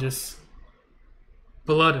full on just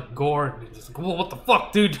blood and gore. And it's just like, whoa, what the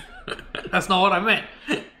fuck, dude? That's not what I meant.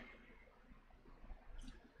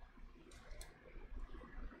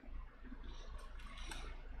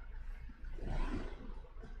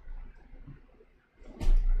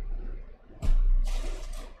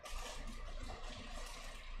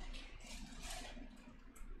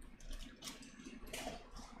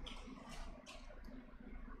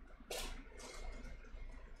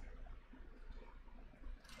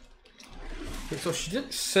 Okay, so she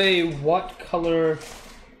didn't say what color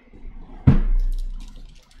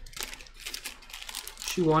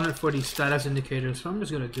she wanted for the status indicators, so I'm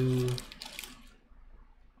just gonna do.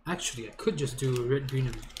 Actually, I could just do red, green,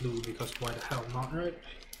 and blue because why the hell not, right?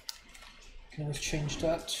 Can I change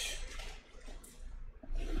that?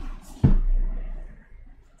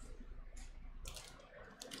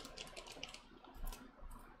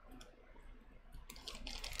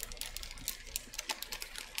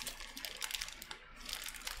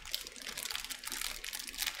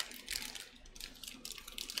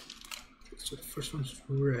 So the first one's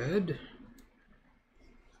red.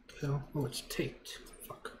 Hell, oh, it's taped.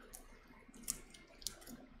 Fuck.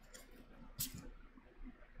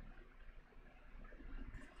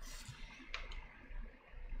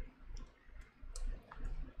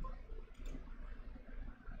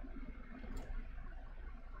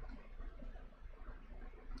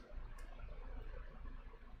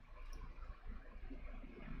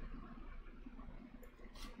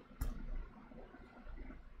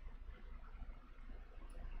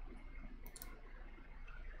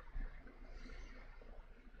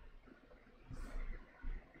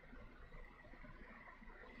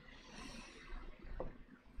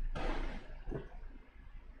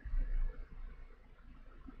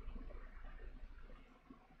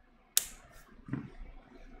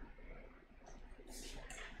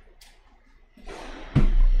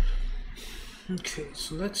 Okay,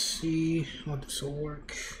 so let's see how this will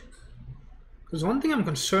work. Because one thing I'm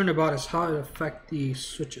concerned about is how it affects the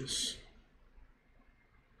switches.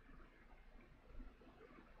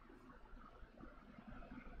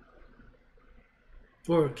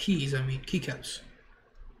 Or keys, I mean, keycaps.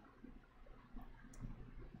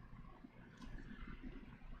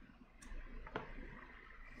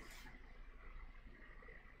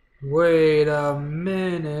 Wait a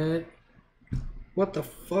minute. What the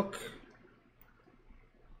fuck?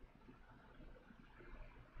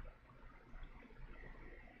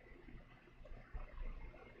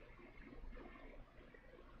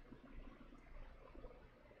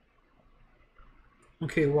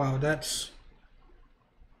 Okay, wow, that's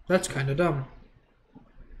kind of dumb.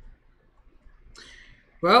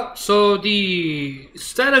 Well, so the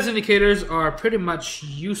status indicators are pretty much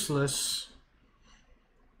useless.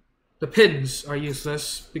 The pins are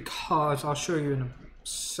useless because I'll show you in a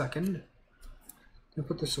second. Let me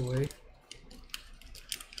put this away.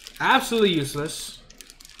 Absolutely useless.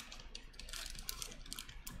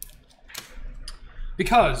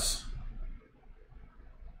 Because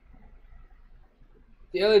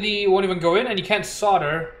the LED won't even go in, and you can't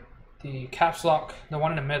solder the caps lock, the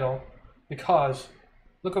one in the middle, because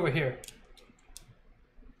look over here.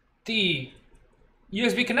 The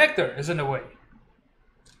USB connector is in the way.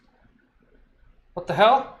 What the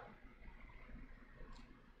hell?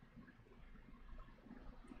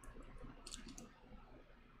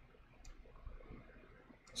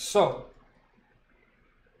 So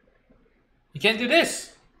you can't do this.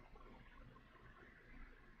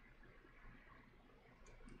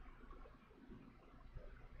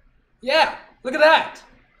 Yeah, look at that.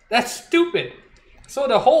 That's stupid. So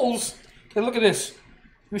the holes, okay, look at this.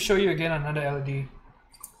 Let me show you again another LED.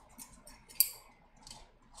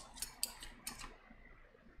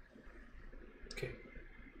 Okay,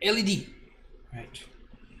 LED, right.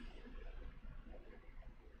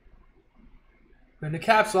 When the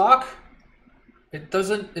caps lock, it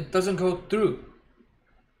doesn't go through.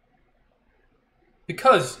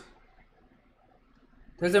 Because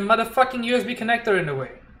there's a motherfucking USB connector in the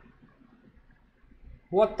way.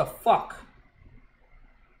 What the fuck?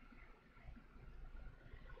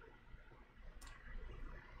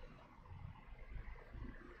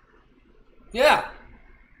 Yeah.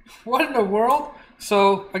 What in the world?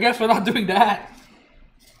 So I guess we're not doing that.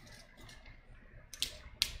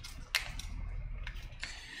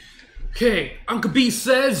 Okay, Uncle B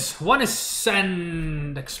says, one is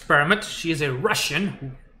sand experiment. She is a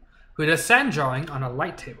Russian who does sand drawing on a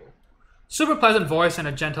light table. Super pleasant voice and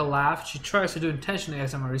a gentle laugh. She tries to do intentional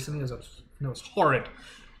ASMR recently, as it was horrid.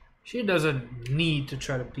 She doesn't need to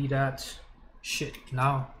try to be that shit.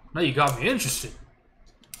 Now you got me interested.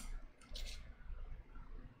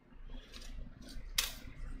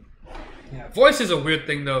 Yeah, voice is a weird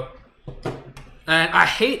thing though. And I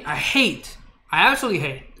absolutely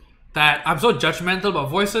hate that I'm so judgmental about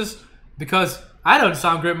voices because I don't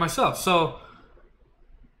sound great myself. So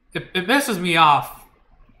it messes me off.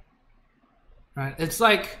 Right? It's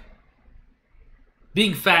like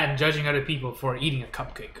being fat and judging other people for eating a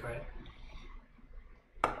cupcake, right?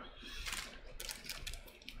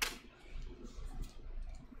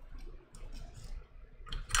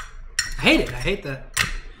 I hate it. I hate that.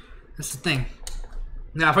 That's the thing.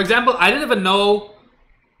 Now, for example, I didn't even know.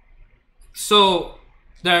 So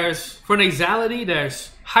there's, for nasality,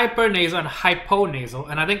 there's hypernasal and hyponasal,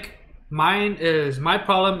 and I think my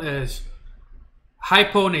problem is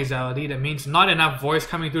hyponasality. That means not enough voice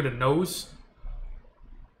coming through the nose.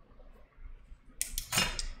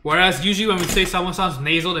 Whereas usually when we say someone sounds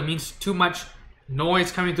nasal, that means too much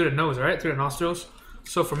noise coming through the nose, right? Through the nostrils.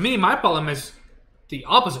 So for me, my problem is the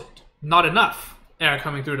opposite. Not enough air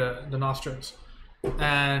coming through the nostrils.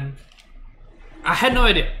 And I had no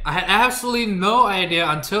idea. I had absolutely no idea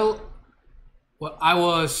until I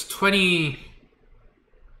was 20...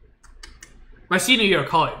 my senior year of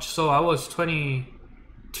college. So I was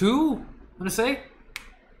 22, I'm gonna say.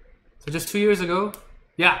 So just 2 years ago.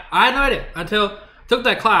 Yeah, I had no idea until took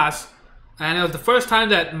that class, and it was the first time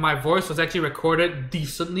that my voice was actually recorded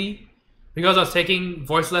decently because I was taking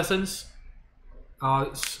voice lessons.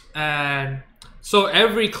 And so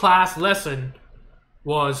every class lesson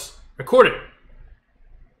was recorded.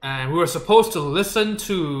 And we were supposed to listen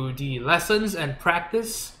to the lessons and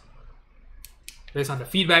practice based on the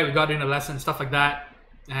feedback we got during the lesson, stuff like that.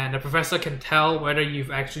 And the professor can tell whether you've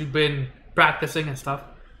actually been practicing and stuff,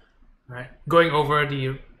 right? Going over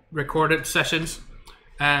the recorded sessions.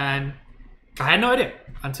 And I had no idea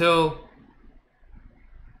until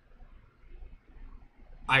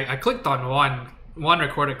I clicked on one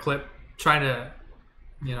recorded clip trying to,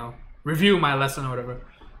 you know, review my lesson or whatever.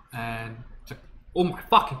 And it's like, oh my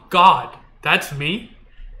fucking god, that's me.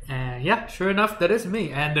 And yeah, sure enough, that is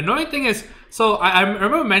me. And the annoying thing is, so I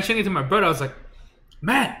remember mentioning it to my brother. I was like,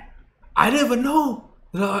 man, I didn't even know.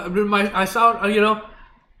 I sound, you know,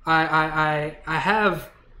 I have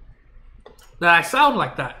that I sound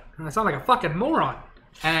like that. I sound like a fucking moron.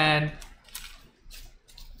 And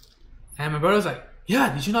my brother's like,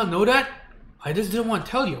 yeah, did you not know that? I just didn't want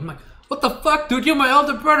to tell you. I'm like, what the fuck, dude? You're my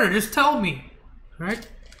elder brother. Just tell me, right?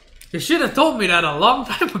 You should have told me that a long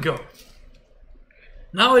time ago.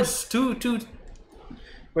 Now it's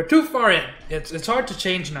we're too far in. It's hard to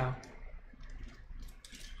change now.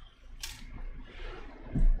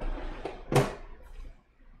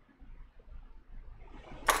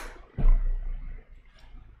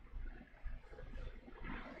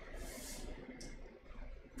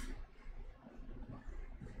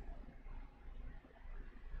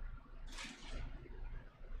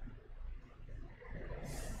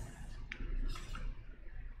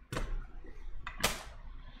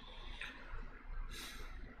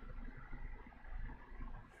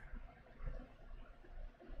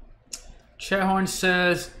 Chairhorn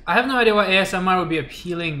says, I have no idea why ASMR would be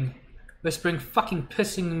appealing. Whispering fucking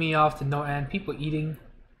pissing me off to no end. People eating.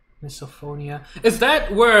 Misophonia. Is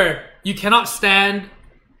that where you cannot stand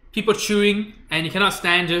people chewing and you cannot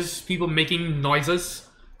stand just people making noises?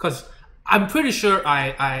 Because I'm pretty sure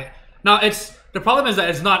now it's, the problem is that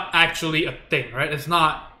it's not actually a thing, right? It's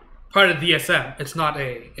not part of DSM. It's not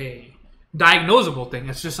a diagnosable thing.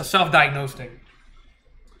 It's just a self-diagnosed thing.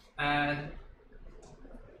 And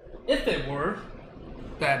if it were,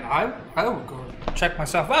 then I would go check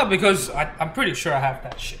myself out because I'm pretty sure I have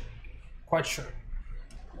that shit. Quite sure.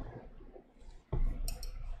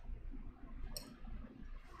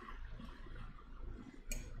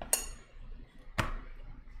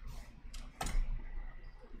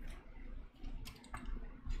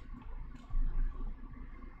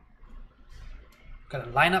 Gotta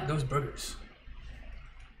line up those burgers.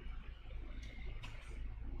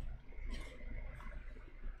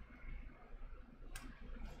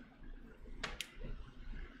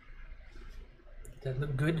 That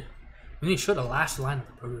look good. We need to show the last line of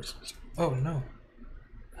the burgers. Oh no,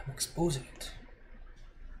 I'm exposing it.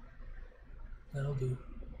 That'll do.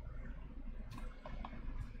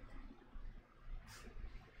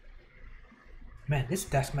 Man, this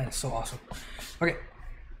desk mat is so awesome. Okay,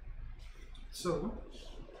 so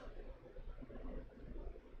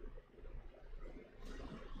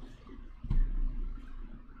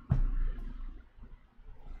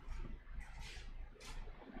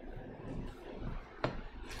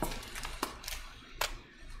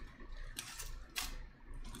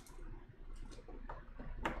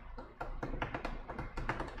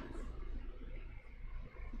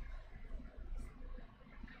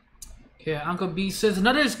okay, Uncle B says,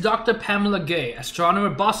 another is Dr. Pamela Gay, astronomer,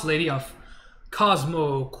 boss lady of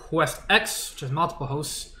Cosmo Quest X, which has multiple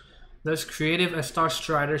hosts. There's creative as Star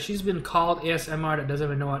Strider. She's been called ASMR that doesn't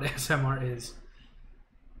even know what ASMR is.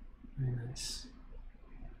 Very nice.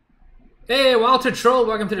 Hey, Walter Troll,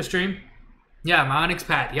 welcome to the stream. Yeah, my Onyx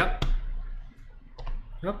pad, yep.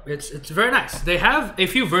 Yep, it's very nice. They have a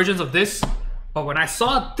few versions of this, but when I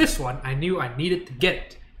saw this one, I knew I needed to get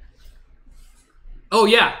it. Oh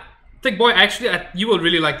yeah. Thick boy, actually, you will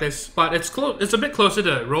really like this, but it's close. It's a bit closer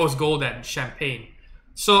to rose gold than champagne.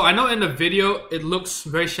 So I know in the video it looks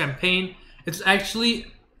very champagne. It's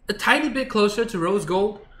actually a tiny bit closer to rose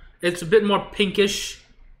gold. It's a bit more pinkish,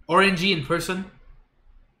 orangey in person,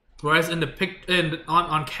 whereas in the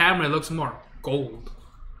on camera it looks more gold.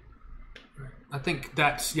 I think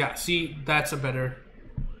that's, yeah. See, that's a better.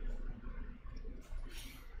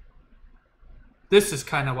 This is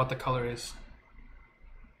kind of what the color is.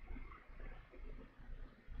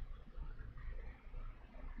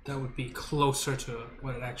 That would be closer to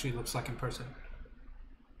what it actually looks like in person.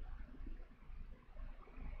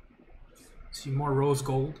 See, more rose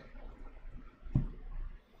gold.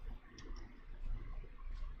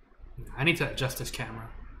 I need to adjust this camera.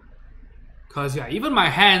 Because, yeah, even my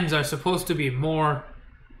hands are supposed to be more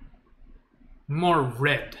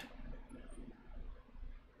red.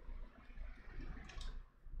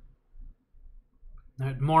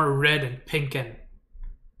 More red and pink and...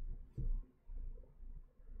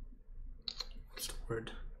 What's the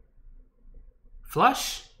word?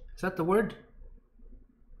 Flush? Is that the word?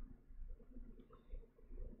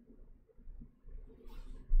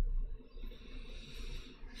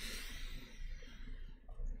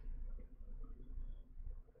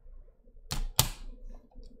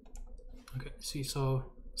 Okay, see,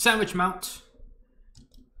 so sandwich mount.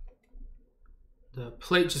 The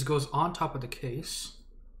plate just goes on top of the case,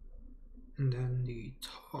 and then the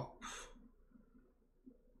top.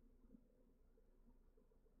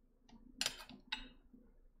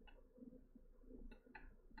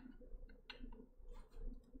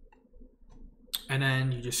 And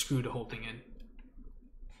then you just screw the whole thing in.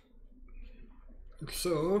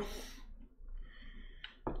 So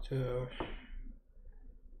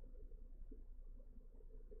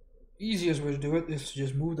easiest way to do it is to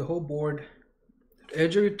just move the whole board to the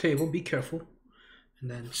edge of your table, be careful, and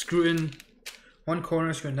then screw in one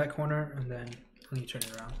corner, screw in that corner, and then you turn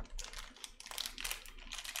it around.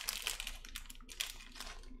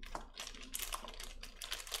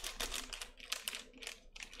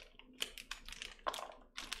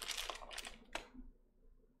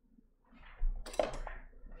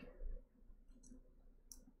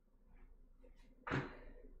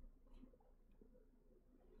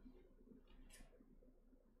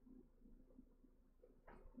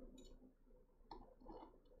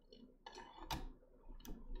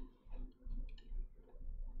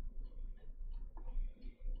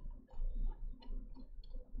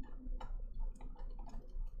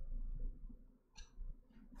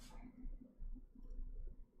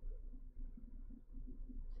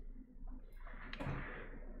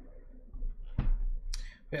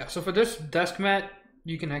 Yeah, so for this desk mat,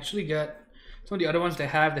 you can actually get some of the other ones they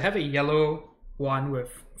have. They have a yellow one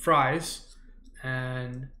with fries,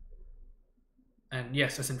 and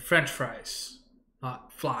yes, as in French fries,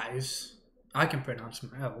 not flies. I can pronounce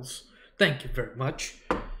my L's. Thank you very much.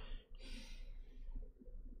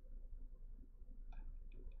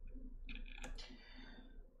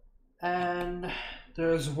 And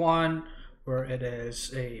there's one where it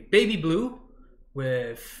is a baby blue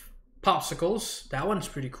with popsicles. That one's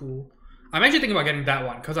pretty cool. I'm actually thinking about getting that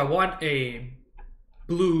one because I want a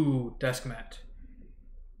blue desk mat.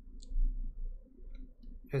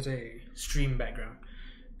 There's a stream background,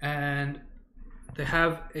 and they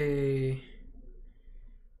have a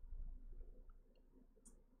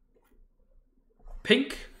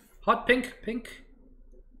pink, hot pink.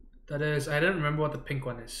 That is, I don't remember what the pink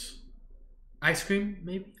one is. Ice cream,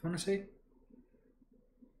 maybe, I want to say.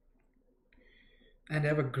 And they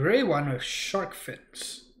have a gray one with shark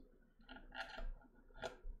fins.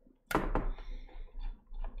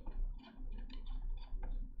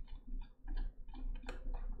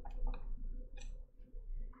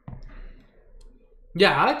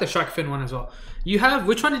 Yeah, I like the shark fin one as well. You have,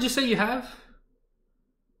 which one did you say you have?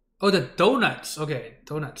 Oh, the donuts. Okay,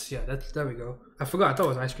 donuts. Yeah, there we go. I forgot, I thought it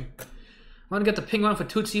was ice cream. I want to get the pink one for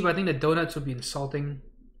Tootsie, but I think the donuts would be insulting.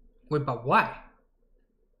 Wait, but why?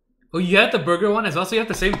 Oh, you had the burger one as well, so you have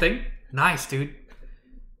the same thing? Nice, dude.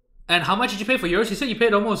 And how much did you pay for yours? You said you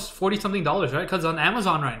paid almost 40 something dollars, right? Because on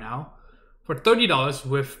Amazon right now, for $30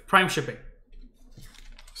 with Prime shipping.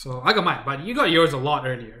 So I got mine, but you got yours a lot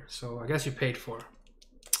earlier. So I guess you paid for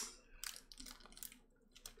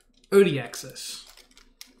early access.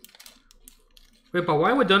 Wait, but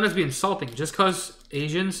why would donuts be insulting? Just because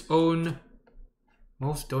Asians own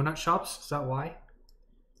most donut shops? Is that why?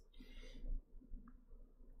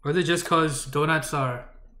 Or is it just because donuts are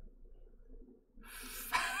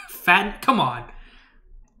fat? Come on.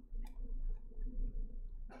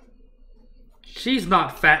 She's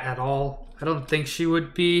not fat at all. I don't think she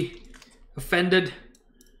would be offended.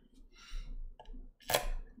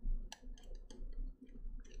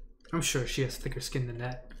 I'm sure she has thicker skin than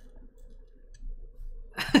that.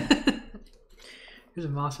 Here's a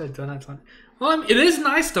MOSFET donuts on. Well, I mean, it is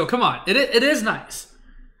nice though. Come on, it is nice.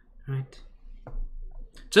 Right.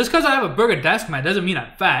 Just because I have a burger desk mat doesn't mean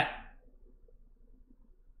I'm fat.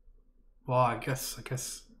 Well, I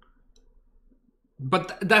guess.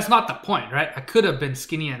 But that's not the point, right? I could have been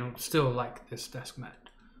skinny and still like this desk mat.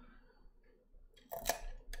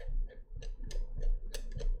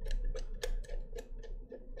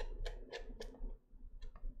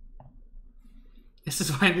 This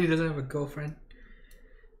is why he doesn't have a girlfriend.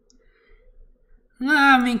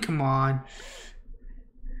 Nah, I mean, come on.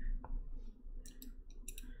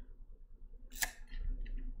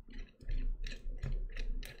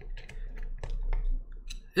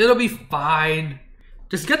 It'll be fine.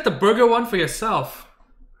 Just get the burger one for yourself,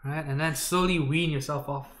 right? And then slowly wean yourself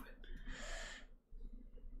off.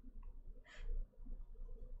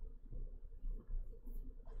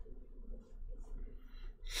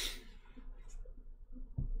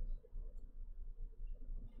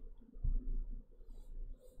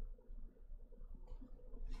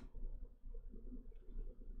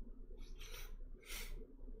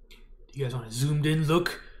 You guys want a zoomed in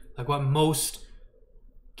look? Like what most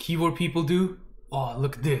keyboard people do? Oh,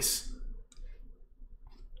 look at this.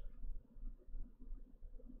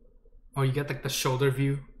 Or you get like the shoulder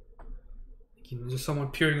view. You know, there's someone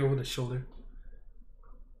peering over the shoulder.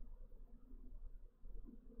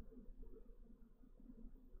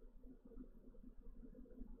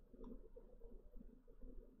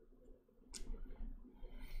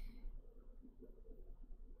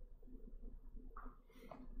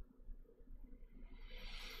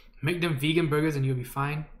 Make them vegan burgers and you'll be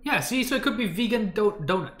fine. Yeah, see, so it could be vegan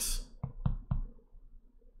donuts.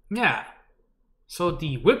 Yeah. So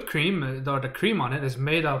the whipped cream, or the cream on it, is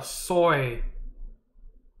made of soy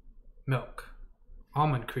milk.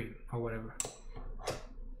 Almond cream, or whatever. I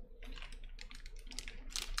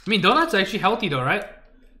mean, donuts are actually healthy though, right?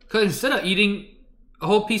 Because instead of eating a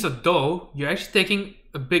whole piece of dough, you're actually taking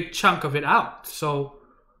a big chunk of it out. So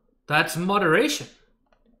that's moderation.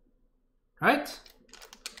 Right?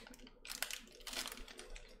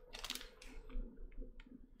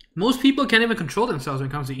 Most people can't even control themselves when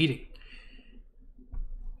it comes to eating.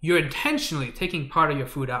 You're intentionally taking part of your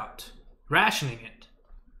food out, rationing it.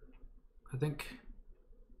 I think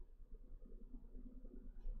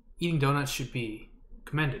eating donuts should be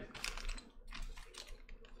commended.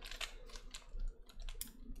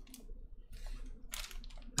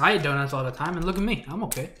 I eat donuts all the time, and look at me, I'm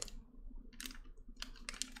okay.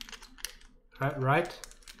 Right?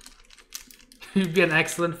 You'd be an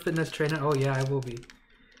excellent fitness trainer. Oh yeah, I will be.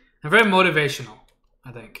 I'm very motivational,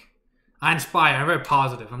 I think. I inspire, I'm very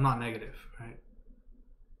positive, I'm not negative, right?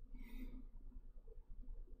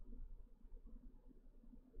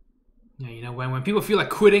 Yeah, you know, when people feel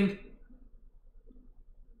like quitting,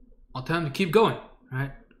 I'll tell them to keep going,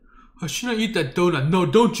 right? I shouldn't eat that donut. No,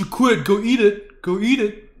 don't you quit, go eat it. Go eat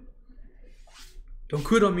it. Don't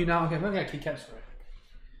quit on me now. Okay, maybe I keep caps for it.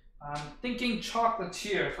 I'm thinking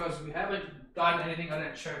Chocolatier, because we haven't done anything other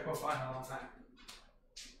than cherry profile in a long time.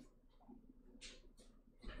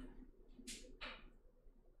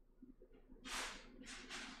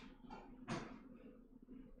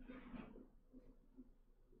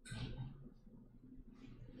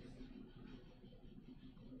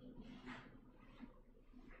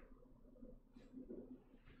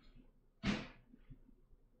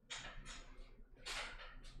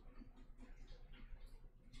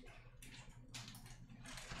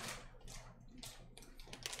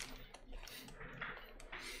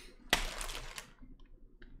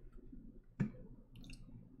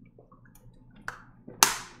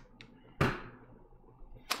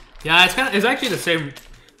 Yeah, it's actually the same.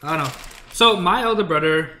 I don't know. So my elder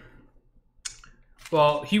brother,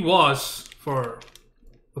 well, he was for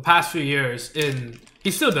the past few years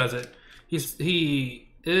he still does it. He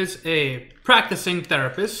is a practicing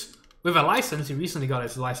therapist with a license. He recently got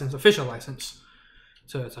his license, official license,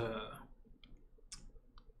 to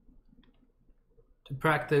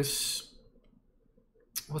practice.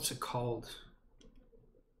 What's it called?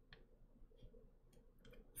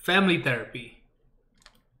 Family therapy.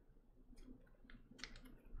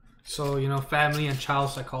 So, you know, family and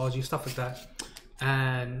child psychology, stuff like that.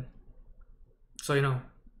 And so, you know,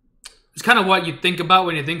 it's kind of what you think about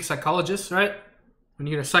when you think psychologist, right? When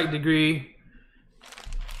you get a psych degree,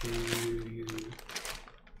 you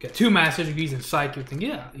get 2 master's degrees in psych, you think,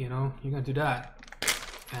 yeah, you know, you're going to do that.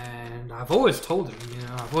 And I've always told him, you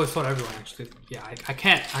know, I've always told everyone actually, yeah, I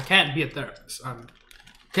can't be a therapist.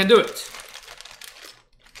 Can't do it.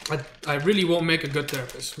 I really won't make a good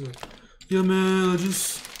therapist. Yeah, man,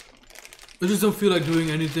 I just don't feel like doing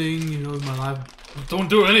anything, you know, in my life. Don't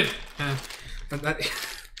do anything.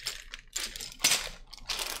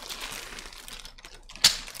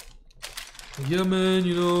 Yeah, man,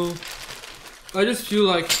 you know, I just feel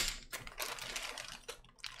like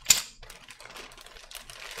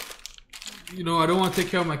you know, I don't want to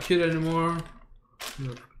take care of my kid anymore. You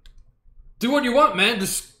know, do what you want, man.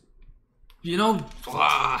 Just, you know,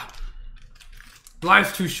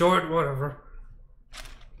 life's too short, whatever.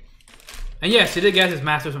 And yes, he did get his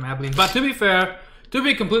master's from Abilene. But to be fair, to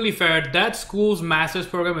be completely fair, that school's master's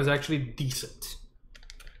program is actually decent.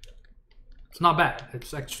 It's not bad.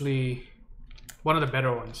 It's actually one of the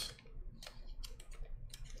better ones.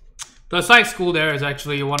 The psych school there is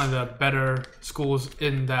actually one of the better schools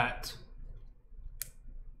in that.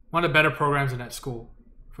 One of the better programs in that school,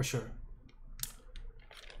 for sure.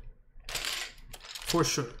 For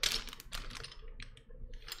sure.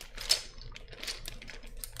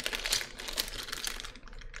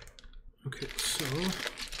 Okay, so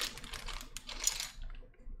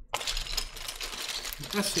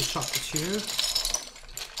let's see Chocolatier.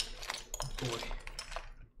 Boy.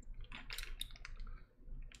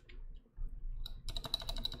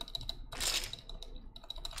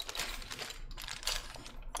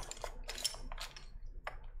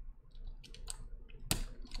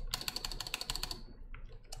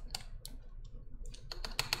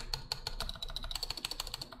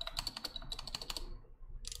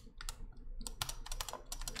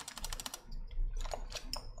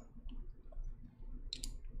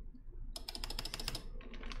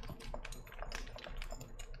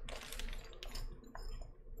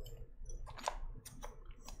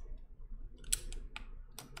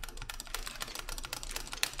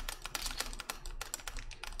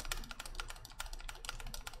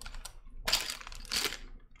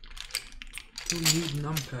 We need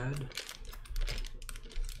numpad.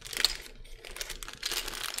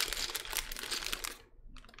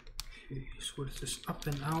 Okay, so what is this? Up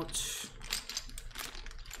and out.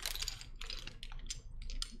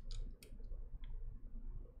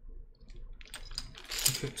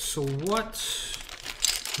 Okay, so what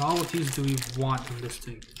novelties do we want in this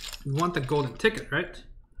thing? We want the golden ticket, right?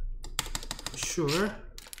 Sure.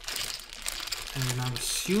 And I'm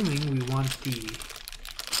assuming we want the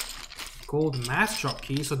gold mass drop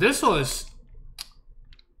key. So this was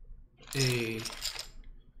a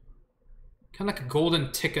kind of like a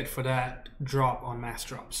golden ticket for that drop on mass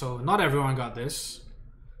drop. So not everyone got this.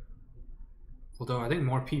 Although I think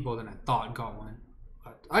more people than I thought got one.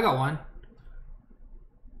 But I got one.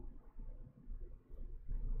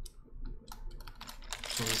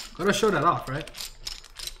 So gotta show that off, right?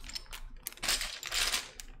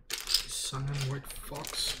 Sun and White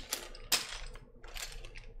Fox.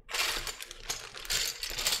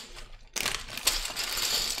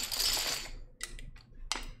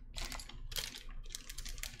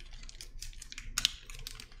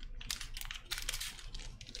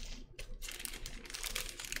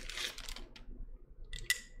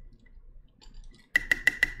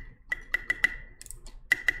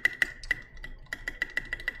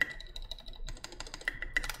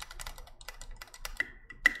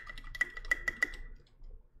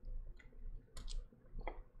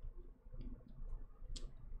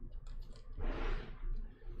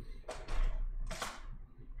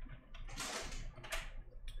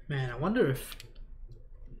 Man, I wonder if...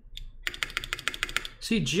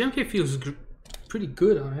 See, GMK feels pretty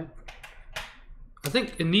good on it. I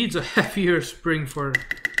think it needs a heavier spring for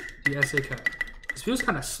the SA cap. This feels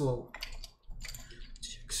kind of slow.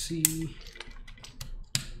 Check C.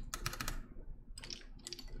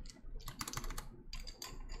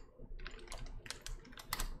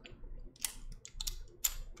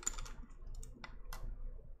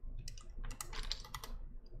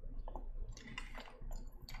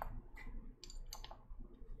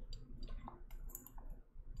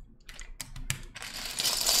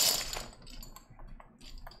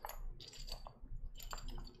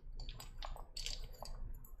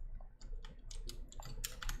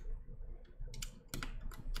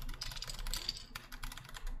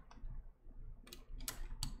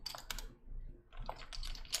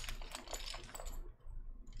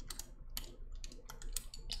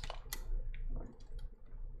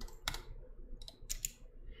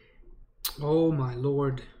 Oh my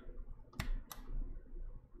lord.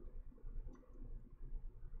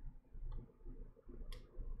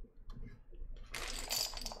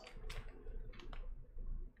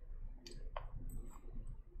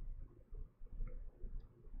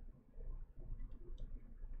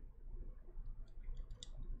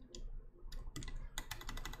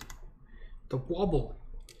 The wobble.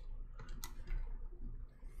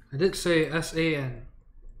 I did say SA and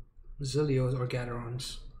Zealios or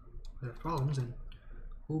Gaterons. There are problems, and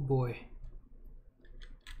oh boy.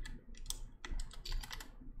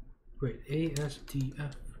 Wait,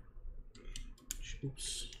 ASDF.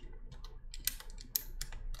 Oops.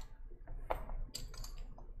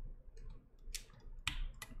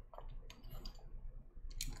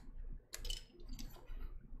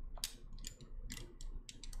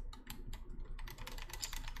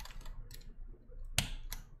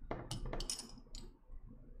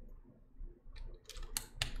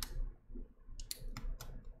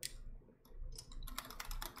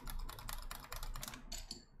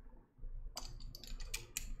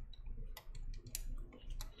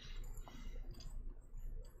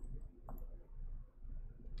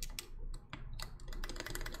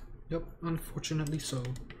 Yep, unfortunately so.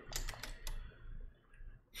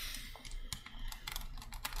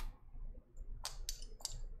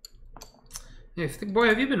 Hey, Thick Boy,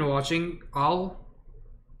 have you been watching All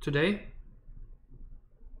today?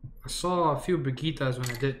 I saw a few Brigitas when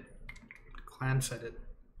I did clan set it.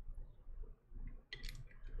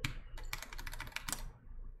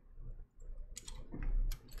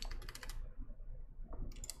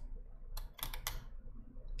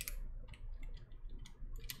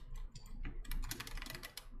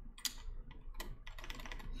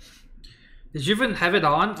 Did you even have it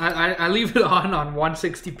on? I leave it on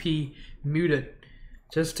 160p muted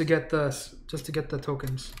just to get the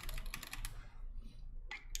tokens.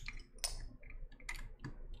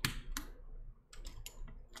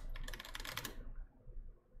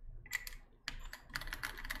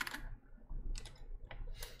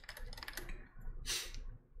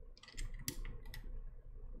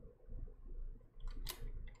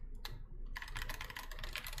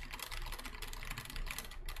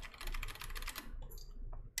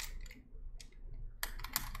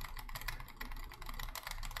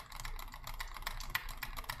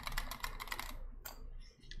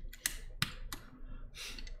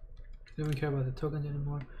 Don't care about the tokens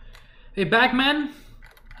anymore. Hey, Backman.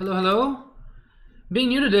 Hello, hello. Being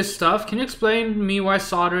new to this stuff, can you explain to me why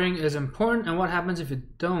soldering is important and what happens if you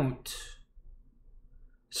don't?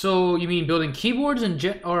 So you mean building keyboards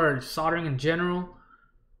or soldering in general?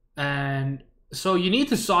 And so you need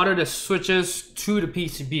to solder the switches to the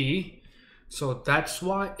PCB. So that's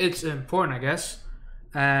why it's important, I guess.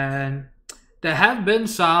 And there have been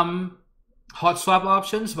some hot swap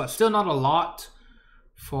options, but still not a lot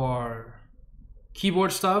for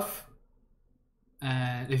keyboard stuff.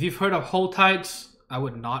 And if you've heard of hold tights, I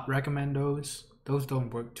would not recommend those. Those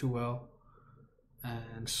don't work too well.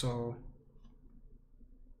 And so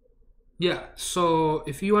yeah, so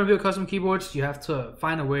if you want to build custom keyboards, you have to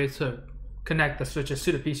find a way to connect the switches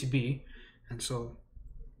to the PCB. And so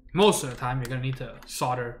most of the time you're going to need to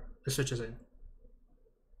solder the switches in.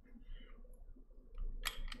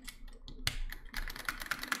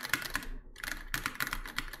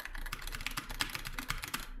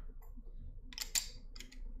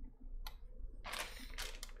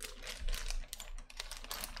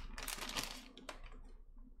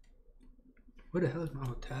 Where the hell is my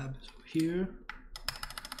auto tab? It's over here.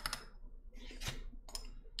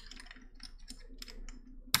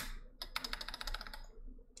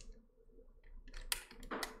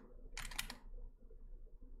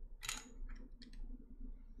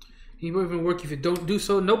 It won't even work if you don't do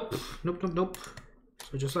so. Nope. Nope, nope, nope.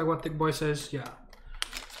 So just like what Thick Boy says, yeah.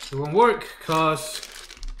 It won't work because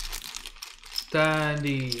then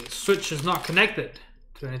the switch is not connected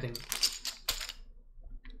to anything.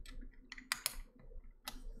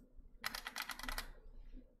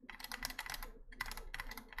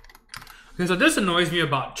 Okay, so this annoys me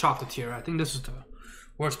about Chocolatier. I think this is the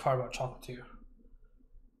worst part about Chocolatier.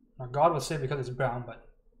 Now God would say because it's brown, but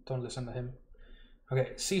don't listen to him.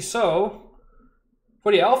 Okay, see, so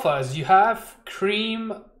for the alphas, you have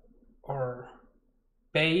cream or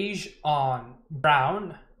beige on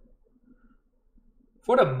brown.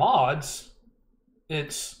 For the mods,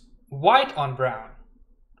 it's white on brown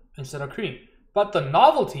instead of cream. But the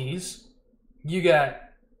novelties, you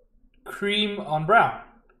get cream on brown.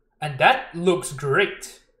 And that looks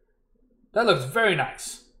great. That looks very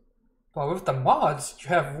nice. But with the mods, you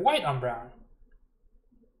have white on brown.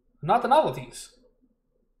 Not the novelties.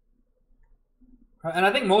 And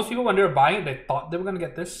I think most people, when they were buying it, they thought they were going to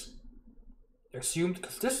get this. They assumed,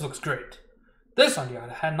 because this looks great. This, on the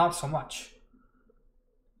other hand, not so much.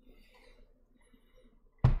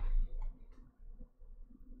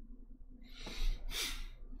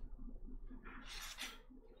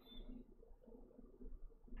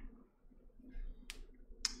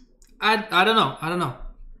 I don't know.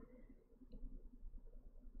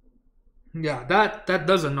 Yeah, that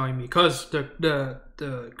does annoy me because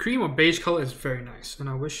the cream or beige color is very nice, and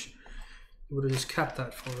I wish it would have just kept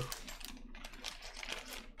that for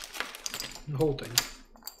the whole thing.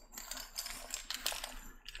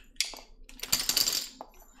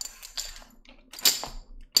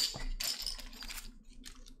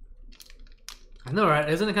 I know, right?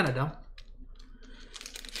 Isn't it kind of dumb?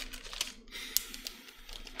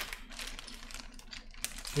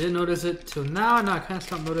 I didn't notice it till now. Now I can't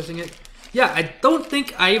stop noticing it. Yeah, I don't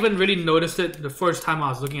think I even really noticed it the first time I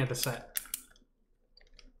was looking at the set.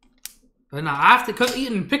 But now after, because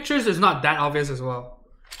in pictures it's not that obvious as well.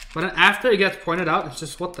 But then after it gets pointed out, it's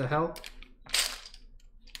just what the hell.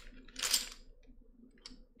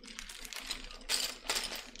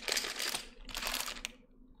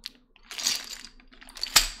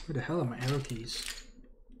 Where the hell are my arrow keys?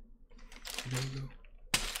 There we go.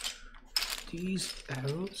 These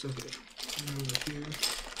arrows, okay. Over here.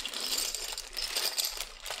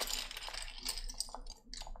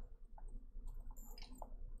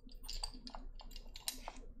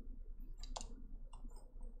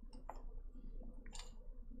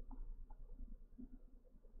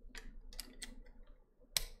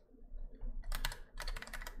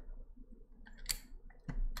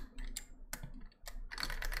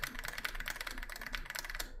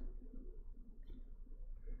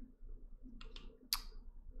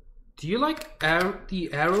 Do you like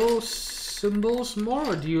the arrow symbols more,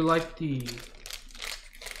 or do you like the...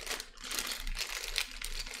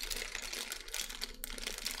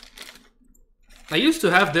 I used to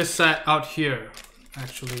have this set out here,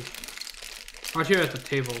 actually. Out here at the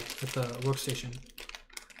table, at the workstation.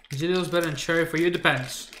 Zealios better than cherry for you? It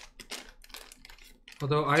depends.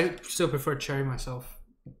 Although I still prefer cherry myself.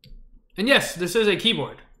 And yes, this is a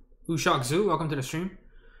keyboard. Ushok Zoo, welcome to the stream.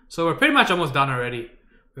 So we're pretty much almost done already.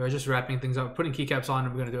 We're just wrapping things up, putting keycaps on,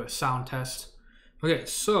 and we're gonna do a sound test. Okay,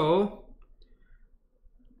 so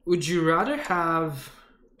would you rather have...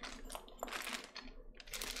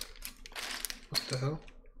 What the hell?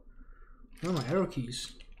 Where are my arrow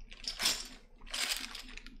keys?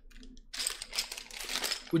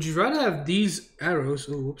 Would you rather have these arrows?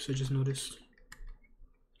 Oh, whoops, I just noticed.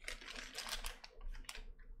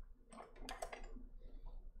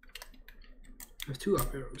 I have 2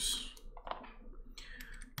 up arrows.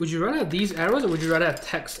 Would you rather have these arrows, or would you rather have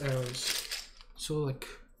text arrows? So like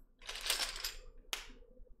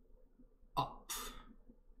up.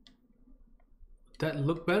 Would that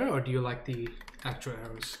look better, or do you like the actual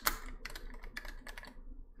arrows?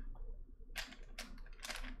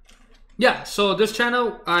 Yeah, so this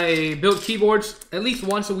channel, I build keyboards at least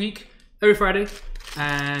once a week, every Friday.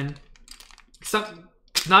 And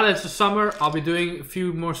now that it's the summer, I'll be doing a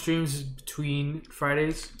few more streams between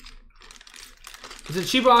Fridays. Is it a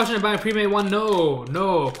cheaper option to buy a pre-made one? No,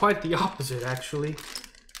 no, quite the opposite actually.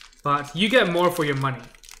 But you get more for your money.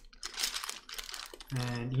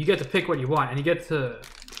 And you get to pick what you want, and you get to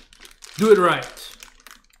do it right.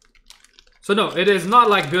 So no, it is not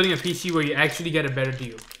like building a PC where you actually get a better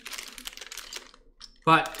deal.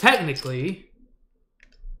 But technically,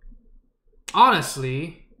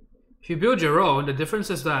 honestly, if you build your own, the difference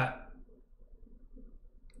is that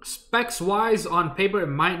specs-wise, on paper, it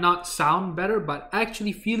might not sound better, but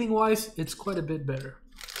actually, feeling-wise, it's quite a bit better.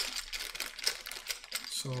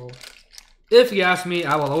 So, if you ask me,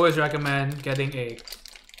 I will always recommend getting a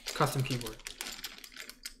custom keyboard.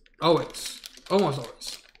 Always. Almost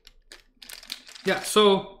always. Yeah,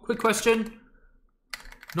 so, quick question.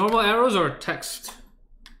 Normal arrows or text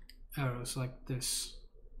arrows like this?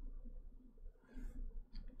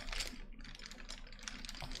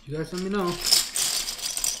 You guys let me know.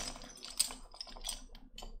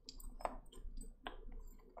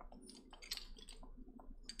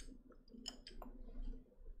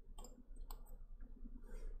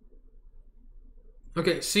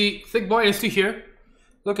 Okay, see, thick boy is to here.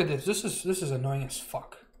 Look at this. This is annoying as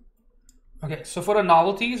fuck. Okay, so for the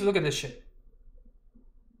novelties, look at this shit.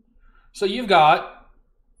 So you've got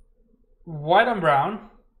white on brown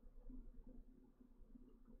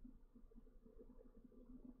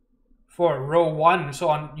for row 1, so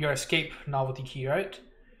on your escape novelty key, right?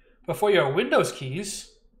 But for your Windows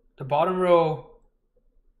keys, the bottom row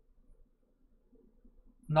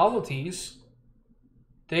novelties,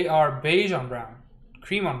 they are beige on brown,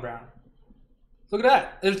 cream on brown. Look at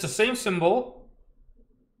that. It's the same symbol.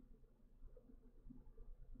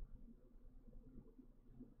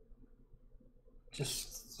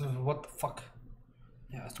 Just, what the fuck?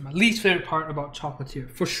 Yeah, that's my least favorite part about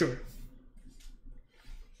Chocolatier, for sure.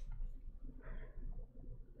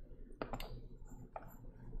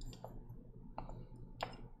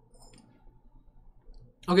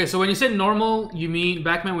 Okay, so when you say normal, you mean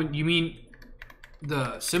Backman? When you mean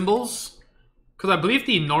the symbols? Because I believe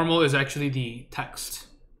the normal is actually the text.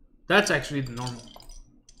 That's actually the normal.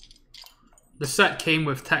 The set came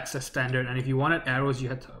with text as standard, and if you wanted arrows, you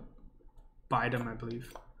had to buy them, I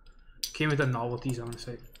believe. Came with the novelties, I want to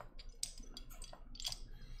say.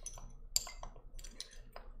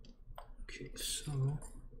 Okay, so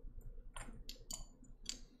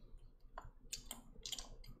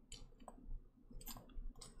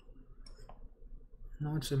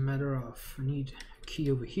now it's a matter of I need a key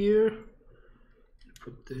over here.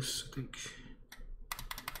 Put this, I think.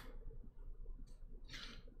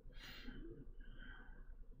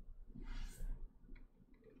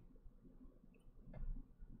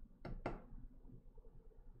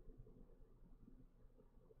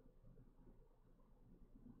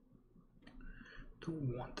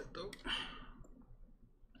 Don't want it though.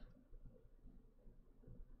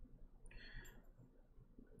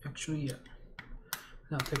 Actually, yeah.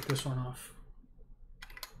 Now take this one off.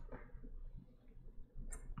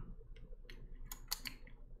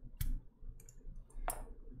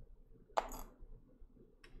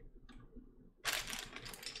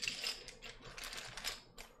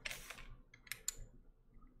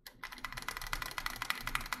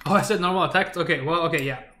 Oh, I said normal text. Okay, well, okay,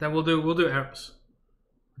 yeah. Then we'll do arrows.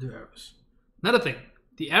 Do arrows. Another thing,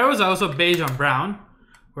 the arrows are also beige on brown,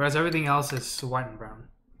 whereas everything else is white and brown.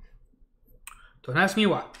 Don't ask me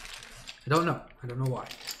why. I don't know. I don't know why.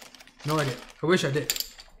 No idea. I wish I did.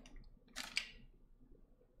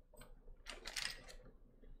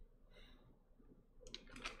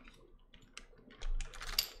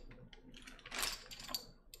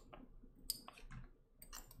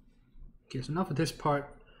 Okay, so enough of this part.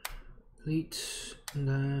 Delete, and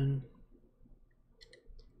then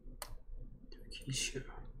keys here.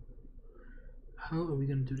 How are we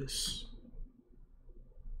gonna do this?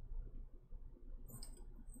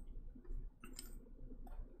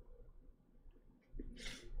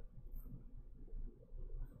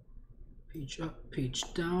 Page up, page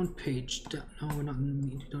down, page down. No, we're not.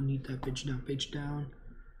 We don't need that. Page down, page down.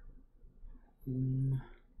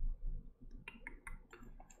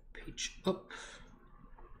 Page up.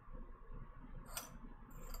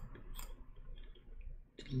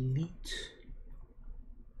 Delete.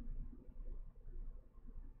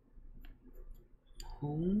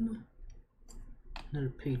 Home. Another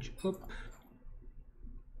page up.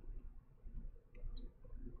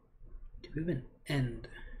 Do we have an end?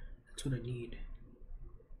 That's what I need.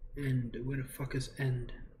 End. Where the fuck is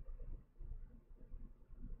end?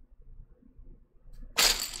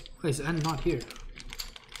 Why is end not here?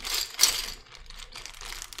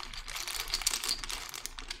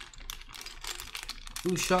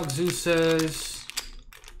 Blue Shock Zoo says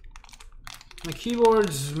my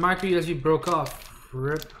keyboard's micro USB broke off.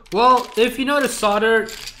 Rip. Well, if you know how to solder,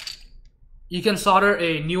 you can solder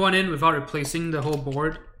a new one in without replacing the whole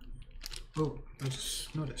board. Oh, I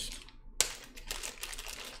just noticed.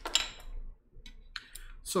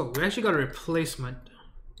 So we actually got a replacement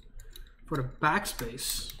for the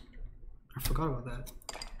backspace. I forgot about that.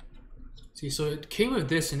 See, so it came with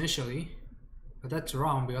this initially, but that's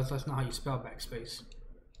wrong because that's not how you spell backspace.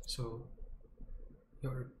 So you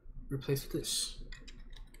gotta replace with this.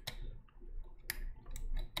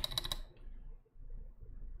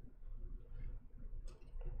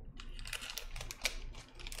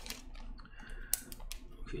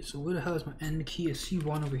 Okay, so where the hell is my end key? I see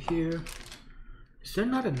one over here. Is there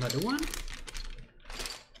not another one?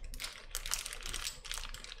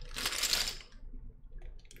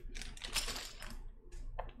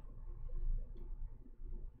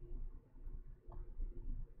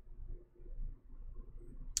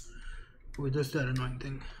 Oh, it does that annoying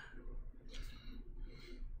thing.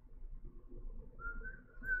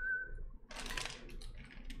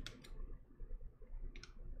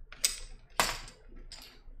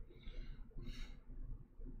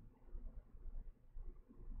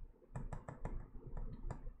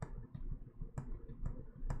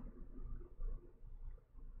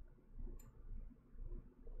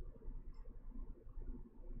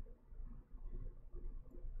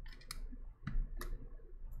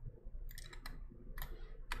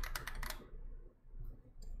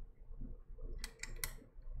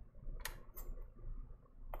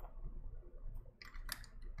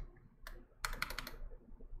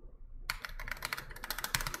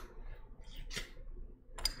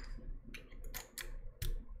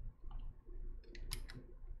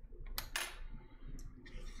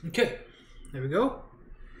 Okay, there we go.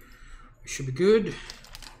 We should be good.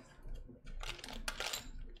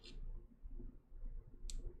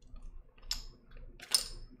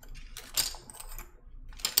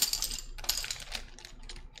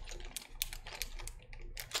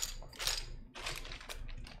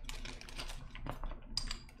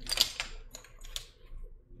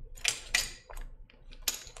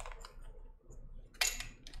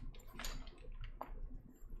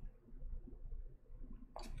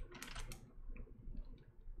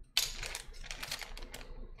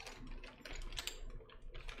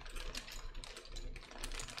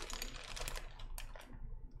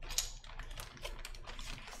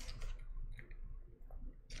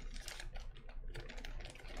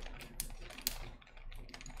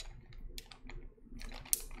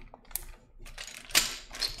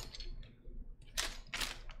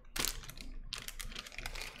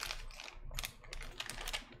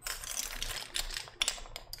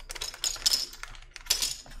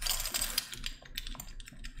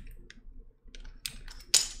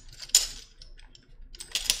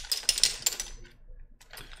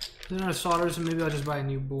 Then I solder, so maybe I'll just buy a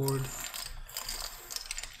new board.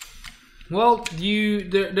 Well,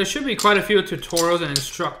 there should be quite a few tutorials and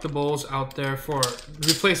instructables out there for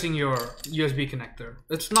replacing your USB connector.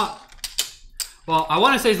 It's not, well, I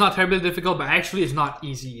want to say it's not terribly difficult, but actually it's not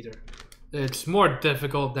easy either. It's more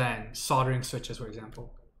difficult than soldering switches, for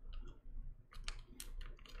example.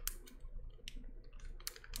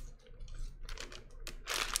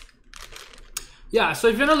 Yeah, so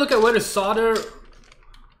if you want to look at where to solder,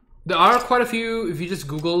 there are quite a few. If you just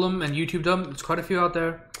Google them and YouTube them, there's quite a few out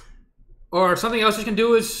there. Or something else you can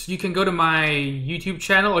do is you can go to my YouTube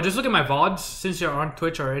channel or just look at my VODs since you're on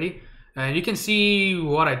Twitch already, and you can see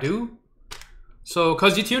what I do. So,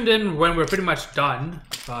 cause you tuned in when we're pretty much done,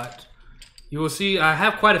 but you will see I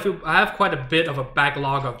have quite a bit of a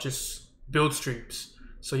backlog of just build streams.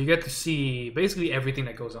 So you get to see basically everything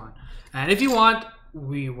that goes on. And if you want,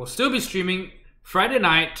 we will still be streaming Friday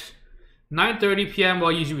night, 9:30 p.m.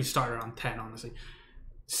 Well, usually we start around 10, honestly.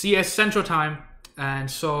 CS Central Time.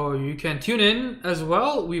 And so you can tune in as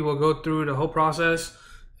well. We will go through the whole process.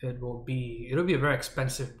 It'll be a very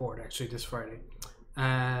expensive board actually this Friday.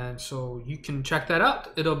 And so you can check that out.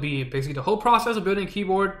 It'll be basically the whole process of building a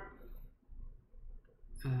keyboard.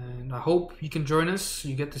 And I hope you can join us.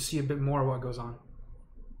 You get to see a bit more of what goes on.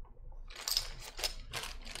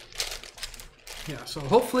 Yeah, so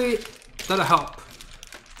hopefully that'll help.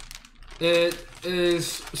 It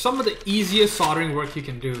is some of the easiest soldering work you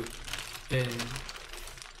can do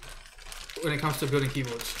when it comes to building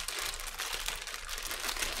keyboards.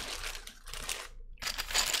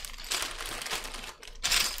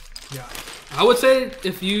 Yeah, I would say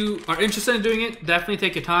if you are interested in doing it, definitely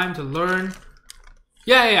take your time to learn.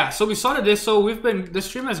 Yeah. So we started this. So this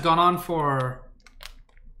stream has gone on for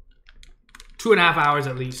 2.5 hours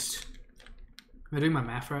at least. Am I doing my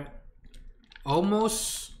math right?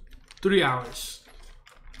 Almost 3 hours.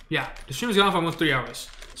 Yeah, the stream has gone on for almost 3 hours.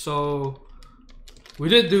 So we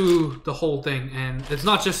did do the whole thing, and it's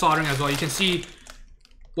not just soldering as well. You can see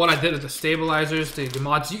what I did with the stabilizers, the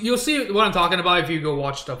mods. You'll see what I'm talking about if you go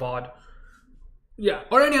watch the VOD. Yeah,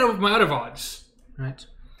 or any of my other VODs, right?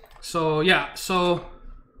 So yeah, so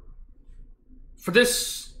for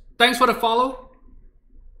this, thanks for the follow.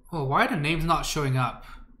 Oh, why are the names not showing up?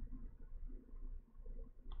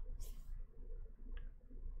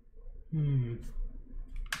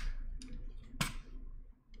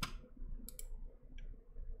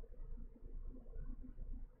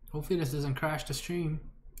 Hopefully this doesn't crash the stream.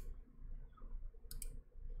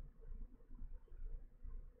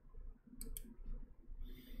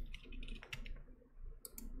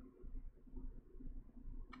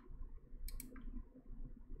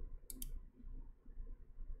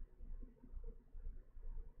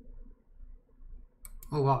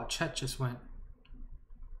 Oh wow, chat just went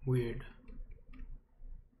weird.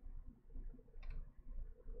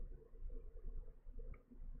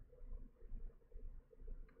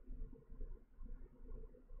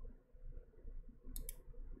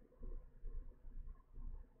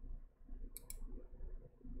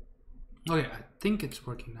 Oh yeah, I think it's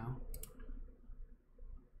working now.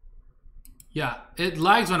 Yeah, it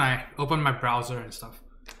lags when I open my browser and stuff.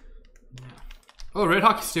 Yeah. Oh, Red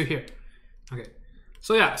Hawk is still here. Okay.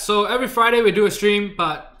 So yeah, so every Friday we do a stream,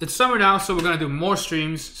 but it's summer now, so we're gonna do more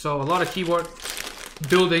streams. So a lot of keyboard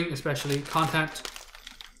building, especially content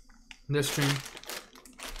in this stream.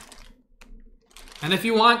 And if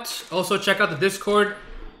you want, also check out the Discord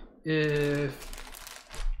if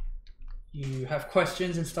you have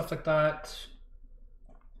questions and stuff like that.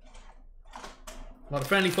 A lot of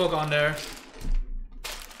friendly folk on there.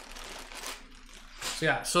 So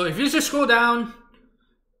yeah, so if you just scroll down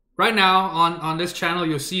right now on this channel,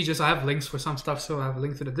 you'll see I have links for some stuff. So I have a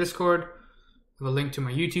link to the Discord, I have a link to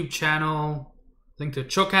my YouTube channel, link to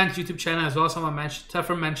Chocan's YouTube channel as well. Someone mentioned,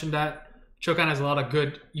 Tefra mentioned that. Chocan has a lot of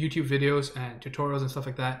good YouTube videos and tutorials and stuff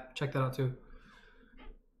like that. Check that out too.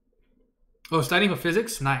 Oh, studying for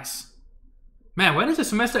physics? Nice. Man, when does the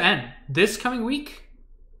semester end? This coming week?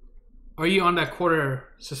 Or are you on that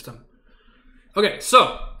quarter system? Okay,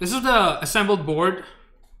 so this is the assembled board.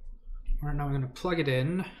 Right now I'm gonna plug it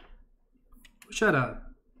in. Wish I had a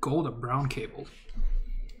gold or brown cable.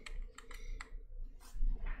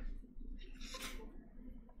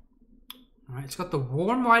 Alright, it's got the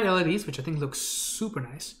warm white LEDs, which I think looks super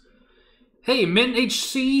nice. Hey,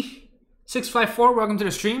 MinHC654, welcome to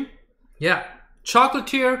the stream. Yeah,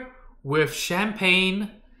 Chocolatier with champagne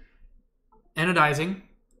anodizing.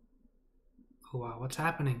 Oh wow, what's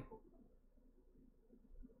happening?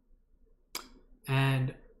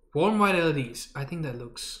 And warm white LEDs. I think that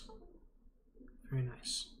looks very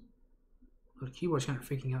nice. Oh, the keyboard's kind of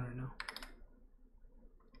freaking out right now.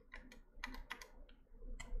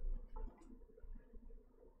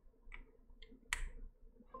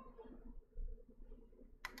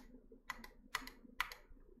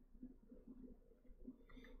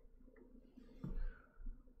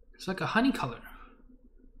 It's like a honey color.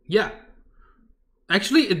 Yeah.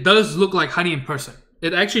 Actually, it does look like honey in person.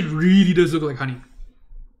 It actually really does look like honey.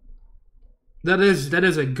 That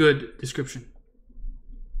is a good description.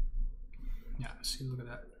 Yeah, see, look at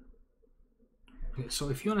that. Okay, so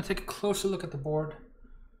if you want to take a closer look at the board,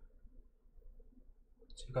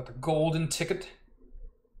 so you got the golden ticket.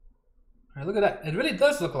 All right, look at that. It really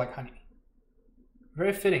does look like honey.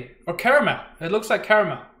 Very fitting. Or caramel. It looks like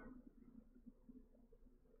caramel.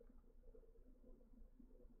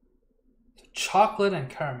 Chocolate and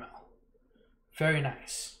caramel. Very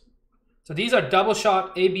nice. So these are double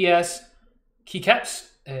shot ABS keycaps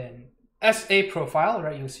and SA profile,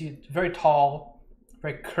 right? You'll see it's very tall,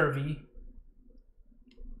 very curvy.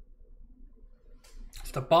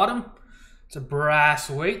 It's the bottom. It's a brass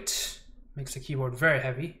weight. Makes the keyboard very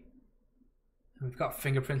heavy. And we've got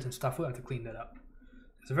fingerprints and stuff. We'll have to clean that up.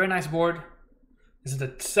 It's a very nice board. This is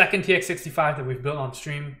the second TX65 that we've built on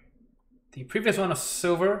stream. The previous one was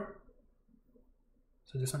silver.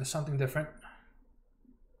 So this one is something different.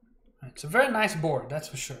 Right, it's a very nice board, that's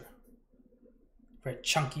for sure. Very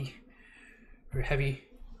chunky, very heavy,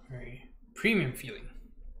 very premium feeling.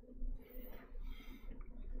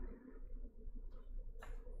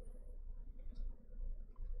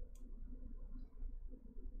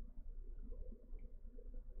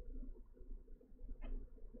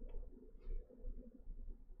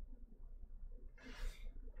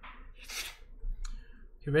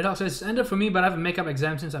 Red Hawk says, it's ended for me, but I have a makeup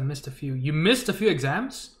exam since I missed a few. You missed a few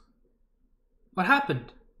exams? What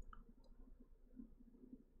happened?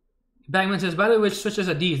 Bagman says, by the way, which switches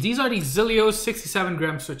are these? These are the Zealios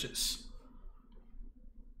 67-gram switches.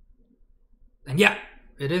 And yeah,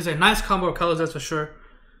 it is a nice combo of colors, that's for sure.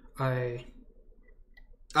 I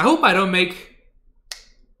hope I don't make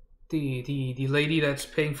the lady that's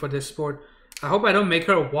paying for this board, I hope I don't make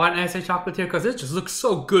her want SA Chocolatier, because it just looks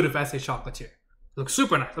so good with SA Chocolatier. It looks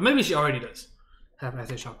super nice. Or maybe she already does have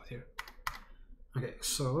SA Chocolatier. Okay,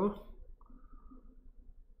 so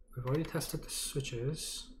we've already tested the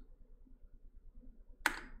switches.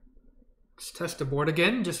 Let's test the board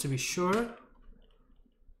again just to be sure.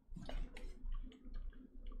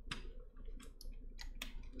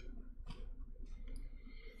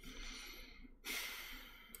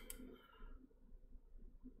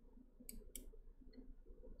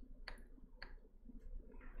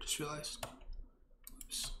 Just realized.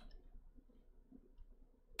 Oops.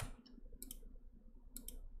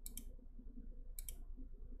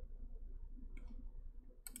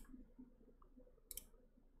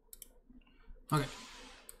 Okay,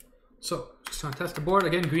 so just gonna test the board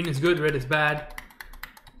again. Green is good, red is bad.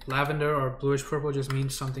 Lavender or bluish purple just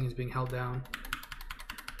means something is being held down.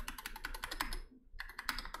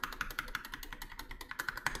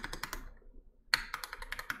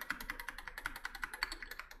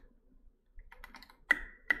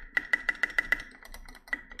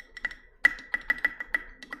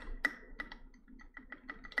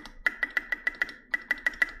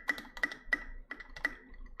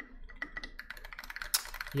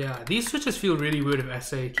 Yeah, these switches feel really weird with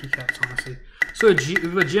SA keycaps, honestly. So with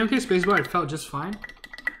a GMK spacebar, it felt just fine.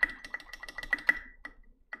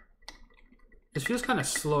 It feels kind of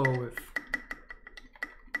slow with...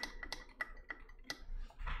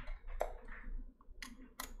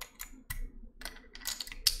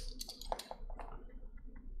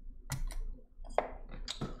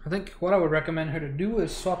 I think what I would recommend her to do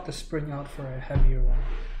is swap the spring out for a heavier one.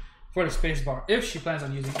 For the spacebar, if she plans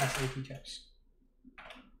on using SA keycaps.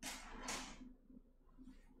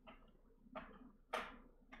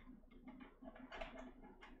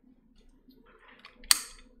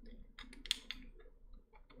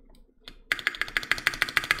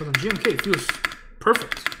 But the GMK feels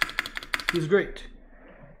perfect. Feels great.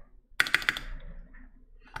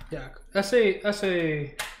 Yeah,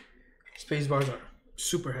 SA space bars are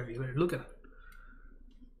super heavy. Look at it.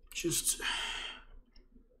 Just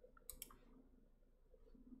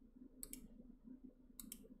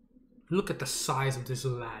look at the size of this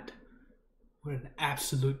lad. What an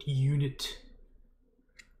absolute unit.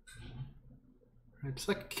 It's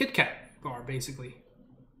like a Kit Kat bar, basically.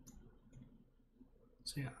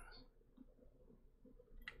 So yeah,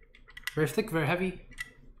 very thick, very heavy.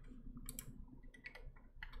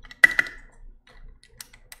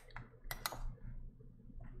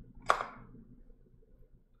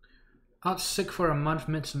 Out sick for a month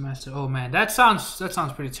mid-semester. Oh man, that sounds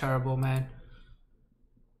pretty terrible, man.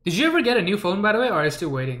 Did you ever get a new phone, by the way, or are you still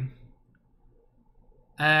waiting?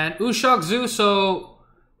 And Ushok Zoo, so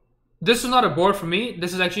this is not a board for me.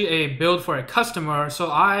 This is actually a build for a customer.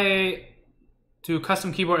 So I do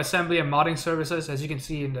custom keyboard assembly and modding services, as you can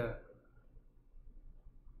see in the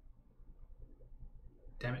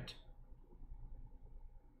Damn it.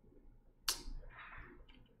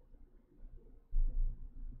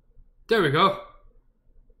 There we go.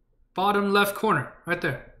 Bottom left corner, right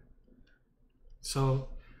there. So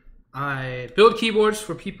I build keyboards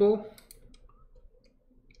for people.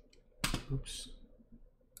 Oops.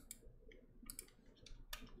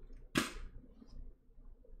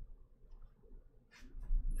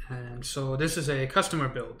 And so this is a customer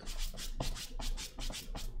build.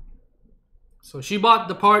 So she bought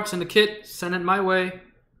the parts and the kit, sent it my way.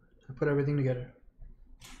 I put everything together.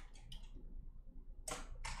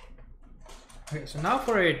 Okay, so now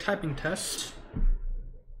for a typing test.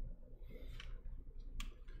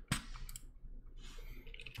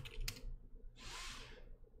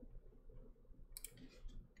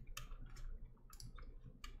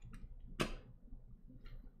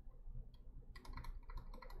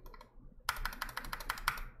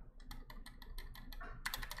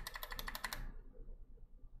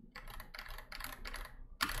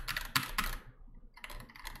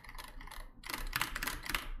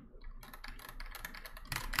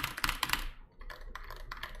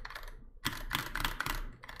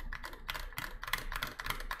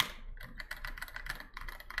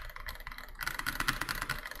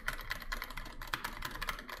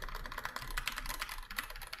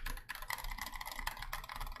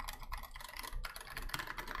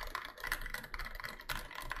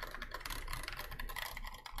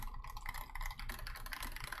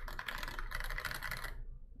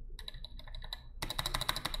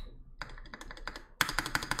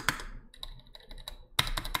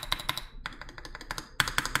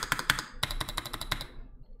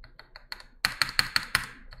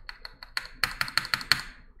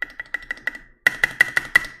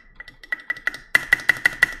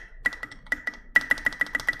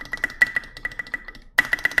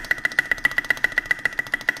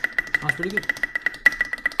 Sounds pretty good.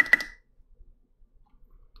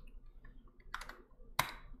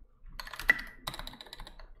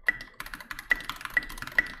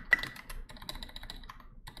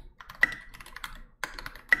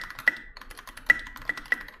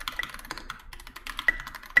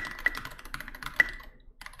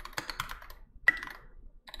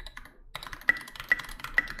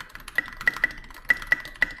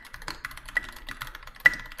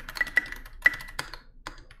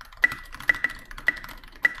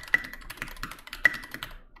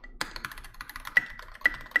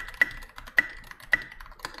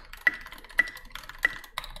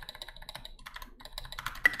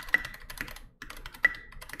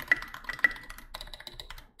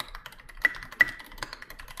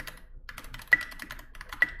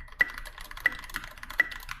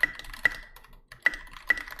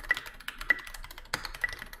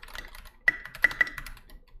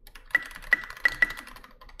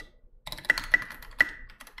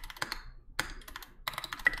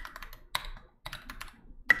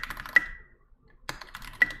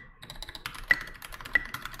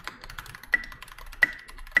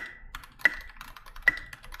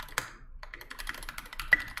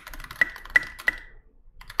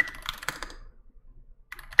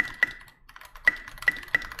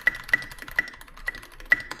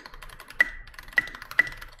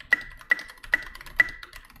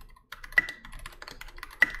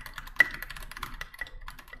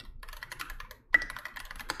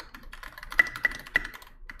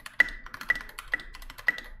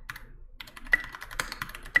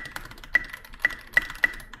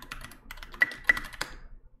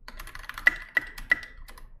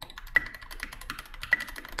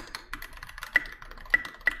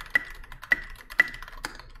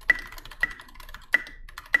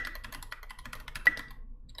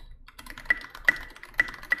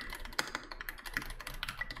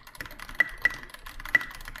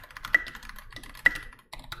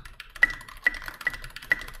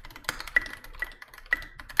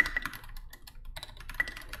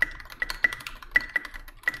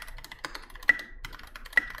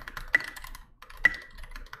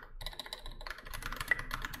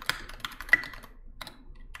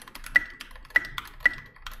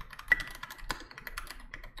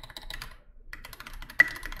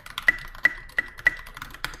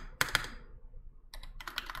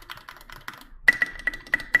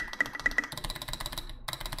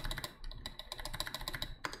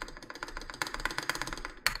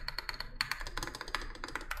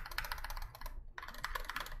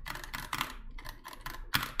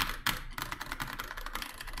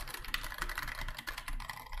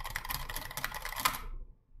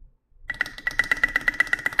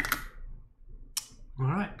 All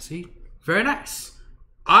right, see, very nice.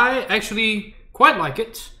 I actually quite like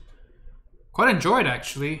it. Quite enjoyed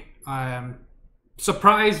actually.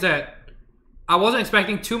 surprised that I wasn't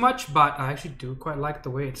expecting too much, but I actually do quite like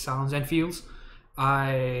the way it sounds and feels.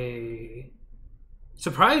 I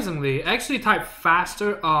surprisingly actually type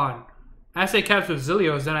faster on SA caps with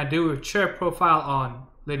Zealios than I do with chair profile on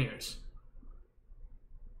linears.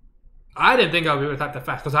 I didn't think I would be able to type that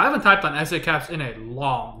fast because I haven't typed on SA caps in a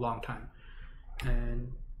long time.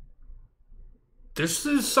 And this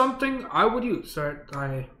is something I would use.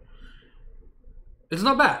 It's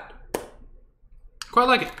not bad. Quite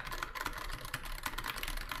like it.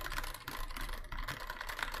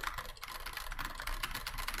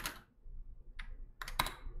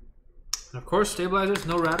 And of course, stabilizers,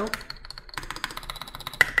 no rattle.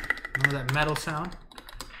 No that metal sound.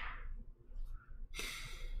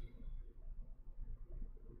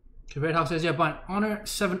 Okay, Red Hawk says, yeah, but Honor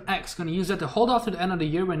 7X, gonna use that to hold off to the end of the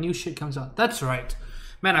year when new shit comes out. That's right.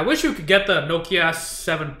 Man, I wish you could get the Nokia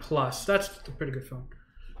 7 Plus. That's a pretty good phone.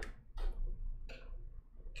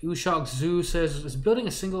 Ushok Zoo says, is building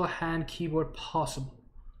a single hand keyboard possible?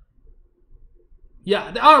 Yeah,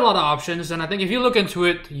 there are a lot of options, and I think if you look into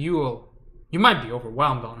it, you might be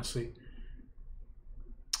overwhelmed, honestly.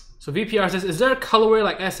 So VPR says, is there a colorway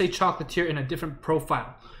like SA Chocolatier in a different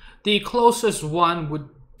profile? The closest one would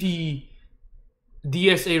be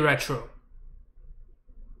DSA Retro.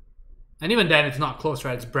 And even then, it's not close,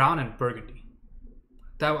 right? It's brown and burgundy.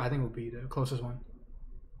 That, I think, would be the closest one.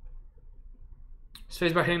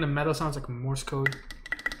 Spacebar hitting the metal sounds like a Morse code.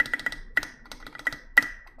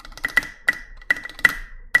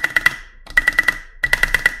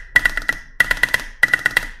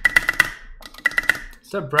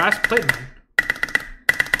 It's that brass plate, man.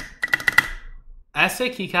 SA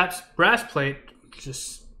keycaps, brass plate,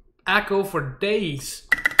 just echo for days.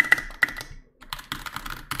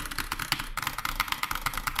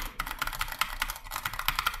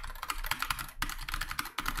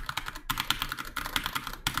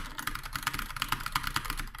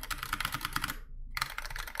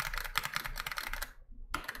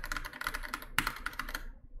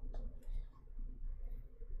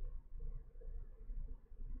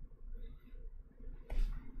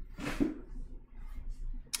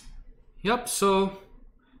 Yep, so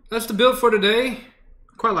that's the build for today.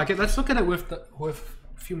 Quite like it. Let's look at it with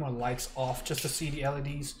a few more lights off just to see the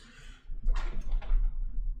LEDs.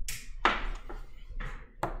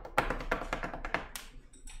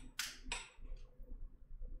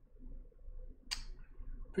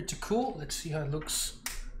 Pretty cool. Let's see how it looks.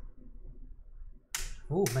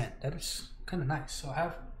 Oh man, that is kind of nice. So I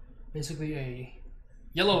have basically a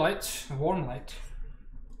yellow light, a warm light.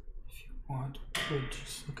 If you want,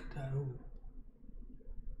 just look at that. Ooh.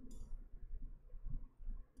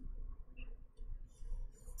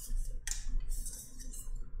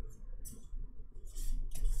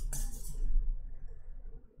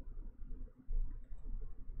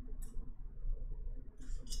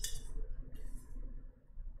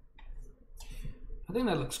 I think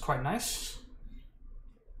that looks quite nice.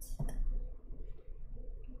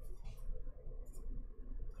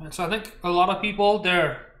 And so I think a lot of people,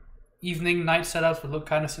 their evening night setups would look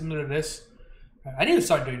kind of similar to this. I need to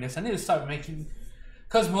start doing this. I need to start making,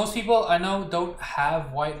 because most people I know don't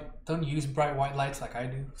use bright white lights like I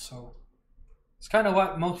do. So it's kind of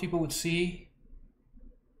what most people would see.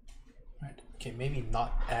 Right. Okay, maybe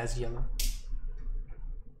not as yellow.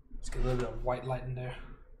 Let's get a little bit of white light in there.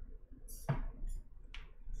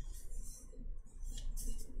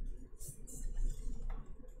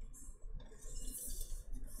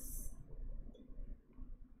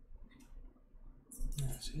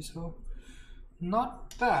 See, so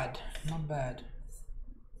not bad, not bad.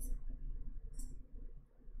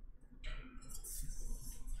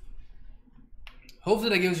 Hopefully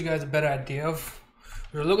that gives you guys a better idea of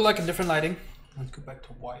what it looks like in different lighting. Let's go back to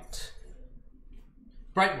white,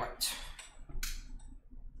 bright white.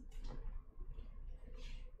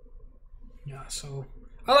 Yeah, so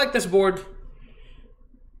I like this board.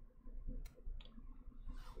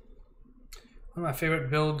 One of my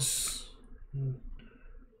favorite builds in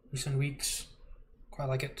recent weeks. Quite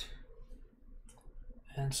like it.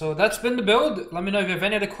 And so that's been the build. Let me know if you have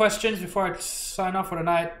any other questions before I sign off for the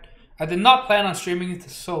night. I did not plan on streaming it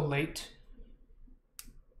so late.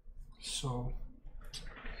 So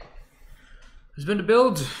it's been the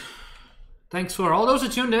build. Thanks for all those who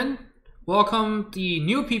tuned in. Welcome the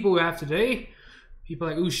new people we have today. People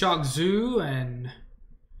like Ushok Zoo and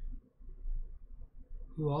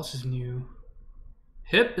who else is new?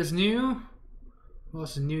 Hip is new. Who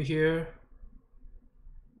else is new here?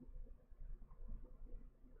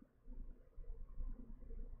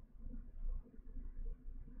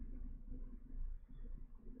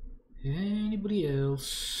 Anybody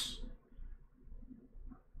else?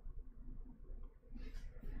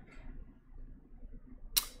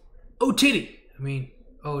 Oh, titty. I mean,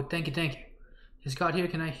 oh, thank you, thank you. Just got here.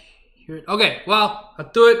 Can I hear it? Okay, well,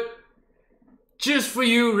 I'll do it just for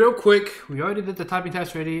you, real quick. We already did the typing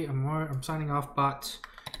test ready. I'm signing off, but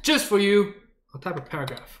just for you, I'll type a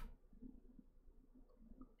paragraph.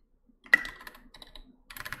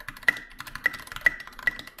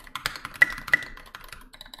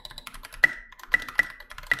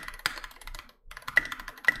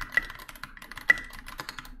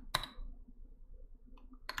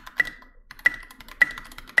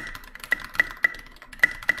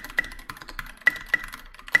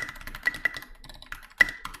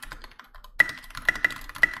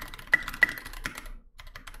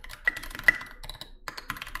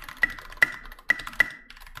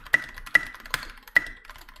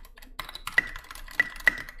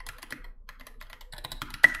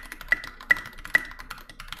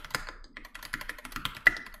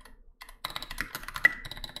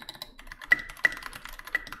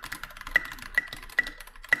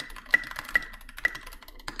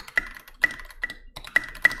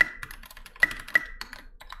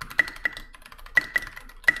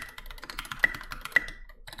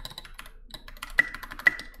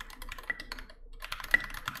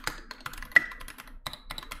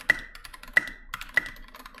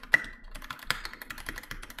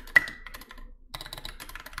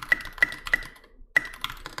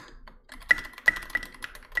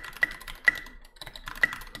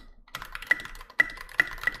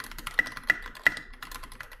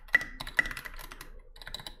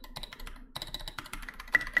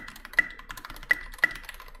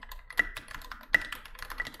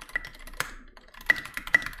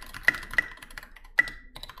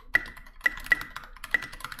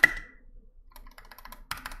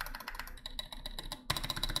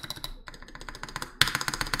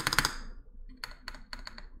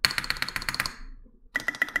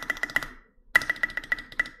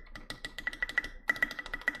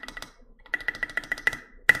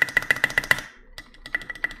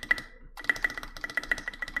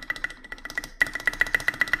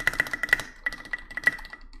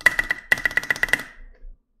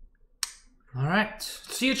 Alright,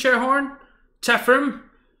 see you, Chairhorn, Tefrim,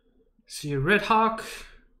 see you, Red Hawk.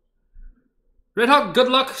 Red Hawk, good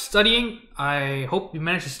luck studying. I hope you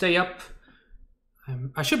manage to stay up.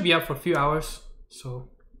 I should be up for a few hours, so.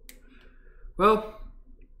 Well,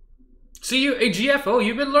 see you, AGF. Oh,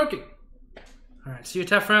 you've been lurking. Alright, see you,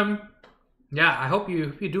 Tefrim. Yeah, I hope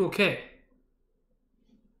you do okay.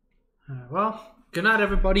 Well, good night,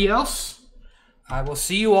 everybody else. I will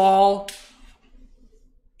see you all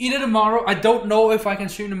either tomorrow. I don't know if I can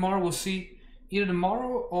stream tomorrow. We'll see. Either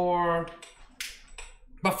tomorrow or...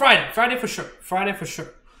 But Friday. Friday for sure. Friday for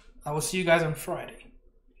sure. I will see you guys on Friday.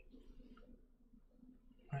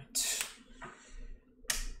 Right.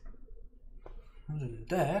 Other than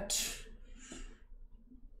that...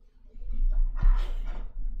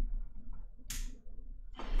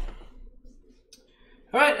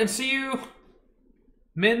 Alright, and see you,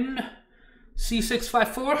 Min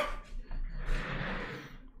C654.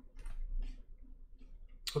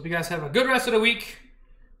 Hope you guys have a good rest of the week.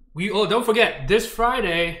 Don't forget, this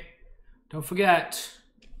Friday, don't forget,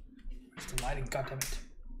 where's the lighting? God damn it.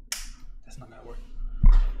 That's not gonna work.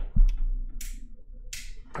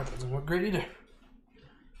 That doesn't work great either.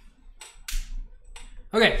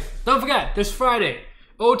 Okay, don't forget, this Friday,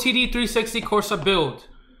 OTD 360 Corsa build.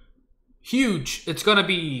 Huge. It's gonna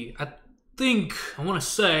be, I want to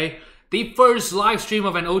say, the first live stream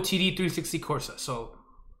of an OTD 360 Corsa. So,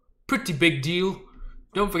 pretty big deal.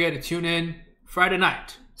 Don't forget to tune in Friday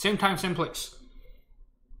night. Same time, same place.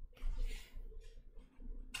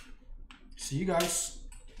 See you guys.